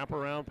team. Wrap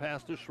around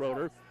pass to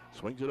Schroeder.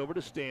 Swings it over to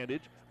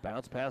Standage.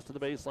 Bounce pass to the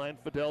baseline.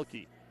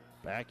 Fidelki.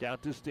 Back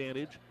out to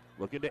Standage.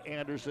 Looking to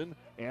Anderson.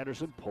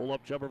 Anderson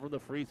pull-up jumper from the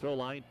free throw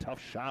line.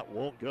 Tough shot.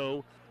 Won't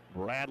go.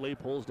 Bradley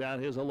pulls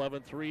down his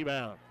 11th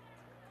rebound.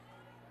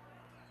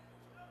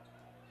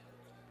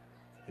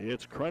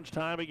 It's crunch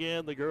time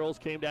again. The girls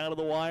came down to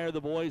the wire.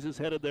 The boys is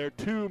headed there.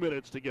 2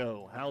 minutes to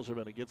go.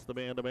 Hauserman against the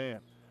man-to-man.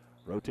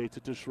 Rotates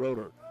it to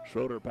Schroeder.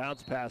 Schroeder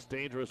bounce pass.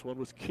 Dangerous one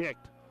was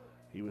kicked.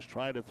 He was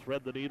trying to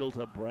thread the needle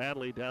to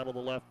Bradley down on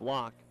the left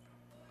block.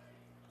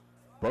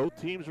 Both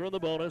teams are in the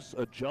bonus.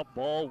 A jump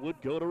ball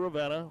would go to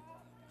Ravenna.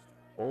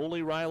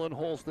 Only Ryland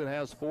Holston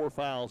has 4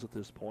 fouls at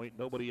this point.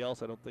 Nobody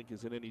else, I don't think,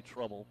 is in any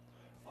trouble.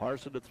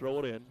 Harson to throw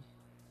it in.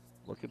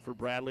 Looking for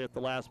Bradley at the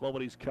last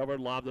moment. He's covered,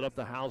 lobbed it up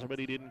to Hauserman.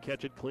 He didn't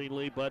catch it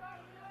cleanly, but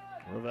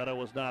Ravenna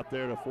was not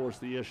there to force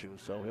the issue.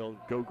 So he'll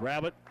go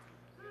grab it,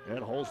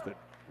 and Holston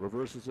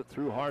reverses it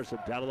through Harson.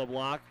 Down to the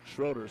block,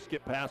 Schroeder,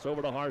 skip pass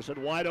over to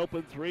Harson. Wide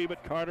open 3,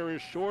 but Carter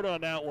is short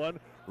on that one.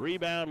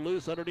 Rebound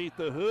loose underneath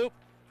the hoop,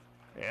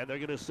 and they're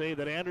going to say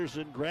that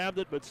Anderson grabbed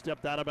it but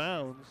stepped out of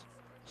bounds.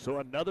 So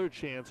another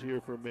chance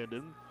here for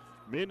Minden.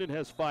 Minden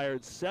has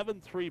fired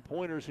 7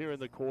 3-pointers here in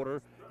the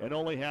quarter and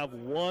only have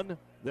 1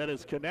 that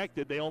is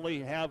connected. They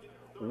only have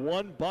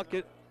 1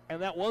 bucket,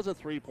 and that was a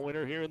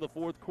 3-pointer here in the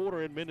fourth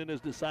quarter, and Minden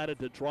has decided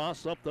to draw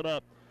something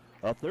up.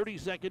 A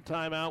 30-second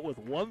timeout with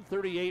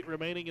 1:38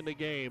 remaining in the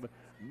game.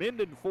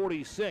 Minden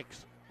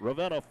 46,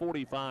 Ravenna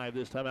 45.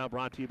 This timeout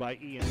brought to you by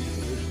E&E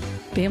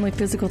Solutions. Family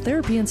Physical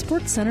Therapy and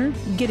Sports Center,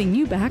 getting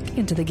you back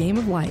into the game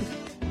of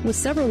life. With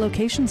several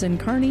locations in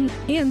Kearney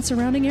and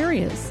surrounding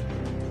areas.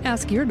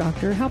 Ask your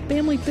doctor how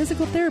Family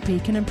Physical Therapy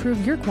can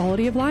improve your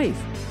quality of life.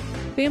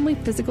 Family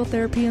Physical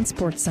Therapy and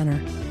Sports Center.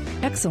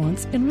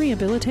 Excellence in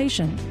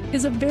Rehabilitation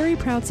is a very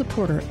proud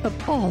supporter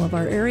of all of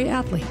our area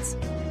athletes,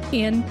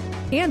 in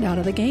and out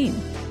of the game.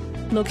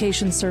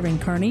 Locations serving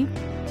Kearney,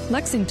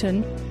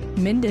 Lexington,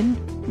 Minden,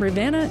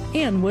 Ravenna,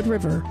 and Wood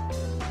River.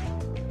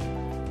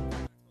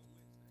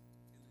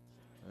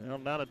 Well,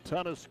 not a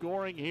ton of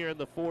scoring here in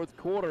the fourth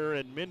quarter,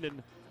 and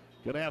Minden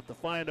going to have to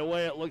find a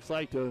way, it looks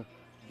like, to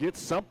get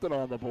something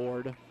on the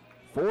board.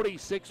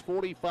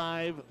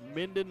 46-45,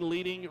 Minden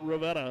leading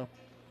Ravenna.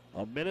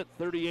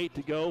 1:38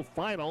 to go.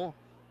 Final,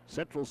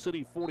 Central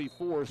City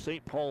 44,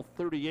 St. Paul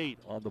 38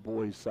 on the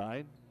boys'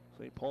 side.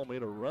 St. Paul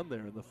made a run there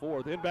in the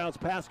fourth. Inbounds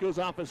pass goes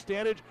off of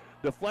Standage,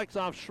 deflects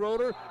off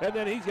Schroeder, and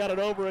then he's got it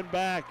over and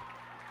back.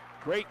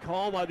 Great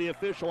call by the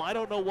official. I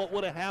don't know what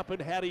would have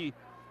happened had he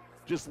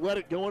just let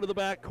it go into the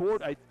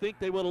backcourt. I think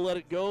they would have let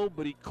it go,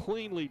 but he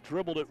cleanly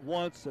dribbled it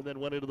once and then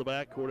went into the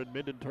backcourt, and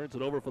Minden turns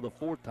it over for the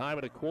 4th time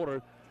in a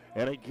quarter.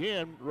 And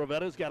again,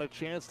 Ravenna's got a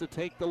chance to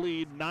take the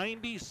lead.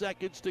 90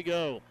 seconds to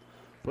go.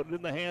 Put it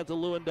in the hands of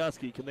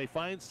Lewandowski. Can they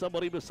find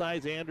somebody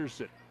besides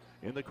Anderson?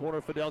 In the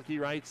corner, Fidelki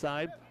right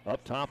side.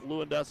 Up top,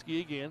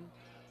 Lewandowski again.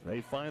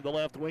 They find the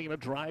left wing and a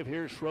drive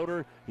here.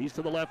 Schroeder, he's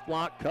to the left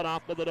block. Cut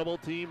off by the double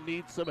team.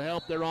 Needs some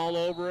help. They're all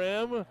over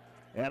him.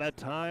 And a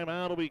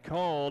timeout will be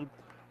called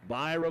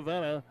by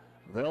Ravenna.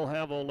 They'll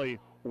have only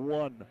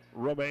 1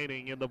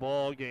 remaining in the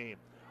ball game.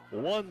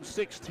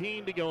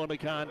 1:16 to go in the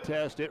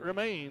contest. It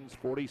remains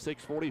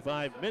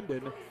 46-45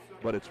 Minden,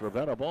 but it's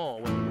Ravenna ball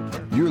when we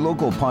return. Your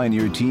local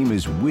Pioneer team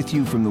is with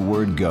you from the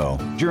word go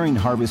during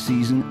harvest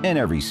season and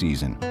every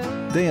season.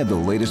 They have the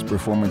latest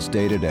performance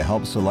data to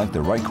help select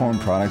the right corn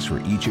products for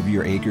each of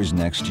your acres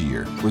next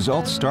year.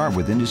 Results start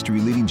with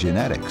industry-leading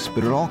genetics,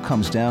 but it all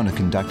comes down to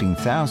conducting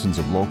thousands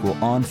of local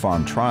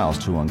on-farm trials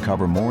to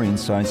uncover more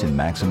insights and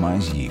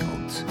maximize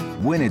yields.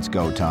 When it's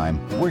go time,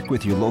 work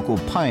with your local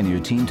Pioneer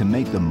team to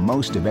make the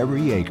most of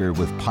every acre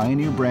with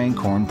Pioneer brand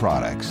corn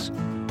products.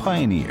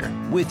 Pioneer,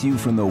 with you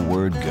from the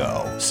word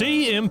go.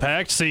 See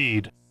Impact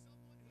Seed.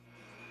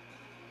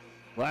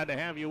 Glad to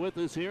have you with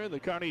us here in the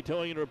Kearney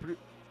Towing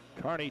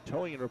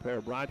and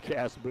Repair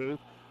broadcast booth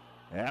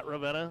at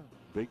Ravenna.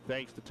 Big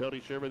thanks to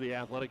Tony Shermer, the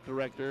athletic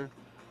director.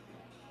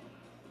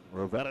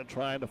 Ravenna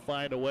trying to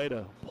find a way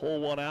to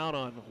pull one out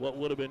on what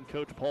would have been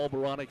Coach Paul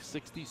Baronic's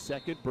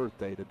 62nd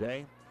birthday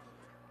today.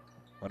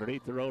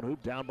 Underneath their own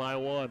hoop, down by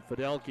 1.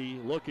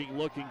 Fidelki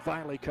looking,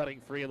 finally cutting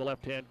free in the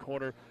left-hand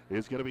corner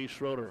is going to be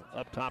Schroeder.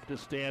 Up top to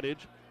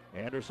Standage.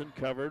 Anderson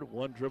covered,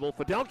 1 dribble.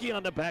 Fidelki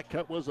on the back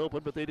cut was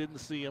open, but they didn't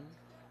see him.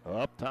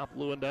 Up top,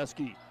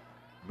 Lewandowski.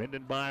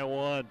 Minden by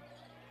 1.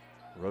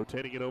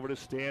 Rotating it over to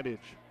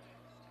Standage.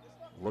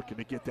 Looking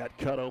to get that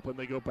cut open.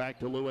 They go back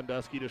to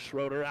Lewandowski to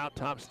Schroeder. Out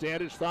top,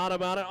 Standage thought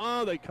about it.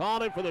 Oh, they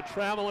called him for the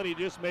travel, and he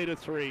just made a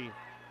 3.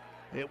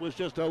 It was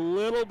just a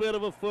little bit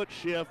of a foot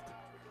shift.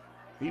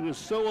 He was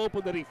so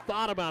open that he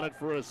thought about it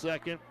for a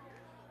second,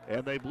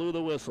 and they blew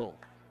the whistle.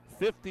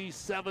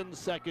 57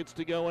 seconds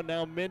to go, and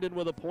now Minden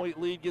with a point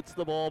lead gets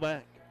the ball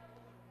back.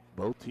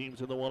 Both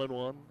teams in the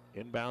 1-and-1.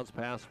 Inbounds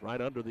pass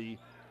right under the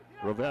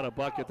Ravenna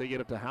bucket, they get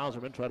it to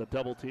Hauserman, try to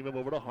double team him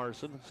over to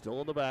Harson,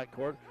 still in the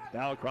backcourt.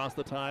 Now across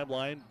the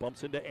timeline,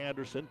 bumps into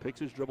Anderson, picks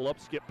his dribble up,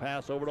 skip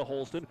pass over to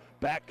Holston.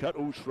 Back cut,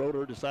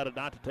 Schroeder decided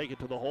not to take it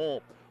to the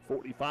hole.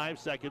 45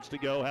 seconds to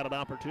go, had an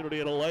opportunity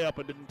at a layup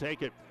and didn't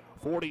take it.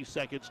 40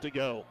 seconds to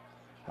go.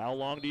 How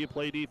long do you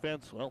play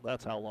defense? Well,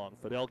 that's how long.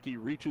 Fidelki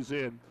reaches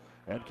in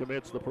and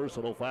commits the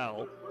personal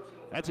foul.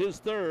 That's his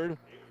third.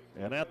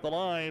 And at the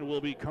line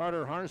will be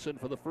Carter Harson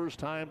for the first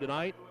time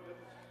tonight.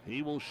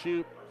 He will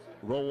shoot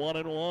the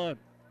 1-and-1.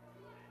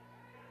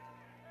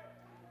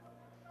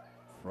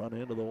 Front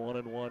end of the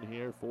 1-and-1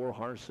 here for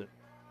Harson.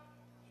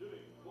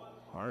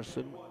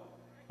 Harson,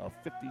 a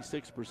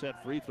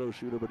 56% free throw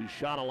shooter, but he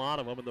shot a lot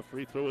of them, and the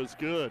free throw is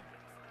good.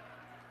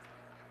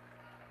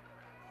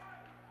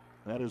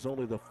 That is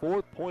only the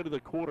fourth point of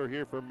the quarter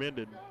here for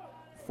Minden.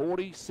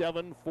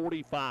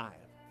 47-45.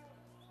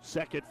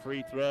 Second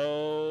free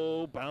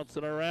throw,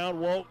 bouncing around,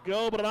 won't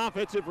go, but an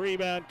offensive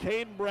rebound.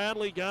 Caden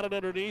Bradley got it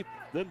underneath,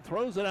 then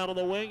throws it out on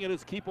the wing, and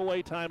it's keep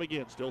away time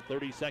again. Still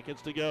 30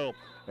 seconds to go,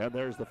 and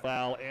there's the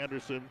foul.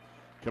 Anderson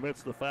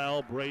commits the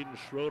foul. Braden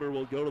Schroeder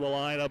will go to the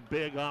line. A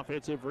big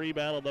offensive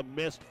rebound on the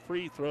missed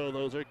free throw.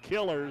 Those are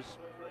killers.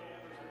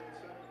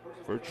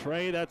 For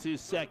Trey, that's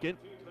his second.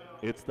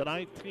 It's the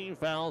 19th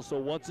foul, so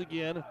once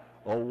again,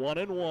 a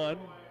 1-and-1.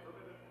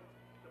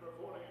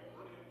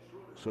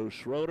 So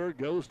Schroeder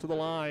goes to the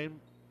line.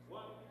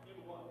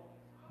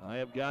 I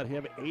have got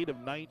him 8 of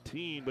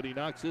 19, but he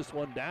knocks this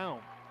one down.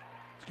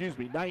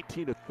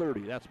 19 to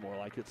 30. That's more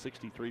like it,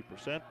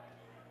 63%.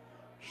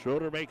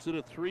 Schroeder makes it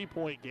a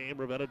three-point game.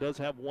 Ravenna does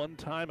have one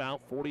timeout,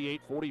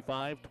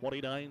 48-45,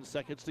 29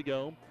 seconds to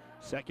go.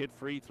 Second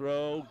free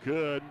throw,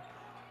 good.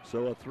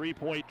 So a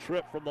three-point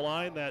trip from the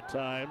line that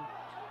time.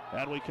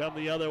 And we come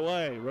the other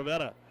way.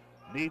 Ravenna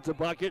needs a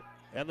bucket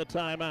and the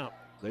timeout.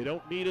 They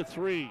don't need a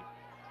three,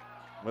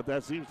 but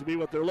that seems to be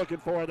what they're looking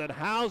for. Then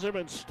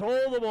Hauserman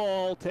stole the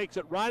ball, takes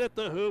it right at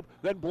the hoop,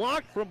 then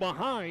blocked from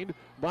behind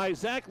by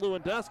Zach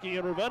Lewandowski,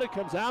 and Ravenna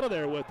comes out of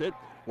there with it.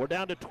 We're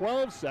down to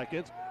 12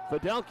 seconds.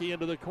 Fidelki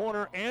into the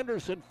corner.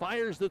 Anderson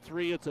fires the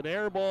three. It's an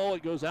air ball.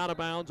 It goes out of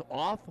bounds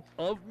off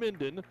of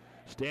Minden.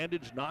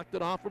 Standage knocked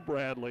it off of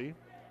Bradley.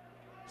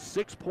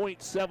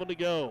 6.7 to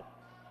go.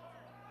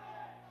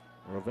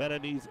 Ravenna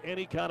needs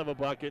any kind of a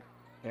bucket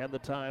and the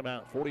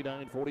timeout.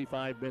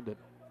 49-45 Minden.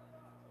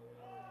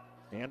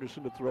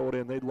 Anderson to throw it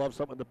in. They'd love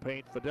something in the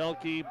paint.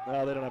 Fidelki,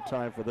 they don't have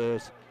time for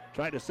this.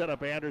 Trying to set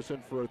up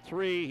Anderson for a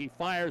three. He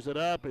fires it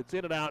up. It's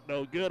in and out,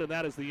 no good, and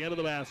that is the end of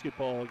the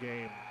basketball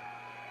game.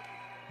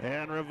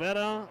 And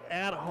Ravenna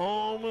at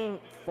home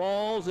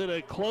falls in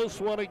a close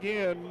one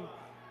again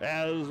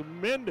as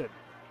Minden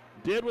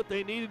did what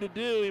they needed to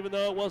do, even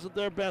though it wasn't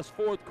their best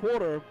fourth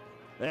quarter.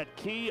 That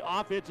key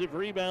offensive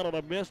rebound on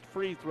a missed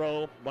free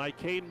throw by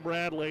Caden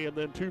Bradley, and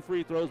then two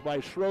free throws by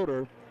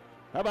Schroeder.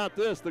 How about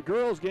this? The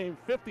girls' game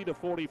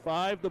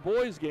 50-45. The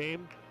boys'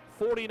 game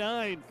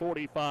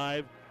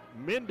 49-45.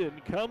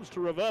 Minden comes to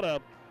Ravenna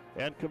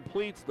and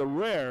completes the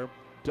rare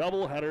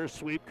doubleheader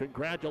sweep.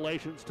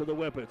 Congratulations to the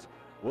Whippets.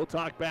 We'll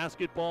talk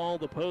basketball,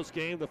 the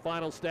postgame, the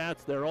final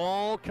stats. They're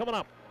all coming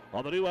up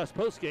on the New West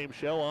postgame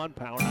show on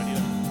Power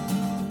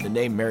 99. The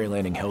name Mary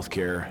Lanning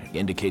Healthcare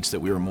indicates that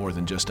we are more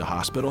than just a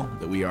hospital,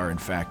 that we are in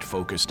fact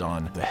focused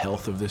on the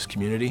health of this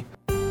community.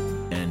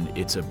 And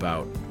it's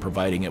about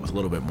providing it with a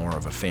little bit more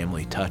of a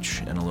family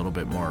touch and a little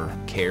bit more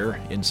care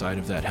inside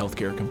of that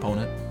healthcare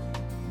component.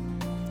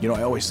 You know,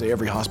 I always say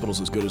every hospital is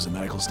as good as the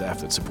medical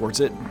staff that supports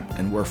it,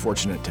 and we're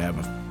fortunate to have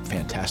a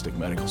fantastic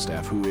medical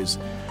staff who is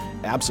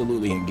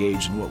absolutely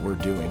engaged in what we're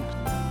doing.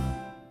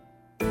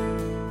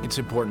 It's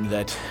important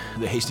that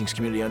the Hastings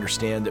community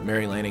understand that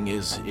Mary Lanning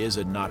is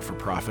a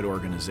not-for-profit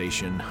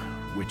organization,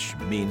 which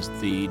means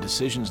the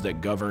decisions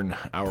that govern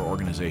our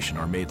organization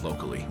are made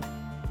locally.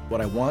 What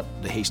I want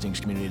the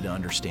Hastings community to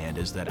understand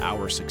is that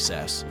our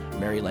success,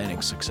 Mary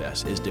Lanning's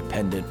success, is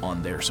dependent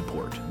on their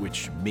support,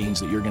 which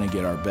means that you're going to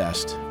get our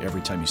best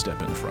every time you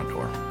step in the front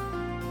door.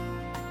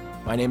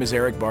 My name is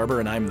Eric Barber,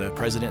 and I'm the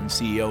president and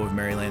CEO of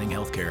Mary Lanning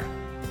Healthcare.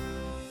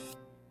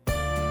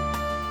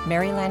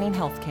 Mary Lanning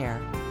Healthcare.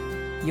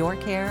 Your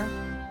care,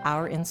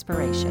 our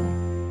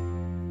inspiration.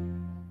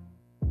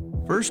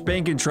 First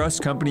Bank and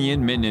Trust Company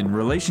in Minden.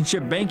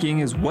 Relationship banking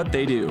is what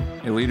they do.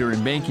 A leader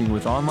in banking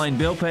with online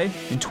bill pay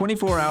and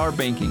 24-hour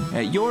banking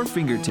at your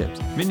fingertips.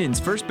 Minden's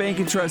First Bank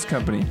and Trust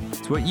Company.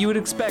 It's what you would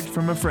expect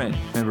from a friend.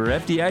 Member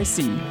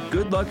FDIC.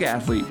 Good luck,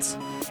 athletes.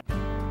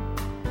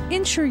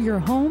 Insure your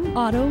home,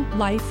 auto,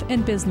 life,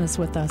 and business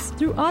with us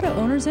through Auto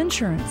Owners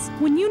Insurance.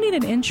 When you need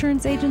an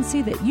insurance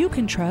agency that you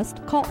can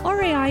trust, call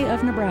RAI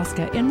of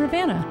Nebraska in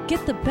Ravenna.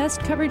 Get the best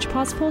coverage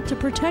possible to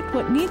protect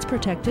what needs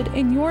protected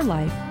in your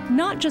life.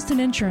 Not just an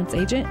insurance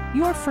agent,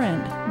 your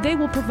friend. They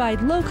will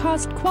provide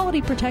low-cost,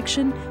 quality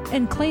protection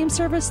and claim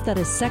service that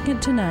is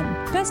second to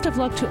none. Best of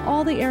luck to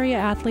all the area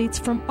athletes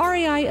from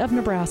RAI of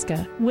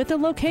Nebraska, with a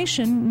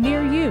location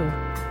near you.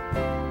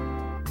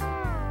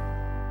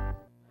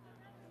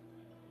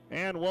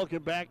 And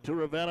welcome back to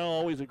Ravenna.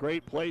 Always a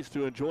great place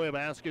to enjoy a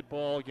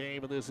basketball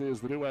game, and this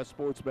is the New West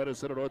Sports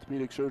Medicine and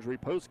Orthopedic Surgery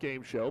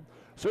post-game show.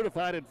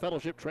 Certified and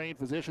fellowship-trained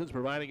physicians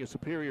providing a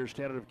superior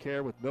standard of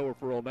care with no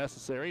referral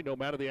necessary. No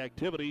matter the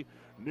activity,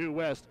 New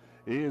West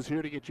is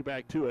here to get you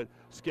back to it.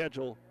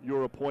 Schedule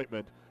your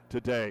appointment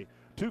today.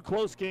 Two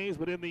close games,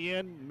 but in the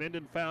end,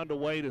 Minden found a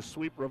way to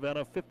sweep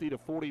Ravenna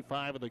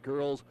 50-45 in the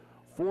girls,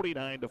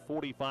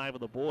 49-45 in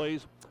the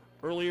boys.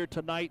 Earlier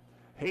tonight,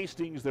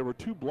 Hastings, there were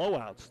two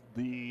blowouts.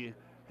 The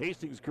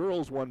Hastings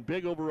girls won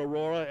big over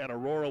Aurora, and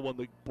Aurora won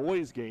the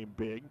boys' game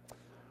big.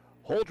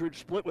 Holdridge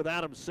split with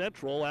Adams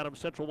Central. Adams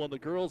Central won the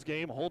girls'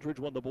 game. Holdridge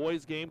won the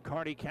boys' game.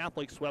 Kearney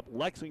Catholic swept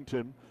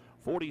Lexington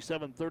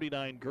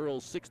 47-39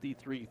 girls,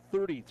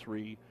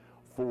 63-33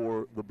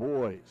 for the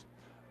boys.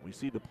 We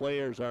see the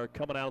players are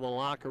coming out of the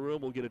locker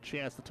room. We'll get a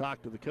chance to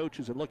talk to the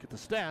coaches and look at the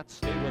stats.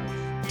 Stay with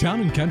us.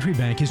 Town & Country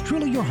Bank is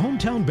truly your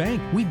hometown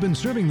bank. We've been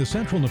serving the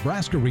central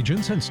Nebraska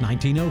region since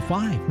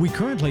 1905. We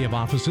currently have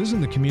offices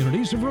in the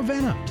communities of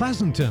Ravenna,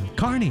 Pleasanton,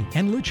 Kearney,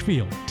 and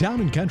Litchfield.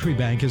 Town & Country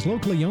Bank is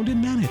locally owned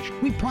and managed.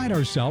 We pride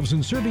ourselves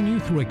in serving you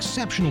through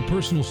exceptional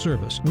personal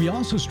service. We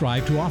also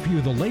strive to offer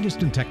you the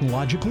latest in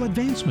technological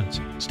advancements.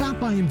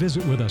 Stop by and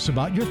visit with us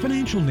about your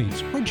financial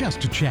needs or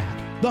just to chat.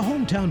 The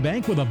hometown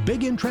bank with a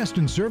big interest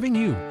in serving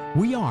you.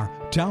 We are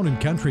Town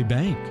 & Country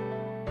Bank.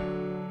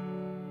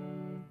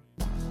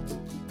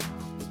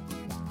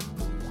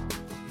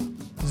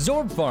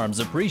 Zorb Farms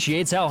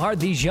appreciates how hard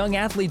these young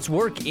athletes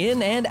work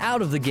in and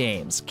out of the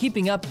games.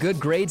 Keeping up good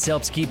grades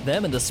helps keep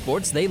them in the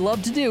sports they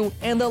love to do,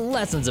 and the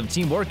lessons of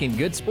teamwork and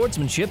good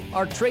sportsmanship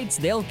are traits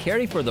they'll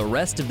carry for the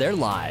rest of their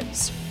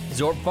lives.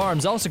 Zorb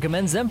Farms also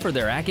commends them for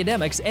their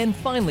academics, and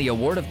finally a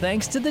word of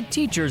thanks to the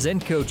teachers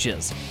and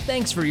coaches.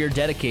 Thanks for your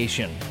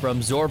dedication.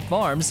 From Zorb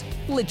Farms,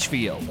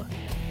 Litchfield.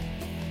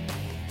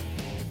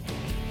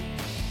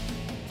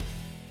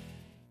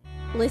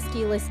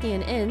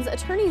 Liskey & Inns,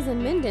 attorneys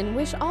in Minden,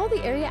 wish all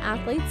the area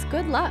athletes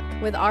good luck.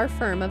 With our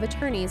firm of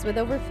attorneys with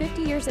over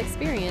 50 years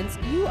experience,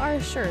 you are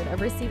assured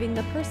of receiving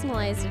the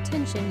personalized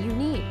attention you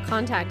need.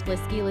 Contact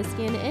Liskey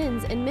 &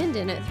 Inns in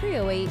Minden at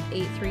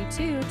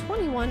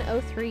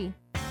 308-832-2103.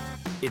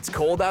 It's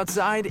cold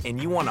outside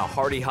and you want a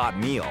hearty hot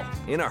meal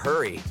in a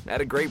hurry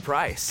at a great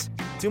price.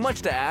 Too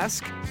much to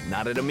ask?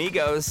 Not at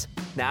Amigos.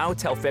 Now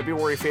till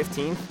February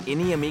 15th,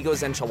 any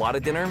Amigos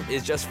enchilada dinner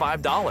is just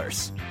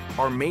 $5.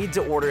 Our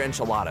made-to-order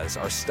enchiladas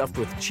are stuffed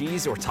with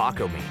cheese or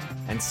taco meat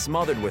and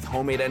smothered with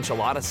homemade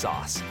enchilada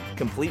sauce.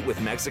 Complete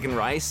with Mexican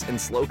rice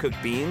and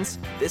slow-cooked beans,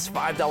 this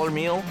 $5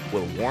 meal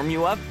will warm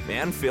you up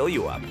and fill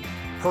you up.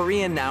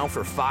 Hurry in now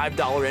for $5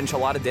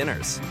 enchilada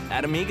dinners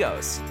at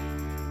Amigos.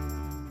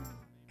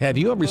 Have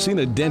you ever seen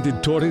a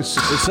dented tortoise?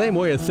 The same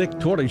way a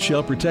thick tortoise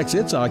shell protects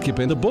its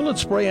occupant, the bullet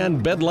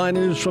spray-on bed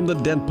liners from the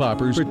Dent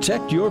Poppers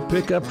protect your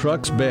pickup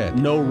truck's bed.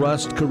 No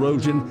rust,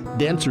 corrosion,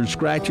 dents, or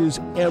scratches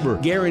ever.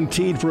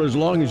 Guaranteed for as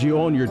long as you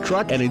own your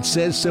truck, and it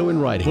says so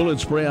in writing. Bullet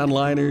spray-on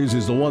liners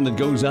is the one that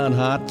goes on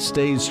hot,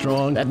 stays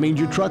strong. That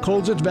means your truck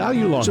holds its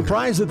value longer.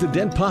 Surprised that the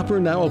Dent Popper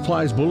now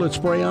applies bullet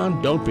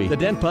spray-on? Don't be. The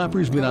Dent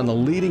Popper's been on the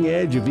leading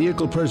edge of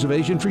vehicle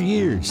preservation for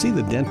years. See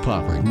the Dent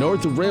Popper,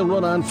 north of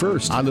Railroad on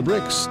First, on the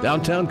Bricks,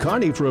 downtown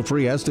Kearney for a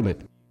free estimate.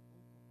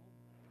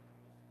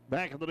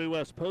 Back in the New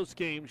West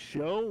postgame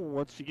show.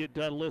 Once you get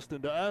done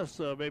listening to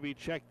us, maybe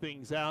check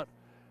things out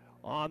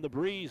on the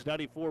Breeze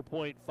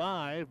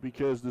 94.5,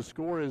 because the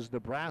score is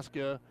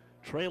Nebraska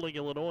trailing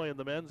Illinois in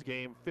the men's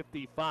game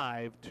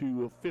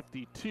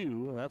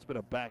 55-52. That's been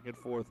a back and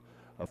forth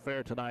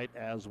affair tonight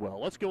as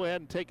well. Let's go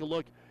ahead and take a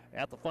look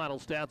at the final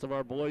stats of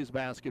our boys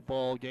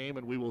basketball game,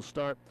 and we will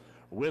start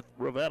with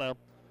Ravenna.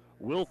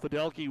 Will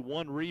Fidelke,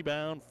 1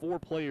 rebound, 4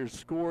 players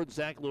scored.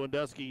 Zach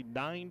Lewandowski,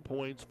 9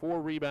 points, 4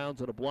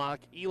 rebounds and a block.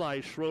 Eli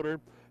Schroeder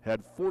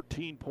had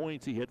 14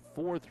 points. He hit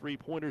 4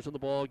 3-pointers in the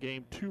ball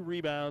game, 2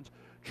 rebounds.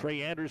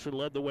 Trey Anderson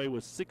led the way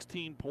with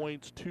 16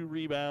 points, 2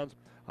 rebounds.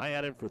 I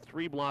had him for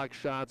 3 block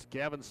shots.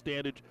 Gavin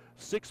Standage,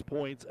 6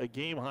 points, a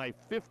game-high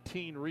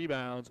 15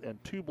 rebounds and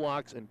 2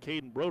 blocks, and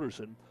Caden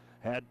Broderson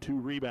had 2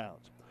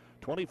 rebounds.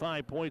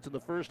 25 points in the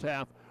first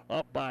half,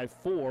 up by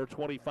 4,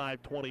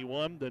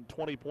 25-21, then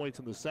 20 points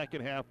in the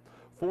second half,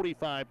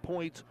 45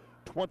 points,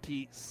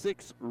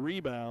 26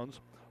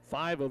 rebounds,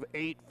 5 of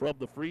 8 from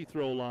the free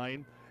throw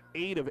line,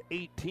 8 of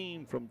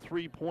 18 from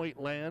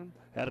three-point land,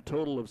 had a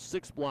total of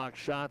 6 block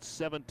shots,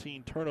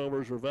 17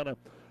 turnovers. Ravenna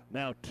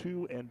now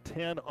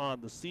 2-10 on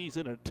the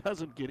season, and it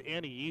doesn't get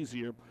any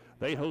easier.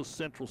 They host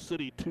Central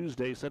City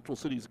Tuesday. Central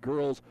City's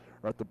girls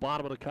are at the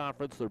bottom of the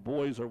conference. Their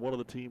boys are one of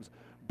the teams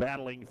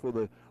battling for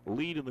the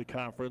lead in the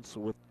conference,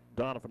 with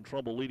Donovan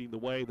Trumbull leading the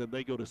way. Then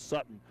they go to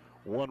Sutton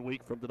 1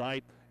 week from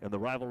tonight, and the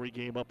rivalry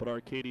game up at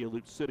Arcadia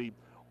Luke City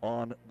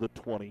on the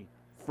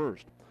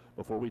 21st.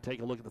 Before we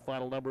take a look at the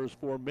final numbers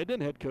for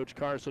Minden, head coach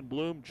Carson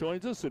Bloom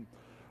joins us. And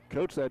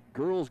coach, that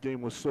girls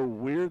game was so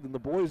weird, and the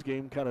boys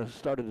game kind of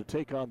started to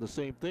take on the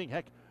same thing.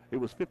 Heck, it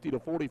was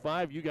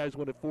 50-45. You guys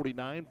went at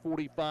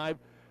 49-45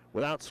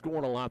 without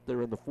scoring a lot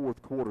there in the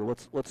fourth quarter.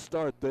 Let's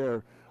start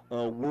there.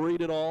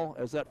 worried at all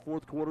as that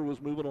fourth quarter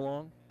was moving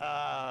along?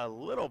 A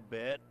little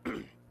bit.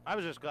 I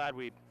was just glad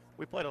we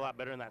played a lot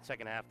better in that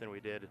second half than we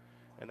did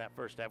in that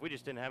first half. We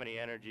just didn't have any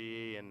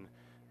energy, and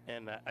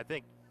I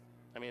think,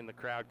 the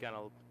crowd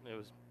it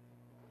was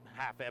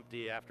half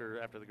empty after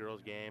the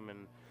girls' game,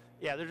 and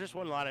yeah, there just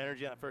wasn't a lot of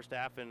energy in that first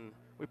half, and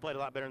we played a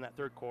lot better in that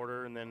third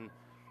quarter, and then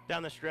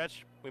down the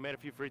stretch, we made a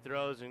few free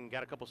throws and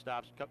got a couple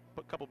stops,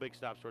 a couple big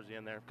stops towards the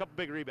end there, a couple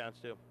big rebounds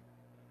too.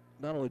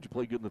 Not only did you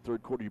play good in the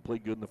third quarter, you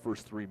played good in the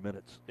first 3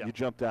 minutes. Yeah. You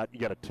jumped out, you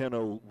got a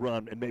 10-0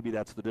 run, and maybe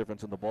that's the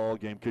difference in the ball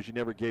game because you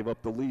never gave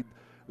up the lead.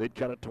 They'd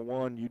cut it to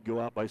 1, you'd go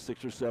out by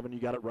 6 or 7. You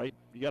got it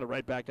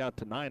right back out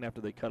to 9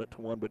 after they cut it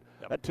to 1. But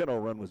that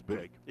 10-0 run was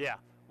big. Yeah.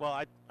 Well,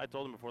 I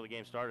told them before the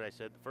game started. I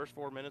said the first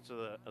 4 minutes of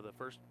the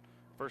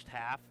first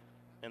half,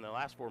 and the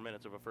last 4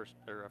 minutes of a first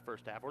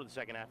half or the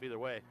second half, either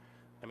way.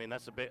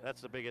 That's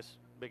the biggest.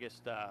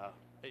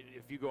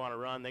 If you go on a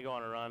run, they go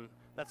on a run.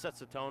 That sets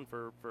the tone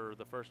for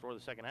the first or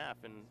the second half,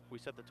 and we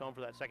set the tone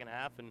for that second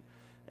half, and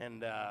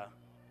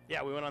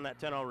we went on that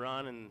 10-0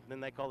 run, and then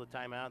they called the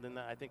timeout. Then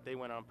I think they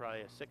went on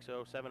probably a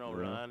 6-0, 7-0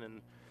 run,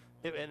 and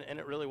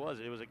it really was.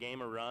 It was a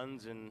game of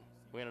runs, and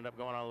we ended up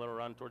going on a little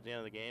run towards the end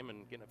of the game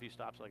and getting a few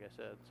stops, like I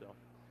said. So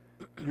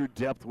your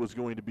depth was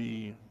going to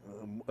be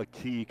a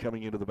key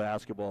coming into the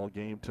basketball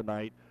game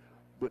tonight.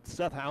 But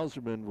Seth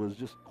Hauserman was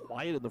just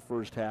quiet in the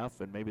first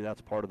half, and maybe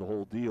that's part of the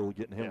whole deal,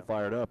 getting him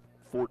fired up.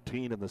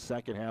 14 in the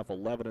second half,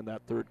 11 in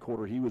that third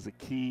quarter. He was a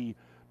key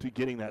to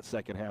getting that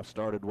second half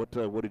started. What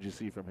did you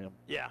see from him?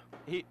 Yeah,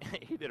 he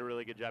did a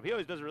really good job. He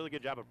always does a really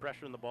good job of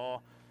pressuring the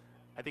ball.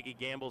 I think he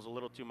gambles a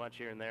little too much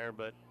here and there,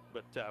 but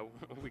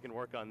we can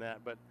work on that.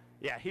 But,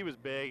 yeah, he was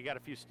big. He got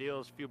a few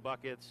steals, a few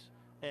buckets.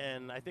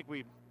 And I think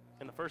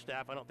in the first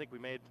half, I don't think we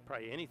made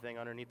probably anything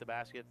underneath the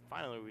basket.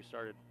 Finally, we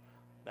started.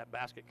 That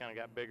basket kind of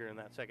got bigger in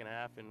that second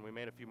half, and we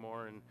made a few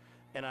more.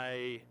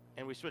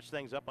 And we switched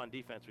things up on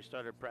defense. We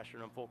started pressuring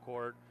them full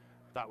court.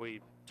 Thought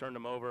we turned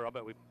them over. I'll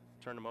bet we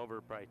turned them over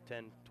probably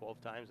 10,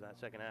 12 times in that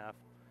second half.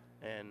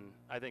 And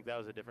I think that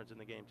was a difference in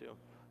the game, too.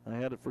 I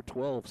had it for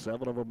 12,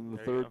 7 of them in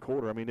the third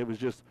quarter. It was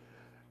just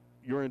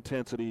your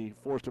intensity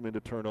forced them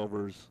into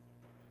turnovers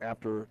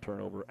after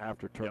turnover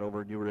after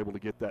turnover, and you were able to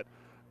get that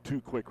 2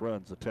 quick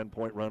runs, a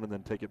 10-point run, and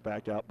then take it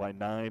back out by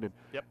 9. And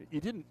you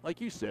didn't, like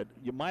you said,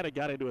 you might have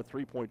got into a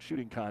 3-point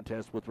shooting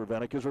contest with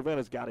Ravenna because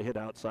Ravenna's got to hit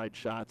outside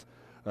shots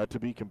to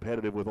be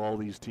competitive with all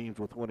these teams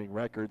with winning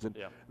records. And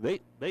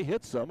they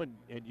hit some, and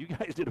you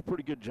guys did a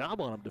pretty good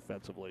job on them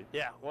defensively.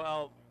 Yeah,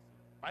 well,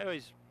 I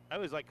always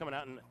like coming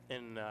out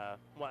in at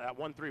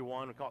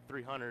 1-3-1, we call it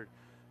 300,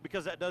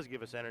 because that does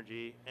give us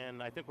energy,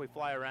 and I think we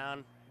fly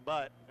around.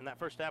 But in that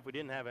first half, we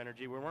didn't have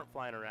energy. We weren't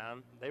flying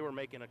around. They were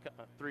making a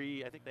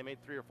 3. I think they made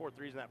 3 or 4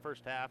 threes in that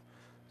first half.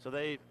 So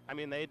they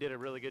did a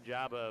really good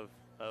job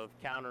of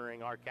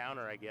countering our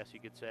counter, I guess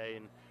you could say.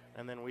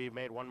 And then we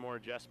made one more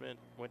adjustment,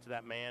 went to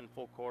that man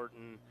full court,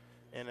 and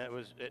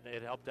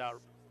it helped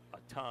out a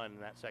ton in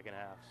that second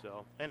half.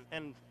 So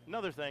and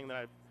another thing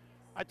that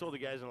I told the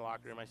guys in the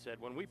locker room, I said,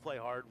 when we play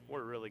hard,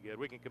 we're really good.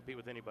 We can compete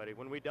with anybody.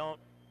 When we don't,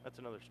 that's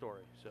another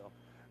story. So.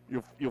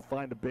 You'll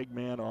find a big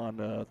man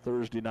on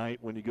Thursday night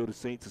when you go to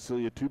St.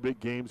 Cecilia. 2 big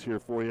games here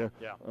for you.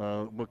 Yeah.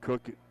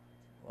 McCook,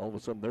 all of a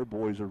sudden their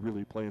boys are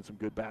really playing some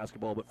good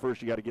basketball. But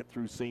first you got to get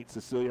through St.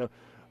 Cecilia.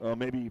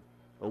 Maybe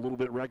a little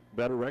bit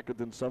better record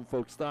than some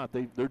folks thought.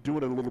 They're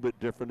doing it a little bit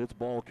different. It's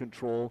ball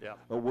control. Yeah.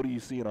 What are you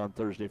seeing on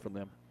Thursday from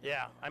them?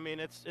 Yeah,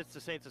 it's the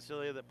St.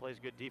 Cecilia that plays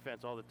good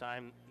defense all the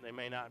time. They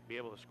may not be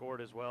able to score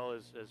it as well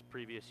as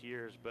previous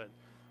years, but,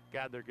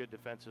 God, they're good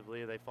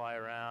defensively. They fly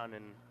around,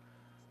 and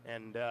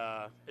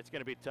it's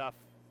going to be tough,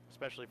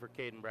 especially for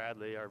Caden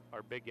Bradley,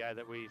 our big guy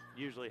that we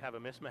usually have a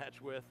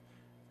mismatch with.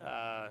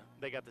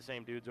 They got the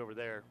same dudes over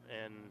there,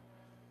 and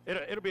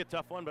it'll be a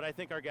tough one, but I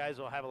think our guys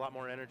will have a lot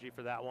more energy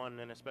for that one,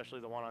 and especially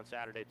the one on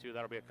Saturday, too.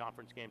 That'll be a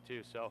conference game,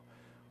 too. So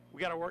we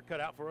got our work cut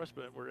out for us,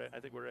 but I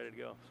think we're ready to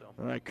go. So.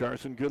 All right,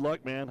 Carson, good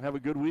luck, man. Have a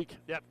good week.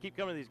 Yeah, keep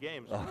coming to these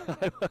games.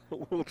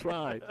 We'll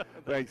try.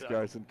 Thanks,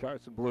 Carson.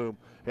 Carson Bloom,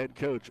 head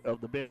coach of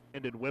the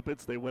Minden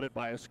Whippets. They win it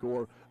by a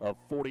score of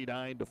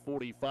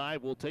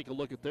 49-45. We'll take a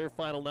look at their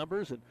final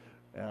numbers, and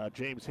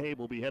James Hay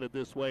will be headed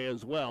this way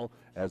as well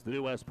as the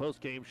New West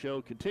postgame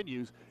show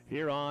continues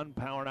here on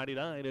Power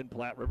 99 and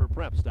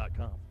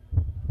PlatteRiverPreps.com.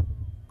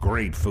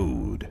 Great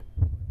food,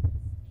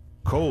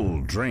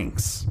 cold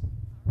drinks,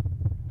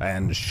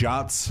 and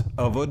shots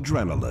of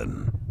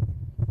adrenaline.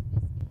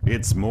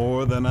 It's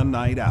more than a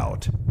night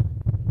out.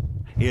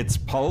 It's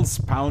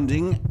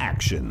pulse-pounding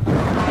action.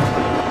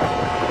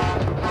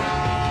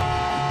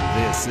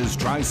 This is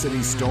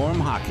Tri-City Storm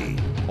Hockey,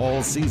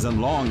 all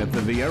season long at the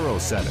Viero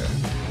Center.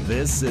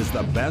 This is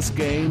the best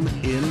game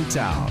in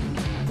town.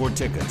 For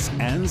tickets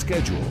and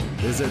schedule,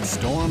 visit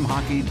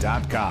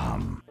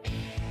stormhockey.com.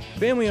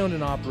 Family owned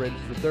and operated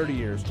for 30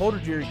 years,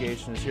 Holdridge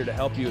Irrigation is here to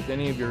help you with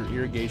any of your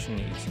irrigation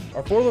needs.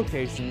 Our 4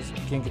 locations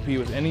can compete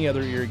with any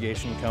other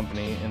irrigation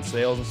company in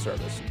sales and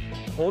service.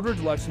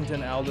 Holdridge,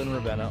 Lexington, Alden, and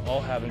Ravenna all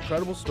have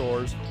incredible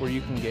stores where you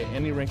can get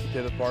any rink you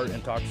pit apart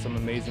and talk to some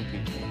amazing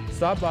people.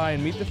 Stop by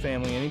and meet the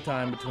family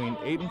anytime between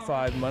 8 and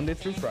 5 Monday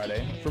through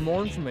Friday. For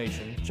more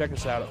information, check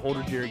us out at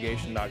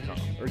holdridgeirrigation.com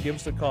or give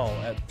us a call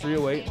at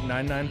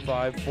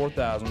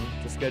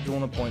 308-995-4000 to schedule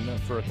an appointment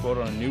for a quote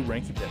on a new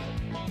rink you pit.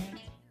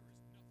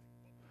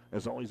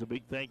 As always, a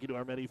big thank you to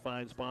our many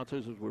fine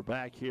sponsors as we're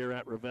back here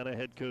at Ravenna.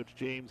 Head coach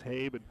James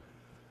Habe. And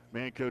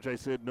man, Coach, I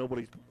said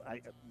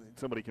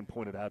somebody can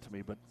point it out to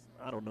me, but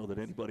I don't know that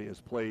anybody has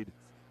played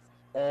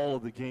all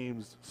of the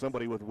games,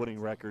 somebody with winning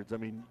records. I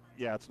mean,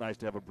 yeah, it's nice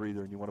to have a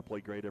breather and you want to play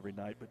great every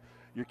night, but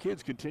your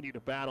kids continue to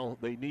battle.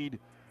 They're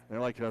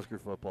like Husker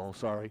football,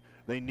 sorry.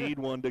 They need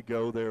one to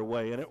go their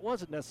way. And it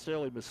wasn't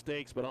necessarily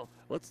mistakes, but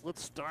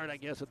let's start, I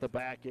guess, at the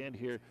back end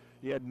here.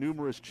 You had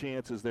numerous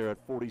chances there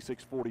at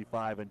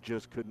 46-45 and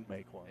just couldn't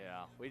make one.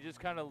 Yeah, we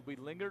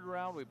lingered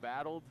around, we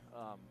battled.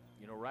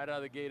 Right out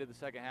of the gate of the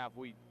second half,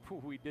 we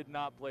did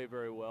not play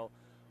very well.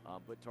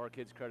 But to our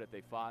kids' credit,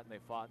 they fought and they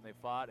fought and they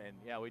fought. And,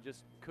 yeah, we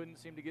just couldn't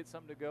seem to get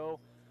something to go.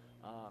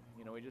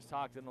 We just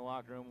talked in the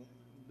locker room.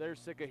 They're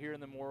sick of hearing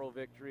the moral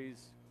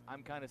victories.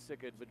 I'm kind of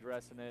sick of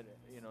addressing it.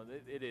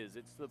 It is.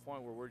 It's to the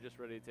point where we're just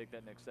ready to take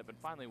that next step and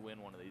finally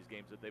win one of these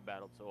games that they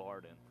battled so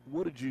hard in.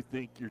 What did you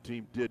think your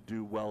team did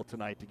do well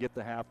tonight to get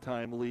the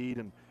halftime lead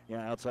and,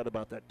 outside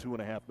about that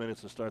 2.5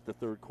 minutes to start the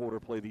third quarter,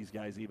 play these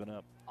guys even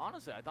up?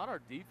 Honestly, I thought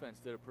our defense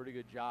did a pretty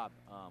good job.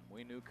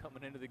 We knew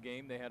coming into the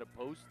game they had a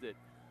post that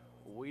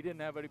we didn't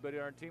have anybody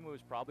on our team who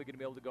was probably going to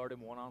be able to guard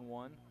him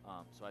one-on-one.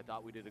 So I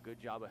thought we did a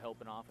good job of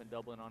helping off and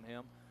doubling on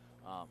him.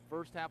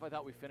 First half, I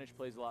thought we finished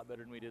plays a lot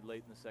better than we did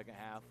late in the second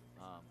half.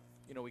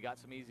 We got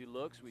some easy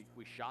looks. We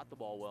shot the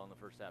ball well in the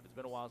first half. It's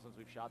been a while since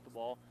we've shot the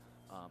ball.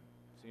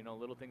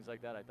 Little things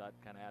like that I thought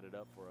kind of added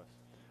up for us.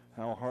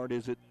 How hard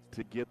is it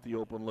to get the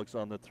open looks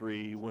on the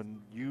three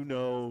when you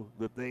know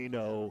that they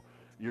know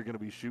you're going to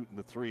be shooting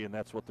the three, and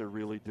that's what they're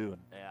really doing?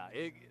 Yeah,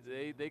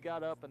 they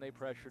got up and they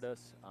pressured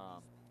us.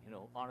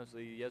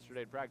 Honestly,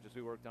 yesterday in practice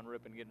we worked on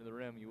ripping, getting to the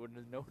rim. You wouldn't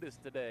have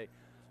noticed today.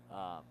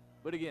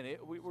 But again,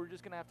 we're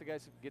just going to have to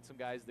get some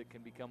guys that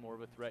can become more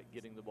of a threat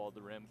getting the ball to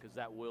the rim, because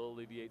that will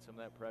alleviate some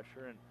of that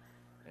pressure. And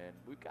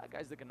we've got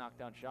guys that can knock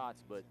down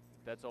shots, but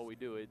that's all we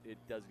do. It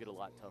does get a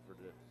lot tougher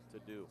to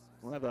do.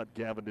 Well, I thought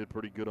Gavin did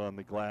pretty good on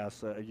the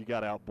glass. You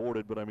got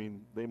outboarded, but,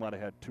 they might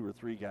have had 2 or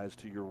 3 guys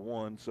to your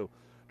 1. So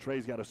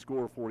Trey's got a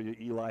score for you.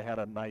 Eli had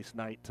a nice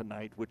night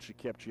tonight, which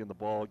kept you in the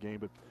ball game.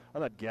 But I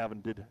thought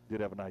Gavin did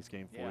have a nice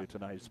game for you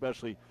tonight,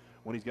 especially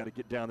when he's got to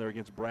get down there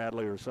against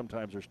Bradley, or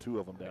sometimes there's 2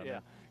 of them down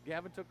there.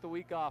 Gavin took the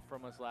week off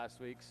from us last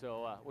week,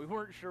 so we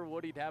weren't sure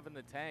what he'd have in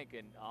the tank.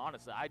 And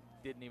honestly, I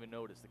didn't even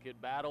notice. The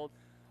kid battled.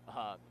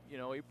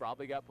 He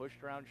probably got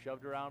pushed around,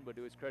 shoved around, but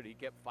to his credit, he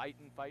kept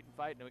fighting.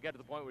 And we got to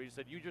the point where he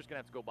said, you're just going to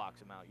have to go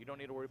box him out. You don't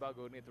need to worry about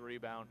going to get the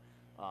rebound.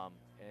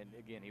 And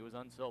again, he was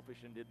unselfish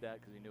and did that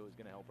because he knew it was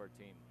going to help our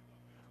team.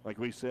 Like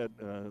we said,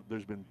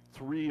 there's been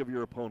 3 of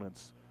your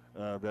opponents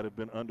that have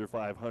been under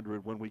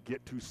 500 when we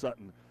get to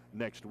Sutton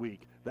next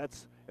week.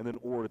 And then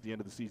Orr at the end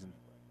of the season.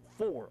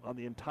 4 on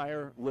the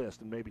entire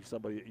list, and maybe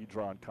somebody that you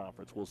draw in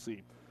conference. We'll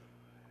see.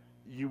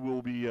 You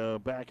will be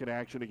back in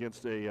action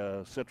against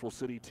a Central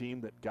City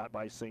team that got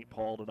by St.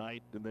 Paul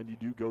tonight, and then you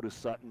do go to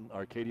Sutton,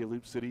 Arcadia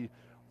Loop City.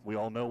 We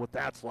all know what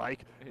that's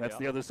like. That's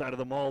the other side of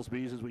the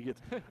Malsbys as we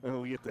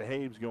get the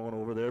Habes going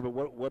over there. But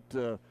what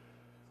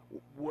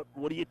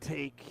do you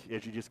take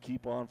as you just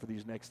keep on for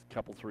these next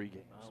couple 3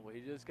 games?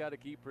 We just got to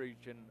keep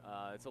preaching.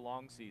 It's a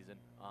long season,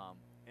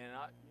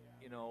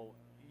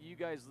 you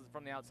guys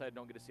from the outside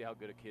don't get to see how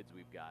good of kids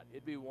we've got.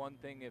 It'd be one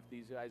thing if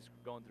these guys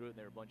were going through it and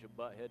they're a bunch of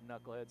butthead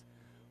knuckleheads,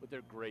 but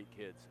they're great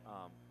kids.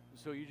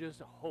 So you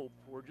just hope.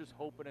 We're just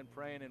hoping and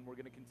praying, and we're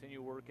going to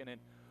continue working, and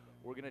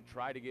we're going to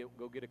try to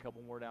go get a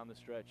couple more down the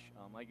stretch.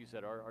 Like you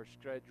said, our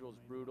schedule is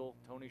brutal.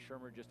 Tony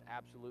Shermer just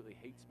absolutely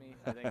hates me.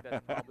 I think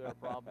that's probably our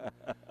problem.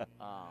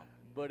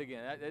 But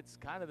again, it's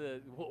kind of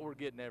what we're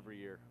getting every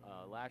year.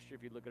 Last year,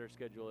 if you look at our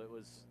schedule, it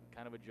was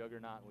kind of a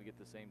juggernaut, and we get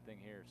the same thing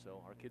here. So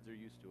our kids are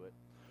used to it.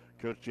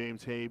 Coach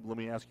James Habe, let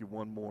me ask you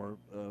one more,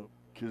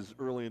 because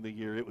early in the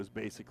year it was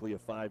basically a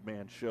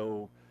 5-man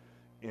show,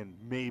 and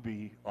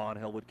maybe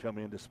Angel would come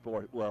in to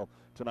support. Well,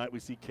 tonight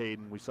we see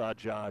Caden, we saw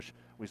Josh,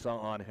 we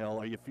saw Angel.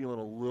 Are you feeling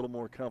a little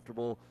more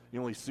comfortable? You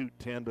only suit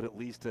 10, but at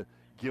least to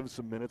give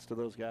some minutes to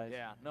those guys?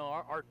 Yeah, no,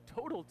 our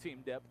total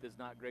team depth is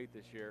not great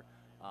this year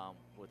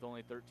with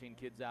only 13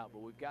 kids out,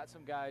 but we've got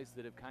some guys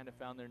that have kind of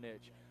found their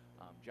niche.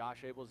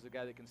 Josh Abel is the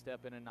guy that can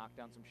step in and knock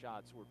down some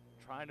shots. We're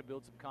trying to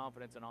build some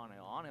confidence in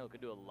Angel. Angel can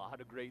do a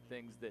lot of great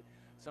things that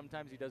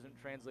sometimes he doesn't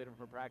translate them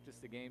from practice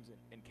to games.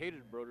 And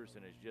Caden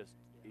Broderson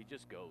he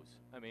just goes.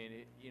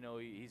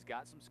 He's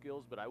got some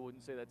skills, but I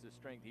wouldn't say that's his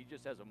strength. He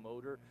just has a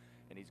motor,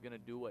 and he's going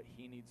to do what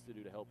he needs to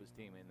do to help his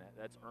team, and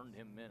that's earned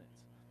him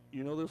minutes.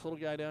 You know this little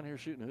guy down here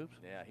shooting hoops?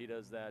 Yeah, he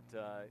does that.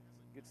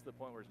 Gets to the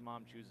point where his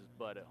mom chews his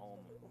butt at home.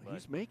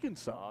 He's making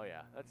some. Oh,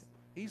 yeah.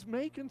 He's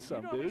making some, dude.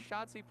 You know how many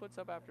shots he puts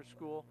up after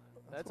school?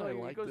 That's what all.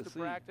 I like He goes to to see.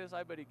 practice.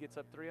 I bet he gets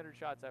up 300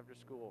 shots after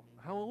school.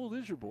 How old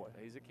is your boy?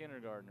 He's a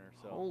kindergartner.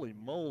 So Holy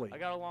moly. I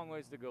got a long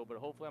ways to go, but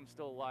hopefully I'm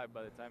still alive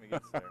by the time he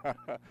gets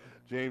there.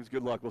 James,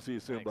 good luck. We'll see you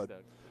soon, Thanks, bud.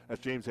 Doug.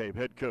 That's James Habe,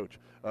 head coach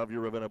of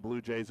your Ravenna Blue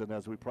Jays. And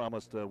as we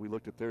promised, we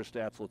looked at their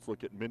stats. Let's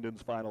look at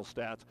Minden's final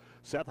stats.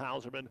 Seth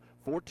Hauserman,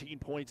 14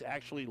 points,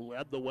 actually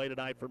led the way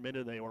tonight for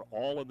Minden. They were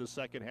all in the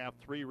second half,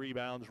 3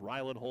 rebounds.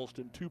 Rylan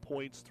Holston, 2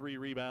 points, 3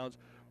 rebounds.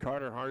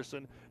 Carter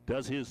Harson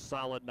does his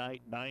solid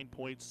night, 9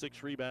 points,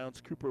 6 rebounds.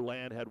 Cooper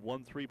Land had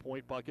 1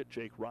 3-point bucket.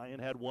 Jake Ryan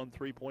had 1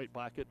 3-point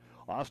bucket.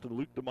 Austin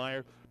Luke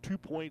DeMeyer, 2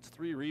 points,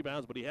 3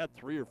 rebounds, but he had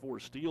 3 or 4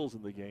 steals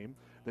in the game.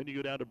 Then you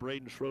go down to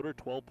Braden Schroeder,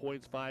 12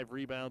 points, 5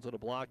 rebounds and a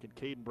block, and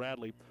Caden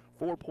Bradley,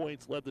 4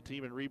 points, led the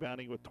team in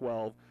rebounding with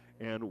 12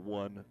 and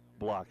 1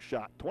 block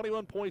shot.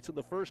 21 points in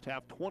the first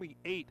half,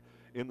 28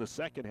 in the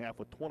second half,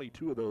 with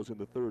 22 of those in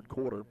the third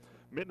quarter.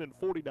 Minden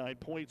 49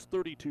 points,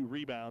 32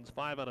 rebounds,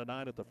 5 out of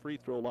 9 at the free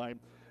throw line.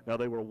 Now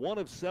they were 1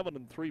 of 7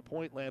 in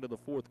three-point land in the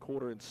fourth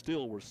quarter and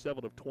still were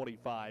 7 of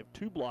 25,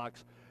 2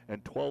 blocks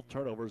and 12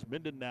 turnovers.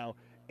 Minden now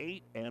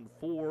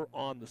 8-4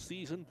 on the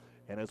season.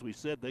 And as we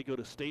said, they go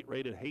to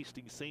state-rated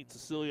Hastings St.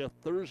 Cecilia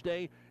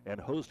Thursday and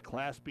host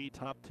Class B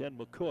Top 10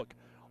 McCook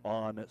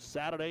on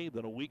Saturday.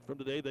 Then a week from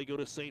today, they go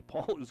to St.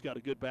 Paul, who's got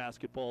a good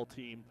basketball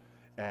team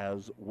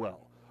as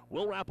well.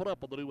 We'll wrap it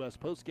up on the New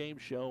West Post-Game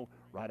Show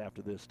right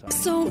after this time.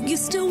 So you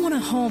still want a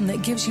home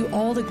that gives you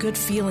all the good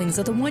feelings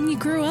of the one you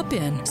grew up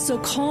in. So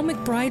call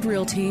McBride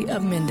Realty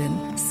of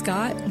Minden.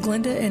 Scott,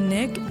 Glenda, and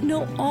Nick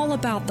know all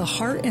about the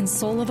heart and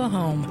soul of a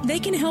home. They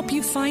can help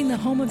you find the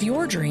home of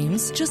your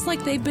dreams, just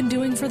like they've been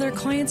doing for their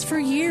clients for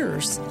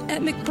years.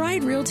 At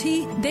McBride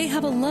Realty, they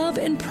have a love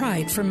and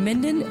pride for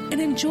Minden and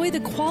enjoy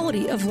the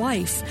quality of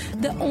life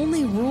that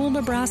only rural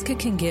Nebraska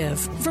can give.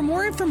 For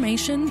more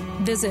information,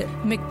 visit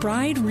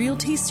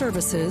McBrideRealtyServices.com.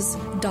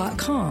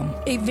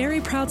 A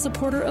very proud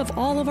supporter of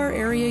all of our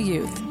area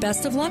youth.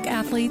 Best of luck,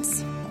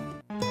 athletes.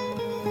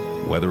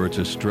 Whether it's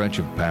a stretch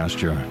of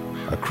pasture,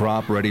 a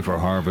crop ready for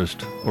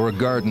harvest, or a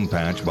garden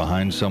patch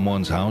behind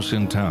someone's house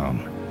in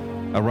town,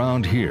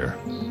 around here,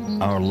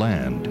 our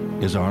land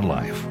is our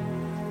life.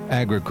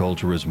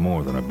 Agriculture is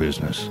more than a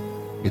business.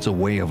 It's a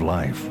way of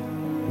life.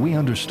 We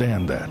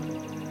understand that.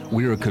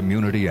 We're a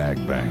community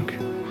ag bank.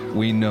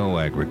 We know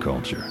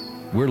agriculture.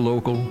 We're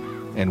local,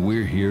 and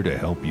we're here to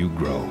help you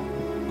grow.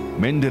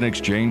 Minden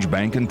Exchange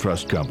Bank and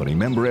Trust Company,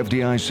 member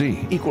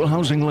FDIC, equal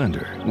housing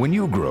lender. When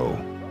you grow,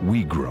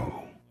 we grow.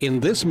 In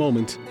this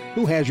moment,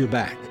 who has your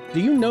back? Do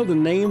you know the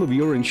name of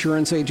your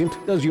insurance agent?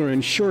 Does your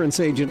insurance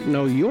agent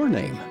know your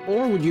name?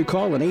 Or would you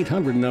call an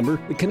 800 number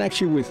that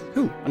connects you with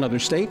who? Another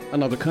state?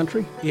 Another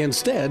country?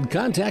 Instead,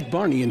 contact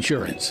Barney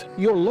Insurance,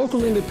 your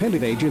local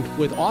independent agent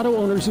with auto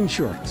owner's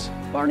insurance.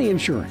 Barney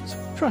Insurance.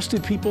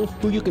 Trusted people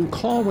who you can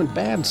call when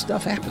bad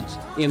stuff happens.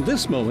 In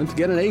this moment,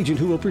 get an agent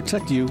who will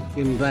protect you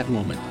in that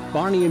moment.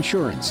 Barney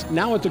Insurance,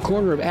 now at the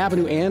corner of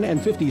Avenue N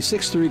and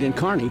 56th Street in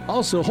Kearney,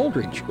 also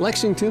Holdridge,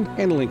 Lexington,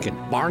 and Lincoln.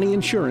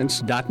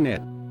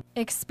 BarneyInsurance.net.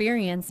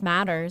 Experience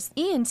matters.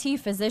 ENT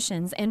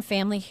Physicians and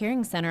Family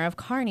Hearing Center of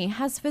Kearney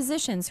has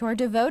physicians who are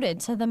devoted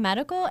to the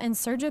medical and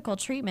surgical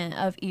treatment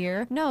of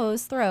ear,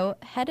 nose,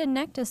 throat, head and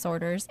neck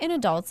disorders in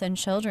adults and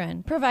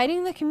children,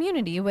 providing the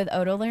community with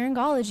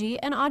otolaryngology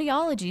and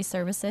audiology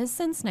services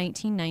since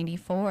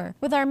 1994.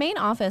 With our main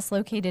office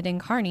located in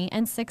Kearney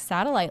and 6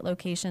 satellite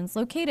locations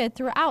located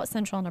throughout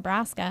central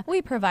Nebraska,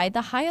 we provide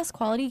the highest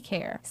quality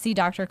care. See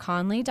Dr.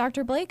 Conley,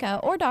 Dr. Blaka,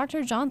 or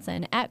Dr.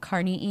 Johnson at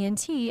Kearney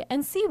ENT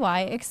and see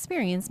why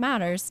experience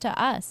matters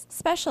to us,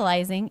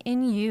 specializing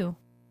in you.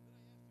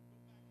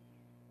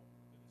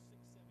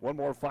 One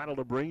more final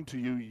to bring to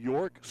you.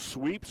 York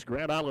sweeps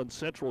Grand Island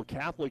Central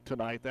Catholic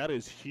tonight. That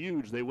is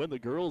huge. They win the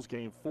girls'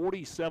 game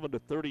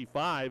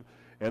 47-35,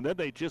 and then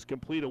they just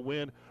complete a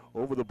win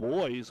over the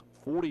boys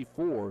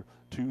 44-33.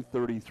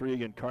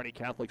 Again, Kearney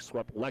Catholic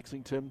swept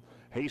Lexington.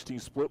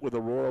 Hastings split with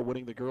Aurora,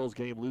 winning the girls'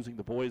 game, losing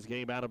the boys'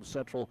 game. Adams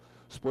Central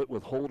split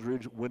with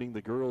Holdridge, winning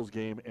the girls'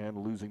 game and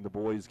losing the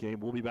boys' game.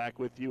 We'll be back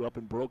with you up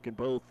in Broken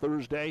Bow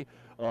Thursday.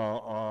 We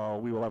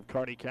will have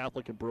Kearney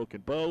Catholic and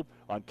Broken Bow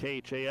on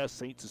KHAS,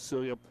 St.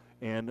 Cecilia,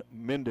 and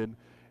Minden.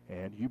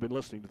 And you've been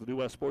listening to the New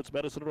West Sports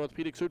Medicine and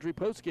Orthopedic Surgery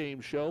post-game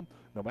show.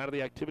 No matter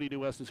the activity,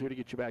 New West is here to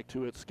get you back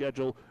to it.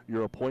 Schedule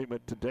your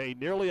appointment today.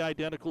 Nearly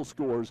identical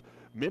scores.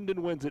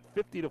 Minden wins at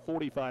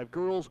 50-45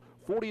 girls,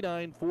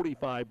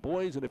 49-45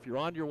 boys. And if you're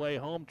on your way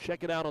home,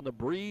 check it out on the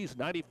Breeze,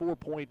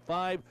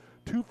 94.5,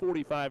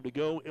 2:45 to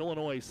go.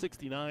 Illinois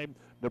 69,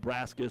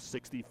 Nebraska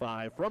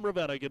 65. From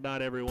Ravenna, good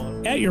night,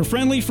 everyone. At your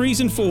friendly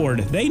Friesen Ford,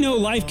 they know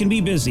life can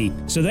be busy,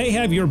 so they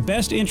have your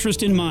best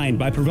interest in mind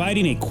by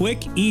providing a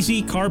quick,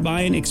 easy car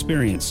buying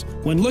experience.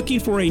 When looking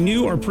for a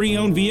new or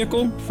pre-owned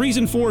vehicle,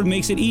 Friesen Ford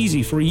makes it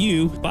easy for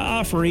you by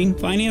offering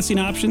financing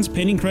options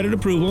pending credit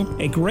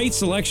approval, a great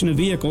selection of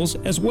vehicles,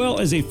 as well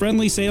as a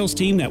friendly sales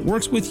team that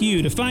works with you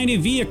you to find a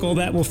vehicle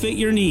that will fit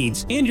your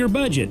needs and your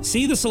budget.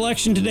 See the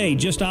selection today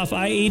just off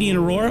I-80 in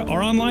Aurora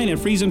or online at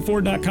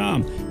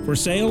FriesenFord.com. For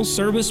sales,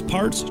 service,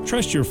 parts,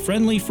 trust your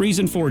friendly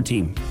Friesen Ford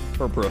team.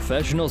 For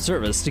professional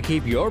service to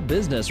keep your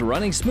business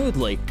running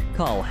smoothly,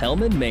 call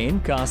Hellman, Maine,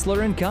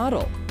 Kostler, and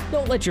Cottle.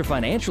 Don't let your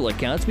financial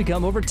accounts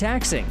become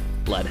overtaxing.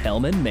 Let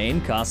Hellman,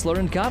 Maine, Kostler,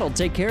 and Cottle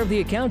take care of the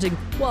accounting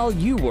while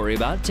you worry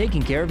about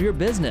taking care of your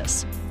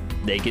business.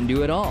 They can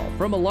do it all,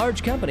 from a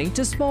large company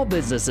to small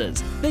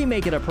businesses. They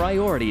make it a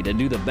priority to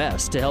do the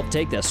best to help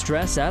take the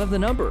stress out of the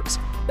numbers.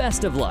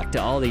 Best of luck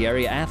to all the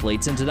area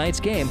athletes in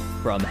tonight's game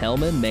from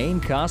Hellman, Maine,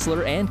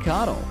 Kostler, and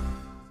Cottle.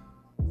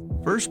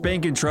 First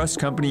Bank and Trust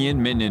Company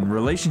in Minden.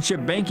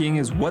 Relationship banking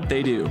is what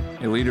they do.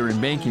 A leader in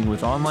banking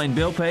with online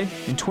bill pay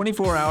and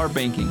 24-hour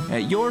banking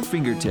at your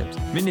fingertips.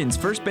 Minden's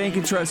First Bank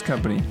and Trust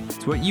Company.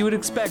 It's what you would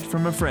expect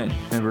from a friend.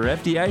 Member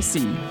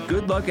FDIC.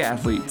 Good luck,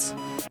 athletes.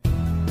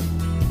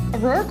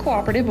 Aurora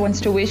Cooperative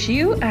wants to wish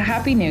you a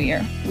Happy New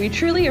Year. We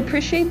truly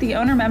appreciate the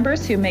owner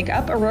members who make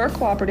up Aurora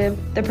Cooperative,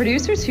 the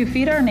producers who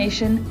feed our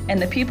nation,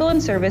 and the people in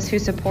service who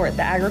support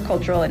the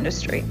agricultural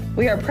industry.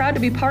 We are proud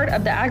to be part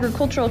of the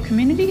agricultural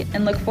community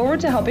and look forward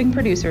to helping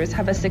producers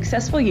have a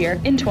successful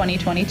year in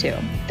 2022.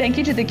 Thank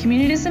you to the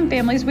communities and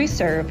families we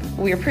serve.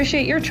 We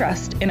appreciate your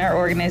trust in our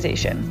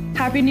organization.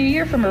 Happy New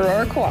Year from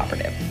Aurora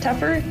Cooperative.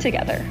 Tougher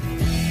together.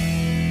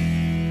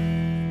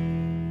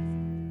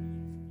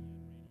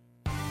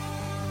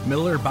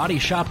 Miller Body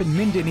Shop in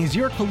Minden is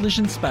your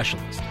collision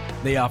specialist.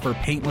 They offer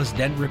paintless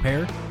dent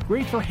repair,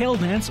 great for hail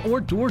dents or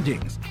door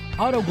dings,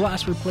 auto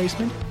glass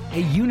replacement,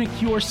 a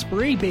Unicure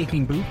spray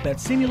baking booth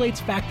that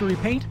simulates factory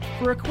paint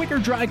for a quicker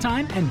dry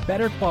time and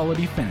better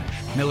quality finish.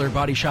 Miller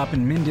Body Shop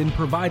in Minden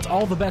provides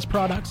all the best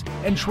products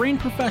and trained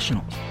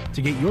professionals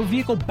to get your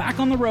vehicle back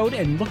on the road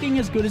and looking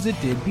as good as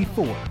it did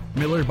before.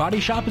 Miller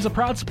Body Shop is a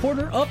proud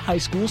supporter of high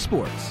school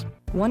sports.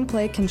 One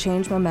play can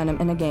change momentum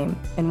in a game,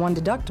 and one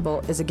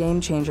deductible is a game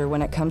changer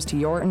when it comes to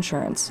your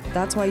insurance.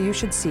 That's why you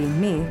should see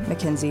me,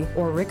 Mackenzie,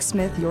 or Rick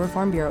Smith, your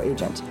Farm Bureau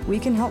agent. We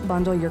can help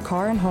bundle your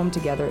car and home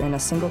together in a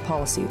single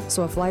policy,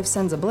 so if life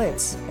sends a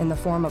blitz in the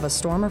form of a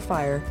storm or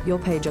fire, you'll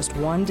pay just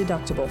one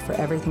deductible for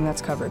everything that's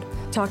covered.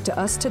 Talk to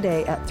us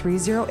today at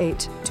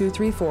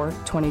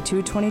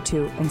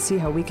 308-234-2222 and see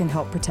how we can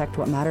help protect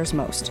what matters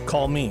most.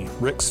 Call me,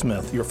 Rick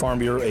Smith, your Farm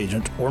Bureau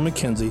agent, or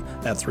Mackenzie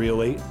at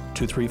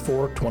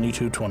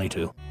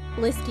 308-234-2222.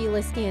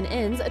 Liskey &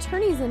 Inns,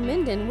 attorneys in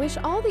Minden, wish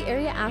all the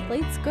area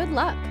athletes good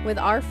luck. With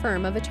our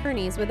firm of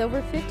attorneys with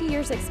over 50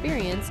 years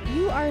experience,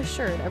 you are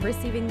assured of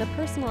receiving the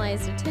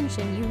personalized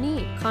attention you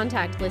need.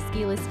 Contact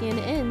Liskey &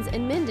 Inns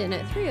in Minden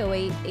at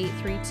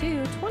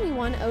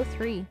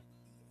 308-832-2103.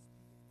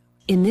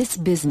 In this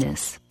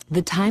business,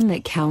 the time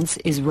that counts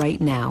is right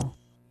now.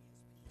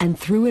 And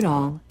through it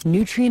all,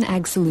 Nutrien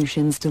Ag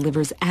Solutions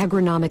delivers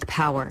agronomic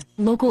power,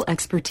 local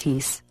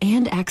expertise,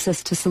 and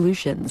access to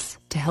solutions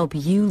to help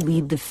you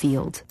lead the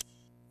field.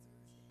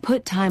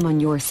 Put time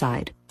on your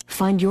side.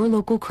 Find your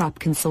local crop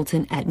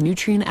consultant at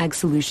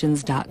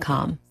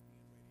nutrienagsolutions.com.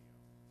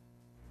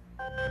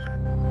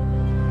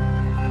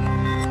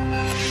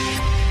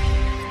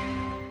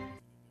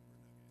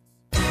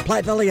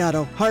 Platte Valley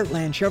Auto,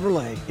 Heartland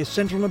Chevrolet is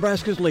Central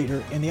Nebraska's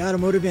leader in the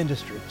automotive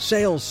industry.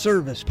 Sales,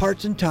 service,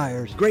 parts, and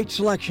tires. Great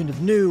selection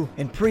of new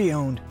and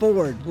pre-owned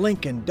Ford,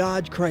 Lincoln,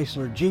 Dodge,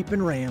 Chrysler, Jeep,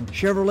 and Ram,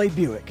 Chevrolet,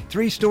 Buick.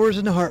 3 stores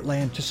in the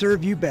Heartland to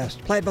serve you best.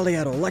 Platte Valley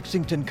Auto,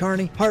 Lexington,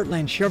 Kearney,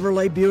 Heartland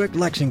Chevrolet, Buick,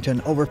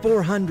 Lexington. Over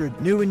 400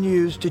 new and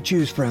used to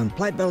choose from.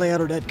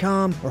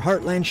 PlatteValleyAuto.com or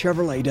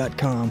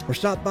HeartlandChevrolet.com. Or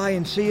stop by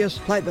and see us.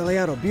 Platte Valley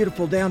Auto,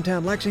 beautiful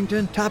downtown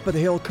Lexington, top of the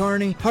hill,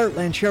 Kearney,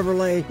 Heartland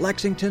Chevrolet,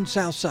 Lexington,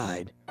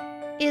 Southside.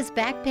 Is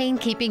back pain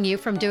keeping you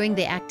from doing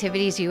the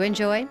activities you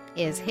enjoy?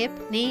 Is hip,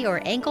 knee,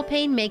 or ankle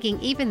pain making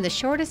even the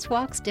shortest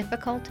walks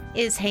difficult?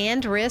 Is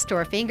hand, wrist,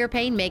 or finger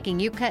pain making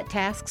you cut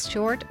tasks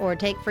short or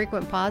take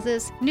frequent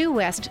pauses? New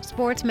West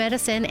Sports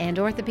Medicine and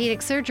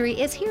Orthopedic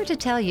Surgery is here to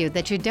tell you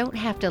that you don't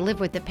have to live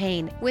with the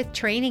pain. With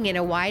training in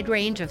a wide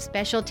range of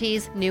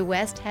specialties, New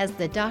West has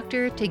the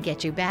doctor to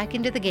get you back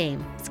into the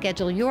game.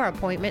 Schedule your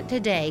appointment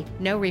today.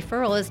 No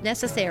referral is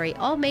necessary.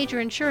 All major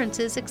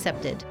insurances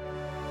accepted.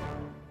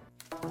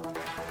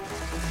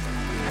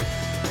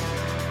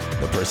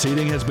 The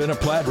proceeding has been a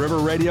Platte River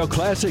Radio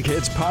Classic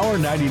Hits Power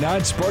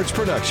 99 sports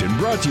production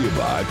brought to you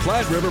by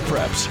Platte River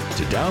Preps.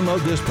 To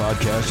download this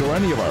podcast or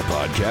any of our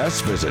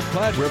podcasts, visit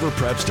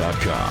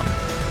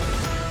PlatteRiverPreps.com.